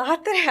was a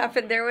lot that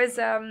happened. There was,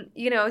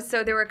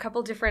 so there were a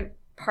couple different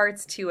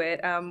parts to it.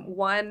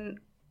 One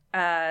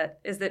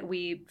is that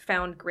we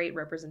found great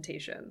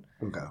representation.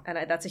 Okay.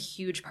 And that's a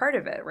huge part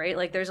of it, right?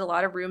 Like there's a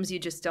lot of rooms you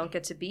just don't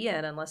get to be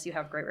in unless you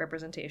have great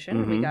representation.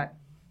 Mm-hmm. We got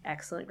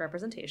excellent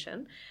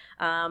representation.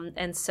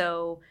 And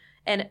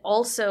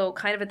also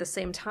kind of at the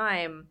same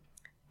time,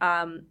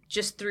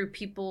 just through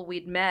people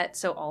we'd met.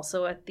 So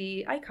also at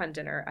the Icon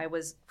dinner, I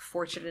was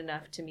fortunate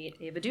enough to meet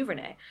Ava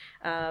DuVernay.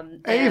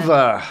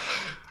 Ava!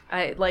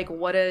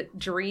 What a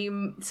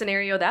dream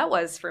scenario that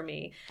was for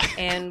me.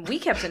 And we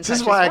kept in touch.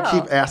 This is why I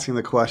keep asking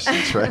the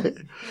questions, right?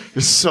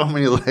 There's so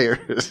many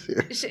layers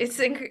here.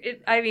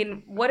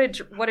 What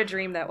a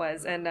dream that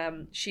was.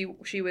 And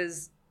she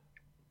was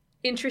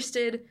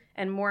interested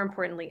and more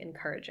importantly,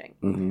 encouraging,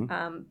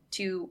 mm-hmm.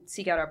 To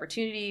seek out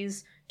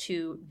opportunities,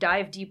 to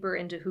dive deeper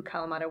into who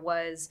Kalamata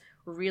was,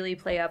 really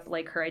play up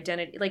like her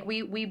identity. Like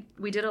we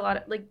did a lot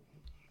of like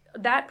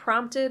that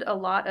prompted a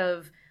lot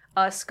of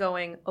us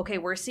going, okay,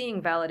 we're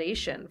seeing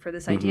validation for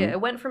this idea. Mm-hmm.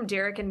 It went from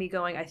Derek and me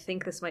going, I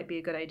think this might be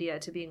a good idea,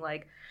 to being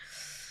like,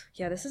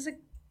 yeah, this is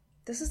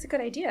a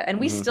good idea.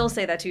 And we mm-hmm. still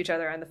say that to each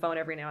other on the phone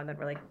every now and then.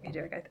 We're like, hey,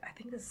 Derek, I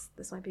think this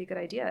might be a good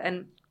idea.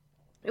 And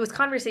it was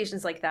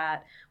conversations like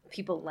that with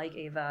people like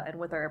Ava and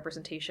with our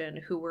representation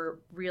who were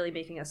really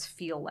making us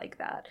feel like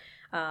that.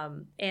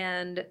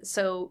 And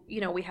so,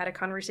 we had a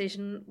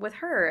conversation with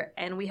her,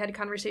 and we had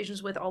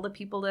conversations with all the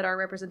people that our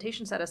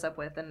representation set us up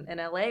with. In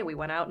LA, we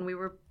went out and we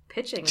were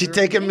pitching. She's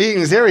taking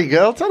meetings. There you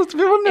go. Tell us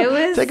people know.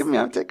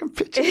 I'm taking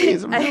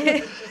pictures.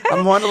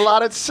 I'm on a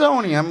lot at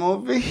Sony. I'm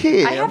over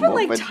here. I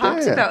haven't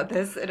talked about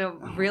this in a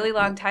really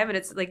long time, and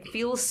it's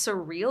feels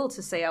surreal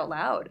to say out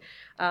loud.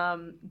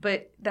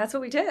 But that's what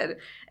we did.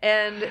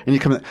 And you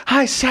come in,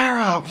 hi,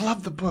 Sarah,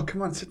 love the book.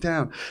 Come on, sit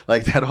down.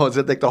 Like that whole, is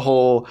it like the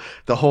whole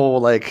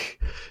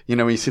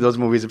when you see those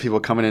movies of people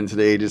coming into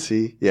the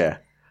agency? Yeah.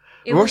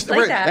 It was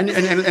like that.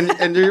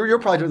 And you're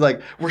probably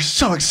like, we're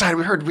so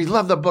excited. We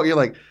love the book. You're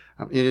like,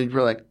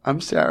 I'm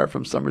Sarah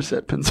from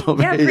Somerset,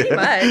 Pennsylvania. Yeah, pretty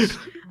much.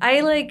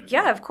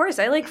 Of course.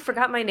 I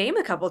forgot my name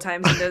a couple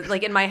times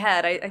in my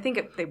head. I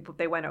think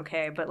they went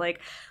okay. But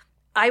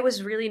I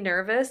was really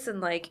nervous.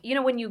 And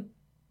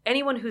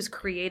anyone who's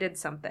created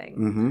something,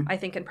 mm-hmm. I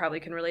think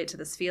can relate to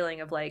this feeling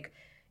of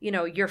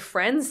your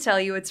friends tell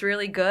you it's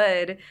really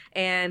good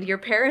and your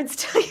parents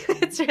tell you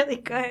it's really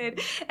good.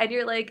 And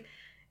you're like,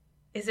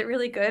 is it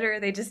really good? Or are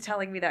they just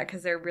telling me that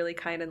because they're really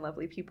kind and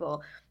lovely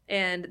people?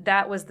 And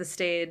that was the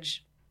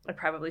stage. I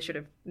probably should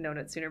have known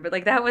it sooner,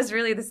 but that was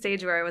really the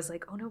stage where I was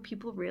like, oh no,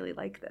 people really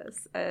like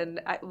this. And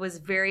it was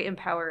very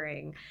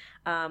empowering,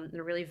 and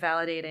really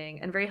validating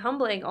and very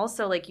humbling.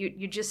 Also,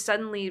 you just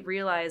suddenly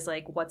realize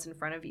what's in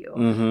front of you.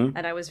 Mm-hmm.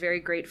 And I was very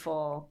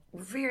grateful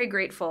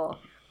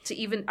to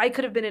even, I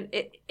could have been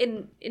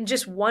in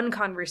just one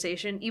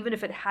conversation, even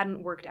if it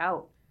hadn't worked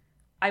out,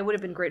 I would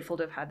have been grateful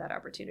to have had that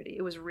opportunity.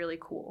 It was really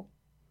cool.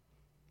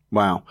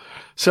 Wow.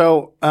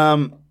 So,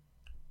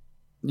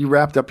 you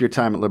wrapped up your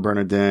time at Le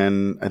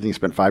Bernardin. I think you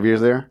spent 5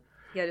 years there.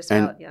 Yeah, just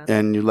about, yeah.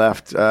 And you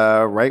left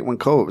right when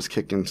COVID was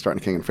starting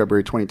to kick in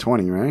February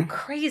 2020, right?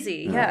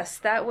 Crazy, yeah. Yes.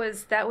 That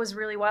was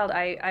really wild.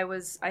 I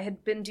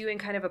had been doing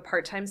kind of a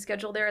part-time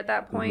schedule there at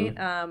that point.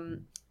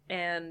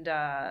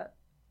 Mm-hmm.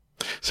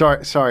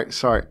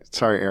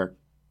 Sorry, Eric.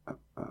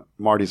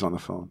 Marty's on the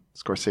phone.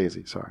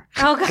 Scorsese, sorry.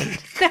 Oh, God.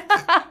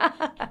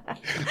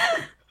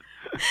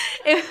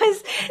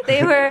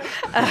 They were...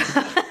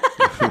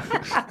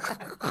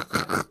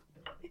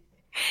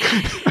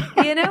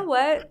 You know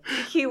what?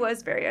 He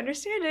was very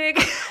understanding.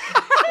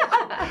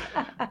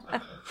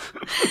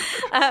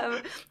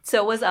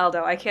 So was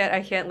Aldo. I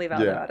can't leave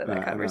Aldo out of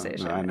that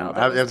conversation. No, I know.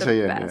 Aldo was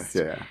the best.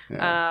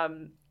 Yeah.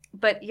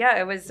 But yeah,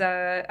 it was.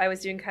 I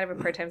was doing kind of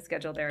a part-time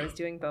schedule there. I was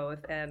doing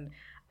both, and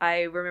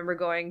I remember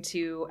going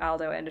to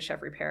Aldo and to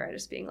Chef Repair and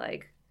just being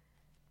like,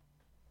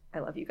 "I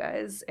love you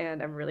guys,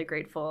 and I'm really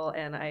grateful."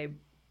 And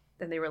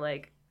they were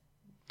like,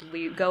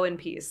 we go in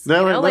peace. It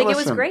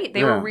was great.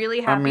 They were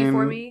really happy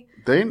for me.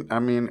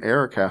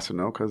 Eric has to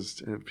know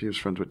because if he was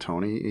friends with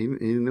Tony, he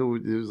knew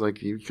it was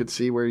you could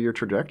see where your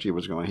trajectory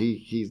was going.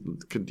 He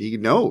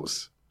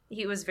knows.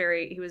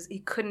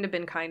 He couldn't have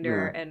been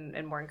kinder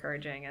and more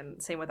encouraging,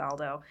 and same with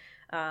Aldo.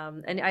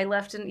 And I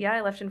left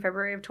in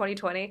February of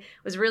 2020. It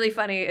was really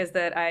funny is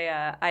that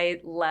I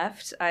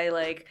left.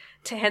 I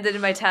handed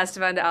in my test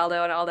to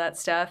Aldo and all that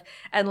stuff.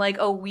 And like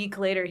a week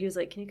later, he was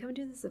like, "Can you come and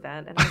do this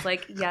event?" And I was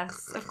like,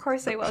 "Yes, of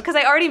course I will," because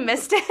I already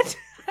missed it.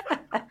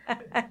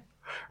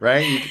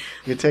 Right?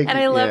 You take and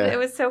I loved it. It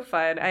was so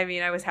fun. I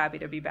mean, I was happy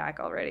to be back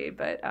already,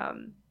 but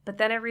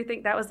then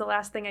everything, that was the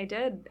last thing I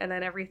did, and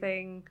then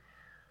everything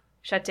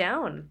shut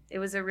down. It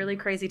was a really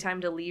crazy time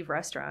to leave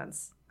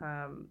restaurants.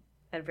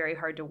 And very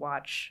hard to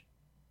watch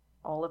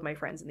all of my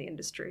friends in the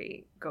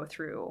industry go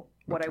through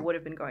what I would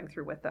have been going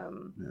through with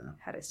them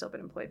had I still been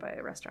employed by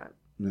a restaurant.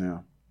 Yeah,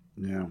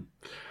 yeah.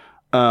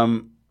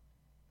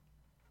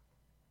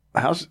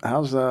 How's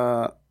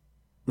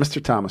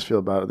Mr. Thomas feel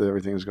about it, that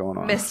everything's going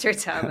on? Mr.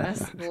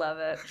 Thomas, love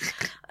it.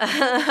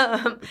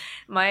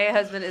 My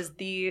husband is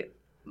the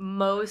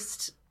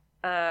most.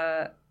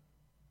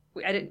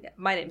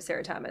 My name's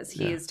Sarah Thomas.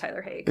 He is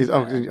Tyler Haig.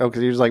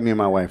 Because you're just like me and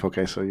my wife.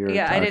 Okay, so you're.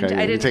 Yeah, I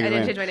didn't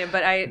change my name,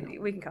 but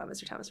we can call him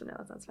Mr. Thomas from now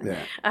on. That's fine.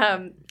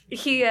 Yeah.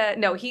 He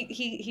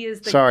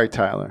is the Sorry,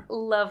 Tyler.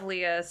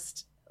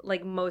 Loveliest,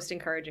 most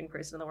encouraging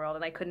person in the world,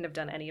 and I couldn't have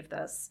done any of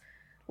this,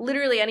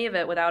 literally any of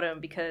it, without him.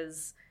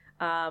 Because,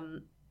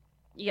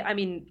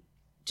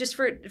 just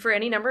for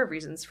any number of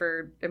reasons,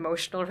 for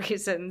emotional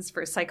reasons,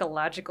 for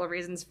psychological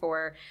reasons,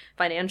 for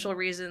financial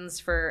reasons,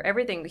 for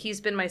everything. He's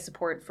been my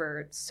support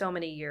for so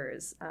many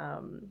years,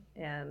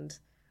 and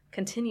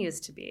continues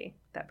to be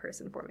that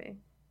person for me.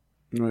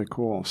 Really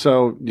cool.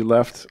 So you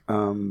left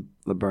the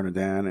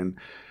Bernardin, and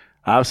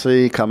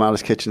obviously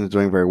Kalmata's Kitchen is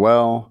doing very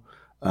well.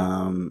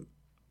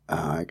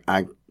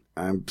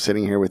 I'm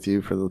sitting here with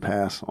you for the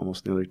past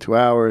almost nearly 2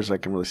 hours. I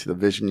can really see the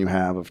vision you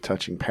have of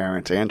touching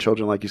parents and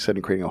children, like you said,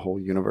 and creating a whole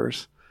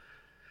universe.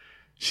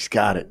 She's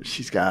got it.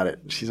 She's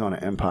on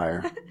an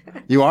empire.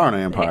 You are on an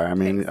empire. I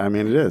mean,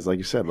 it is, like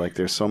you said,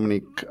 there's so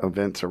many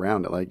events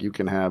around it. You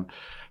can have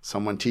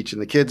someone teaching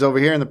the kids over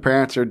here and the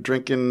parents are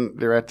drinking,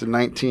 they're at the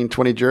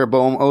 1920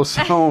 Jeroboam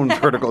Osone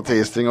vertical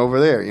tasting over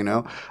there,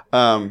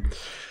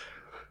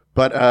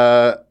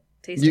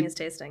 Tasting is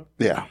tasting.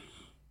 Yeah.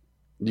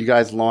 You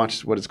guys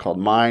launched what is called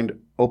Mind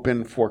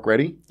Open Fork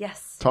Ready.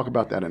 Yes. Talk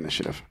about that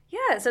initiative.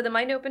 Yeah, so the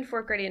Mind Open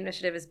Fork Ready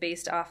initiative is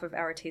based off of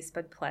our Taste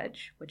Bud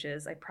Pledge, which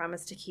is I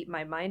promise to keep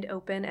my mind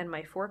open and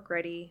my fork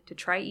ready to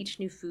try each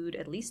new food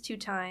at least 2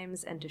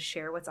 times and to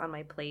share what's on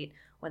my plate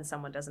when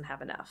someone doesn't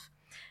have enough.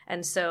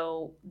 And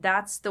so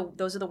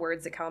those are the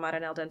words that Kalamata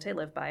and Al Dente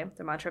live by,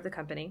 the mantra of the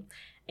company.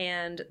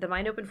 And the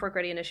Mind Open Fork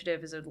Ready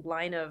initiative is a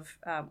line of,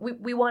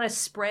 we want to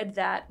spread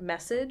that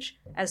message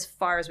as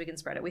far as we can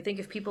spread it. We think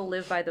if people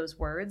live by those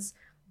words,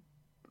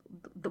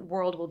 the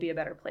world will be a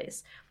better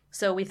place.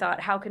 So we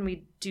thought, how can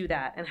we do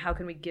that? And how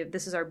can we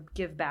this is our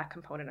give back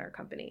component in our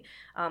company.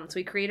 So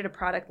we created a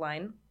product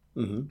line,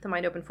 the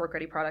Mind Open Fork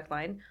Ready product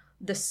line,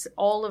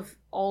 all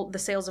the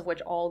sales of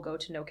which all go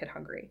to No Kid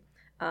Hungry.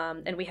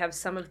 And we have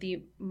some of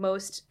the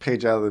most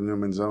page out of the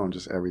Newman Zone.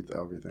 Just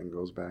everything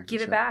goes back.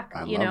 Give it back.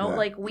 That.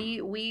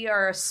 We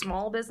are a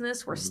small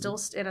business. We're still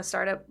in a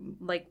startup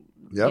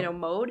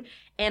mode,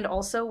 and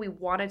also we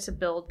wanted to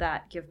build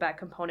that give back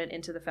component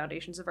into the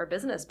foundations of our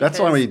business. That's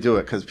the only way you do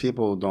it, because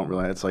people don't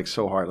realize it's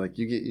so hard.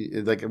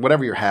 You get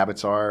whatever your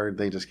habits are,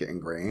 they just get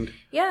ingrained.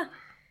 Yeah,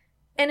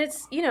 and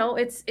it's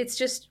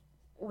just.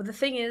 The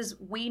thing is,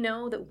 we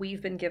know that we've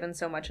been given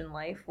so much in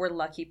life. We're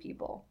lucky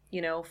people,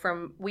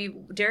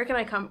 Derek and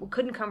I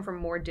couldn't come from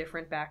more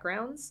different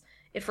backgrounds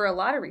for a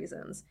lot of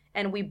reasons.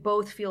 And we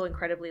both feel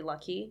incredibly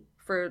lucky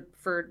for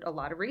a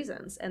lot of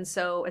reasons. And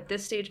so at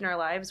this stage in our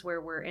lives where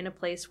we're in a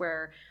place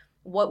where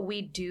what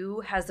we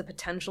do has the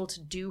potential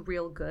to do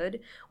real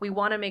good, we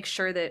want to make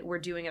sure that we're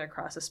doing it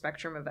across a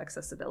spectrum of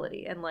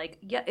accessibility. And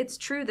it's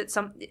true that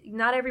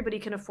not everybody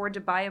can afford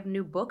to buy a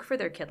new book for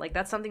their kid.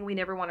 That's something we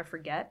never want to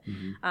forget.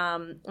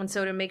 And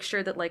so to make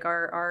sure that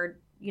our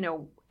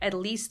at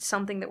least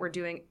something that we're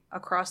doing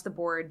across the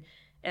board,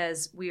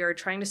 as we are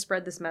trying to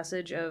spread this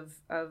message of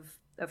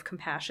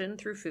compassion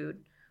through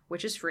food,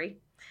 which is free.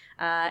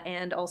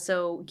 And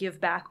also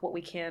give back what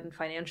we can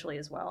financially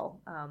as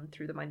well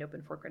through the Mind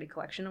Open Fork Ready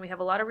collection. And we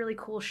have a lot of really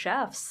cool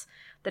chefs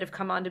that have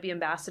come on to be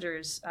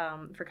ambassadors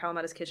for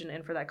Kalamata's Kitchen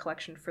and for that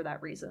collection for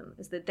that reason,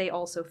 is that they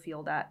also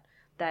feel that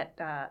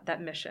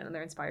mission and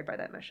they're inspired by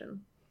that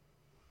mission.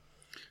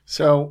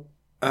 So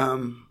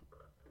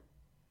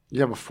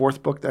you have a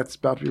 4th book that's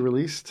about to be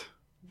released?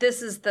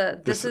 This is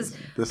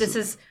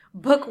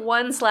book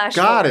 1/4,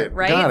 got it,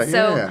 right? Got it,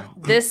 so yeah.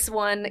 This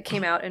one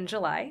came out in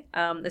July.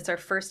 It's our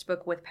first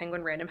book with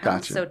Penguin Random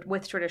House, Gotcha. So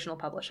with traditional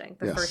publishing.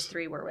 The first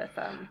 3 were with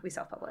we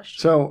self-published.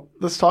 So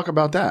let's talk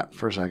about that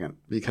for a second,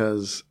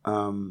 because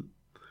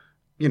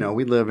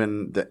we live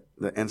in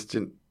the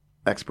instant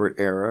expert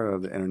era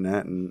of the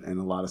internet and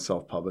a lot of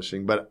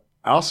self-publishing. But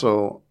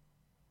also,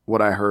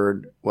 what I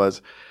heard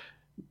was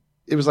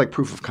it was like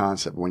proof of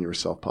concept when you were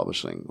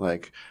self-publishing.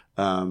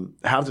 How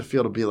does it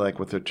feel to be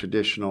with a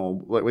traditional?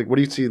 What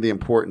do you see the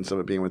importance of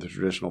it being with a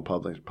traditional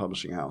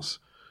publishing house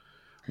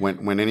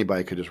when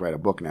anybody could just write a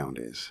book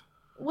nowadays?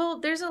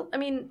 Well,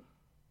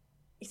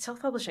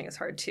 self-publishing is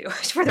hard too,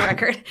 for the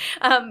record.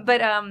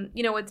 But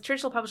with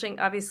traditional publishing,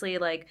 obviously,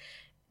 like,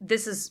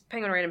 this is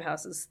Penguin Random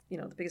House is,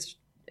 the biggest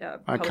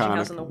publishing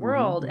house in the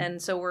world. Mm-hmm.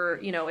 And so we're,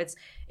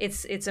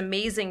 it's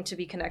amazing to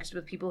be connected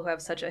with people who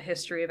have such a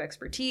history of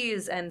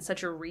expertise and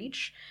such a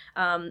reach.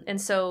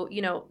 And so,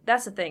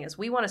 that's the thing, is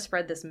we want to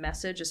spread this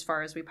message as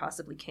far as we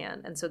possibly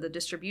can. And so the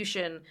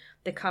distribution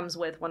that comes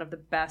with one of the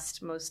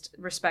best, most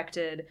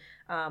respected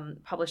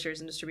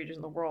publishers and distributors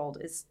in the world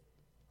is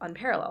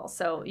unparalleled.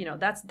 So,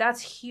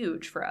 that's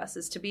huge for us,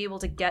 is to be able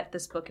to get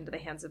this book into the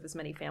hands of as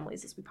many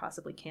families as we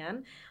possibly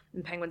can.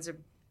 And Penguins are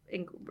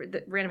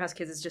the Random House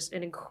Kids is just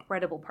an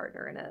incredible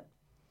partner in it.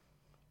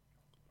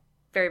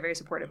 Very, very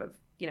supportive of,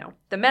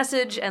 the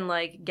message and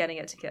like getting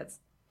it to kids.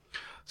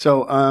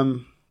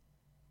 So,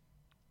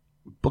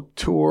 book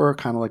tour,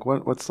 kind of like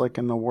what's like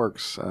in the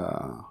works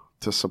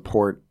to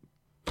support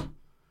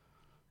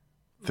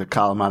the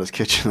Kalamata's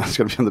Kitchen. That's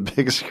going to be on the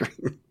big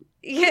screen.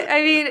 Yeah,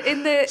 I mean,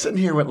 in the sitting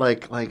here with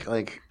like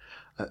Martha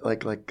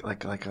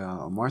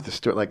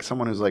Stewart, like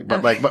someone who's like,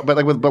 but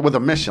with a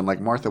mission,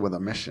 like Martha with a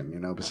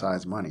mission,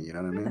 besides money. You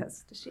know what I mean?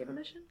 Does she have a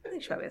mission? I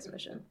think she probably has a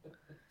mission.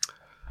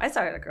 I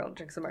saw a girl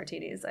drink some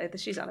martinis.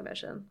 She's on a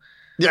mission.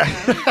 Yeah.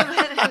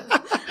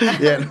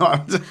 Yeah.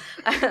 No.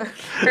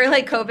 Her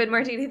like COVID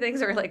martini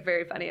things are like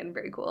very funny and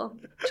very cool.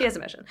 She has a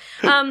mission.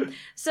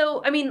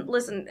 So I mean,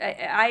 listen,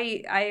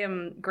 I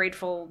am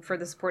grateful for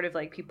the support of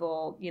like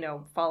people,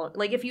 follow,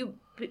 like if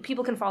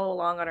people can follow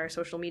along on our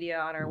social media,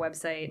 on our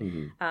website.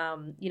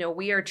 Mm-hmm.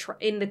 We are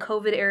in the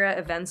COVID era.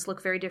 Events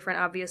look very different,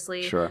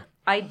 obviously. Sure.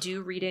 I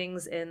do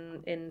readings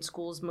in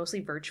schools,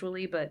 mostly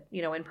virtually, but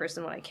in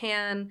person when I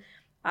can.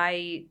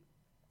 I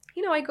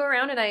go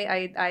around and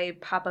I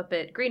pop up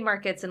at green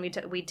markets, and we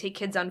take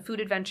kids on food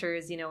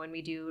adventures, and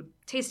we do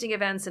tasting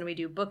events and we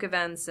do book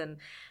events, and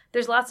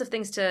there's lots of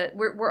things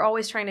we're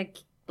always trying to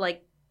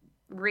like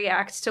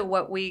react to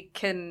what we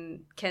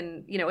can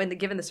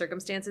given the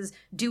circumstances,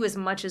 do as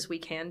much as we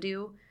can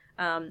do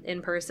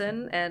in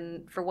person,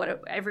 and for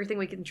everything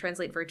we can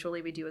translate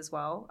virtually, we do as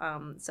well.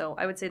 So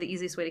I would say the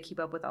easiest way to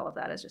keep up with all of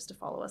that is just to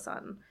follow us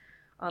on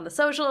the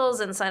socials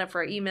and sign up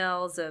for our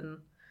emails, and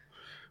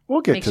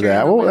we'll get to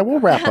that. We'll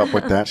wrap up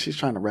with that. She's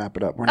trying to wrap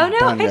it up. We're not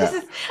done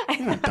yet.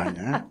 We're not done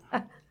yet.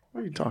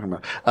 What are you talking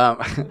about?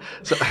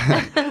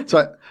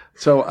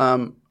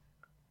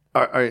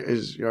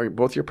 Are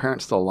both your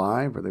parents still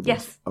alive? Are they both?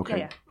 Yes. Okay.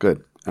 Yeah.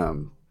 Good.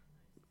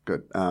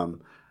 Good.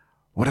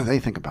 What do they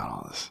think about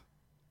all this?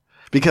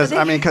 Because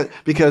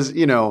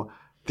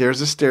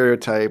there's a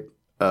stereotype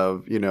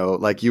of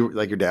like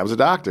your dad was a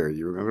doctor,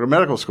 you were going to go to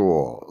medical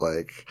school,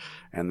 like,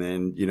 and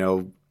then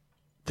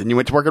then you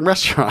went to work in a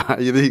restaurant.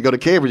 You go to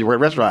Cambridge, you work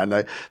in a restaurant,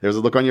 and there's a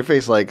look on your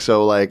face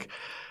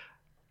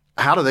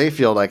how do they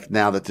feel like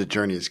now that the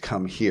journey has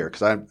come here?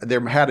 Because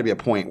there had to be a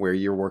point where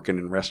you're working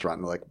in a restaurant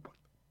and like,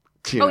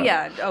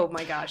 yeah, oh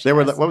my gosh, they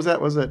were. What was that?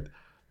 Was it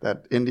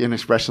that Indian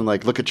expression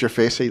like "look at your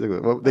face"? They had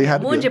to be,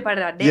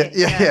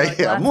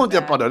 yeah. No,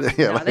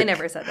 they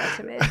never said that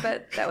to me,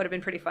 but that would have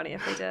been pretty funny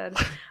if they did.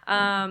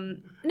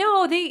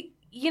 No, they.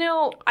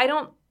 I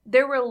don't.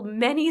 There were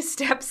many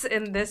steps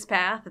in this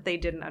path that they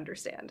didn't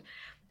understand.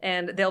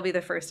 And they'll be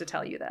the first to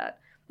tell you that.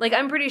 Like,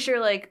 I'm pretty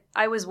sure, like,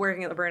 I was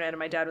working at the Bernardin and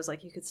my dad was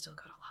like, you could still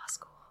go to law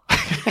school.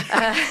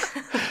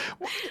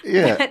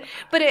 Yeah.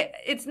 But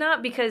it's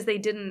not because they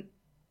didn't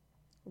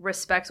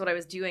respect what I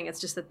was doing.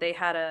 It's just that they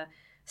had a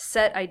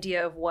set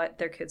idea of what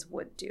their kids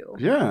would do.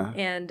 Yeah.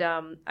 And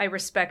I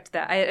respect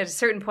that. At a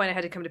certain point, I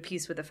had to come to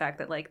peace with the fact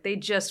that, like, they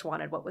just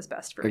wanted what was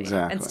best for me.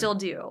 Exactly. And still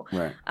do.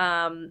 Right.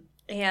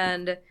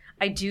 And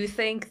I do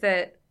think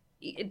that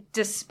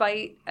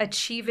despite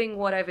achieving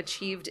what I've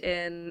achieved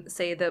in,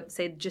 say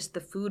just the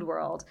food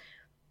world,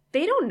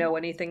 they don't know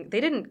anything. They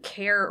didn't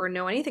care or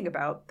know anything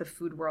about the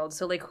food world.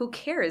 So, like, who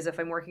cares if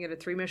I'm working at a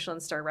 3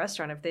 Michelin star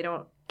restaurant if they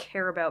don't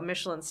care about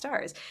Michelin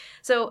stars?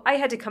 So I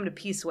had to come to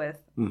peace with,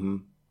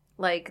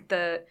 like,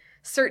 the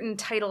certain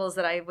titles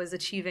that I was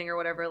achieving or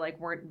whatever, like,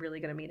 weren't really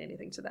going to mean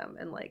anything to them.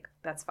 And, like,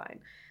 that's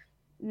fine.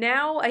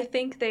 Now I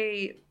think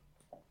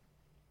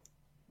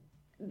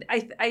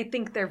I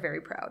think they're very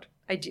proud.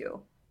 I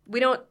do. We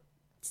don't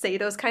say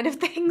those kind of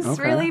things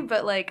really,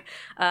 but like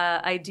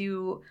I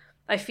feel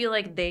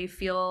like they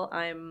feel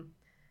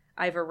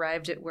I've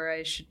arrived at where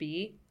I should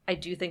be. I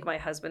do think my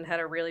husband had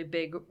a really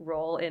big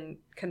role in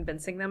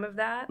convincing them of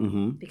that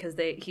because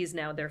he's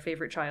now their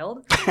favorite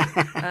child.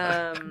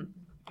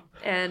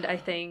 And I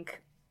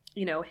think,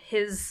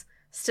 his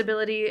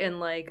stability in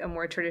like a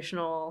more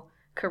traditional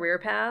career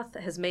path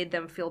has made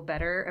them feel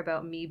better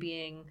about me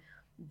being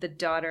the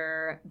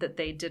daughter that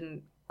they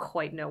didn't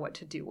quite know what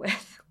to do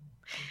with.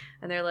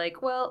 And they're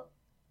like, well,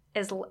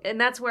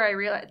 and that's where I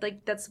realized,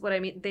 like, that's what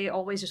I mean. They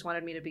always just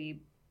wanted me to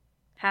be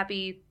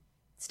happy,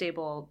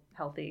 stable,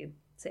 healthy,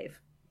 safe.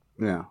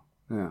 Yeah.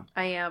 Yeah.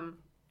 I'm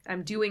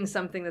doing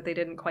something that they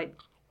didn't quite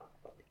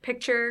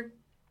picture,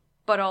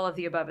 but all of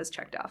the above is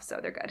checked off. So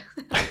they're good.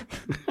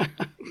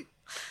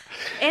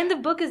 And the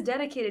book is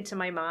dedicated to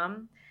my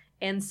mom.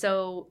 And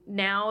so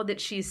now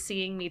that she's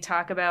seeing me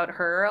talk about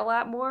her a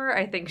lot more,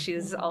 I think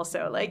she's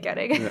also like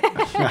getting it.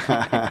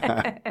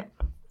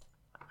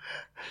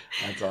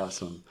 That's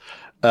awesome.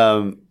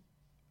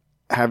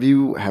 Have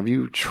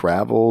you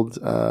traveled?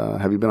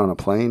 Have you been on a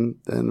plane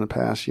in the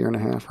past year and a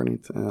half or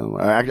anything?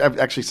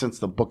 Actually, since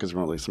the book is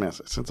released,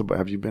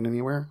 have you been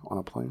anywhere on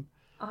a plane?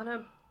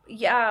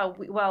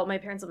 Well, my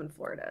parents live in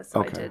Florida, so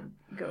okay. I did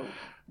go.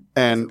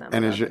 And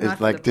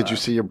did you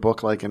see your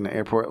book like in the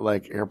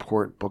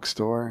airport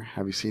bookstore?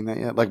 Have you seen that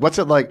yet? Like, what's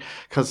it like?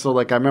 Because I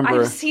remember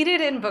I've seen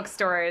it in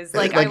bookstores.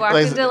 Like I walked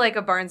into like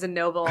a Barnes and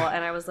Noble,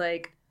 and I was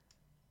like,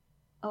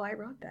 "Oh, I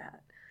wrote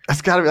that."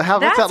 That's gotta be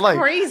what's that like?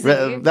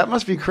 Crazy. That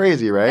must be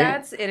crazy,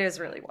 right? It is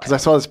really wild. Because I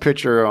saw this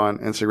picture on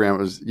Instagram. It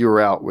was you were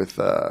out with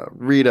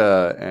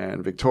Rita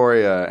and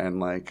Victoria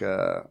and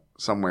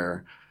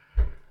somewhere.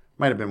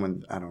 Might have been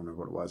when I don't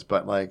remember what it was,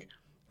 but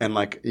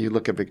you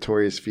look at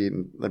Victoria's feet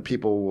and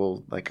people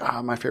will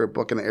my favorite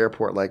book in the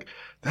airport. Like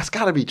that's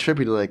got to be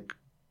trippy to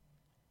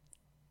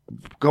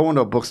go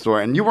into a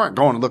bookstore and you weren't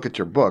going to look at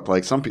your book.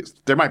 Like some people,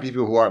 there might be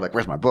people who are like,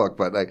 "Where's my book?"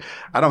 But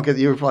I don't get.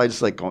 You were probably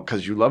just going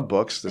because you love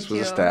books. This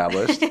was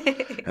established,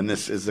 and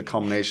this is the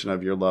culmination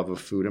of your love of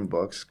food and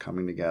books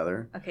coming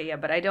together. Okay, yeah,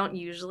 but I don't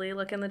usually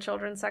look in the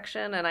children's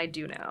section, and I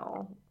do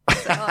now.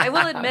 So I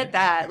will admit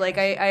that.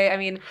 I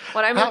mean,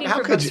 when I'm looking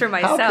for books for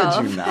myself,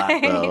 how could you not?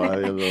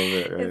 Though?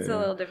 It's a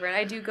little different.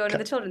 I do go to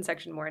the children's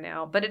section more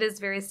now, but it is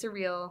very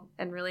surreal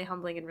and really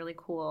humbling and really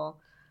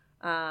cool.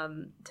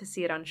 To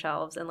see it on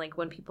shelves and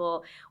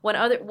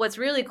what's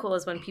really cool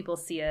is when people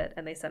see it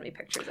and they send me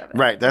pictures of it.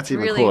 Right, that's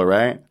even cooler,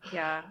 right?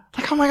 Yeah.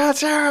 Like, oh my God,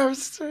 Sarah!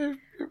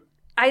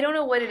 I don't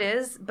know what it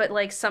is, but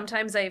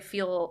sometimes I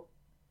feel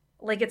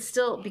like it's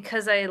still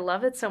because I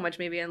love it so much.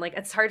 Maybe and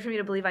it's hard for me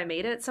to believe I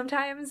made it.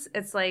 Sometimes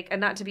it's and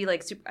not to be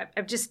super.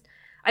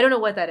 I don't know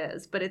what that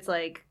is, but it's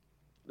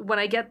when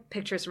I get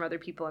pictures from other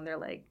people and they're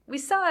like, "We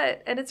saw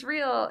it and it's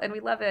real and we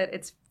love it."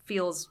 It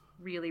feels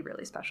really,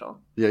 really special.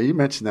 Yeah, you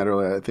mentioned that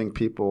earlier. I think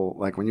people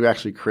when you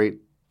actually create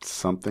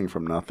something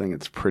from nothing,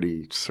 it's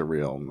pretty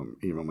surreal.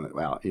 Even when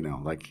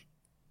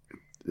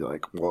you're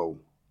like, whoa,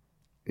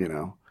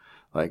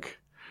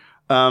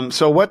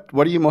 So what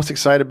are you most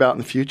excited about in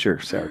the future,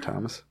 Sarah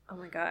Thomas? Oh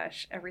my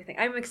gosh, everything.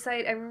 I'm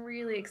excited. I'm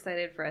really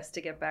excited for us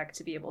to get back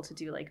to be able to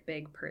do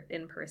big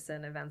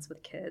in-person events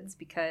with kids,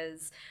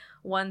 because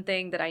one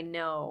thing that I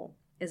know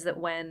is that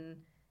when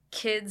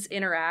kids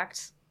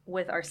interact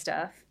with our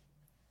stuff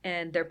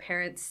and their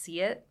parents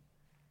see it,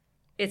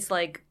 it's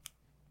like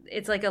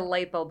a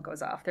light bulb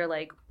goes off. They're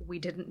like, we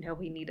didn't know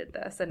we needed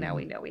this, and now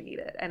we know we need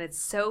it. And it's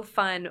so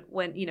fun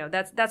when,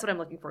 that's what I'm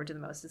looking forward to the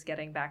most, is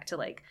getting back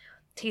to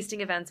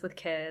tasting events with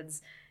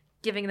kids,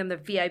 giving them the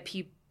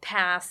VIP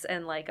pass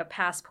and a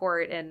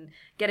passport, and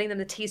getting them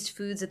to taste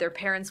foods that their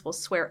parents will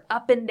swear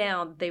up and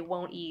down they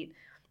won't eat,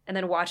 and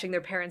then watching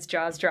their parents'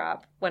 jaws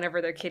drop whenever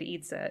their kid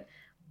eats it.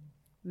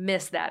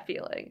 Miss that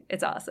feeling.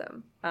 It's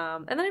awesome.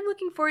 And then I'm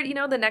looking forward,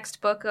 the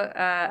next book.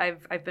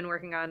 I've been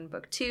working on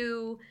book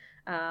 2.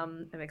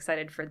 I'm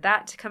excied for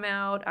that to come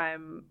out.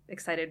 I'm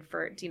excited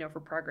for for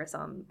progress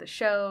on the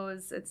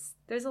shows.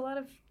 There's a lot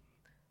of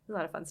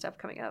fun stuff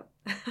coming up.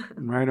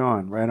 Right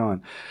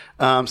on.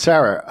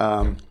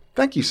 Sarah,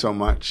 thank you so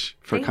much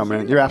for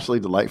coming in. You're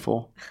absolutely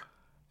delightful.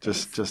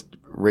 Just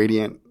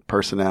radiant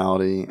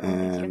personality,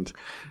 and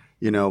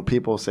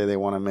people say they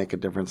want to make a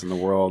difference in the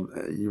world.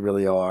 You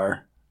really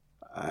are.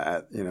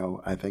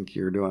 I think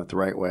you're doing it the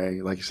right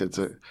way. Like you said,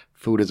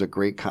 food is a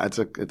great it's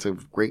a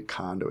great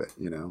conduit.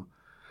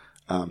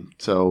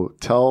 So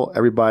tell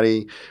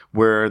everybody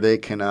where they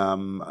can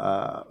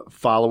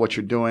follow what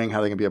you're doing,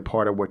 how they can be a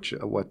part of what's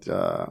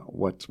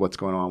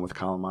going on with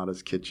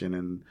Kalamata's Kitchen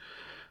and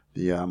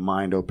the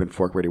Mind Open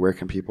Fork Ready. Where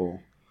can people?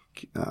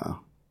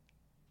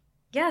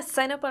 Yes,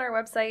 sign up on our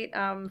website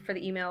for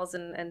the emails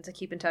and to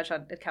keep in touch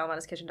at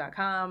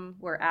kalamataskitchen.com.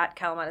 We're at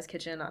Kalamata's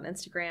Kitchen on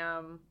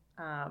Instagram.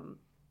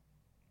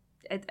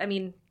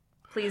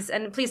 Please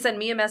send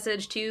me a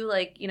message too.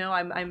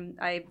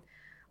 I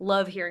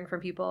love hearing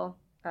from people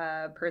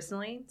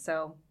personally.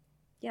 So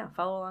yeah,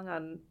 follow along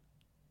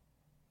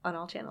on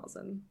all channels.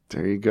 And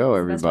there you go,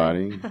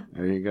 everybody.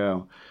 There you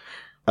go.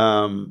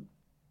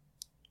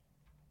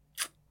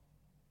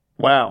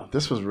 Wow,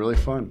 this was really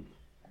fun.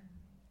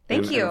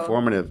 Thank you.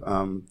 Informative.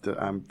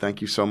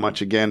 Thank you so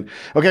much again.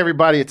 Okay,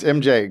 everybody, it's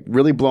MJ.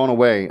 Really blown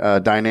away.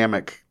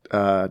 Dynamic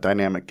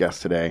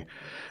guest today.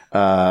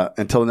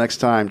 Until next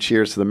time,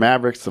 cheers to the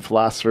Mavericks, the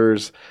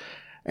philosophers,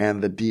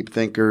 and the deep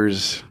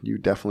thinkers. You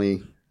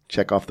definitely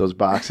check off those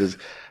boxes.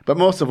 But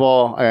most of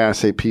all, I gotta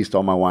say peace to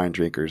all my wine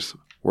drinkers.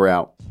 We're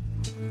out.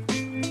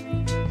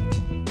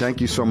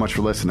 Thank you so much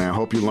for listening. I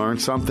hope you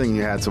learned something.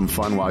 You had some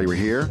fun while you were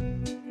here.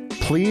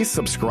 Please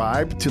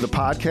subscribe to the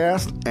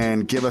podcast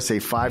and give us a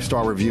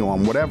 5-star review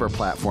on whatever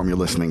platform you're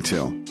listening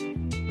to.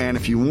 And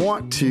if you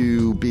want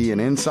to be an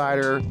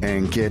insider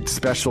and get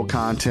special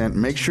content,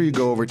 make sure you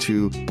go over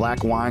to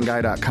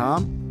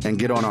blackwineguy.com and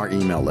get on our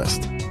email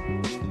list.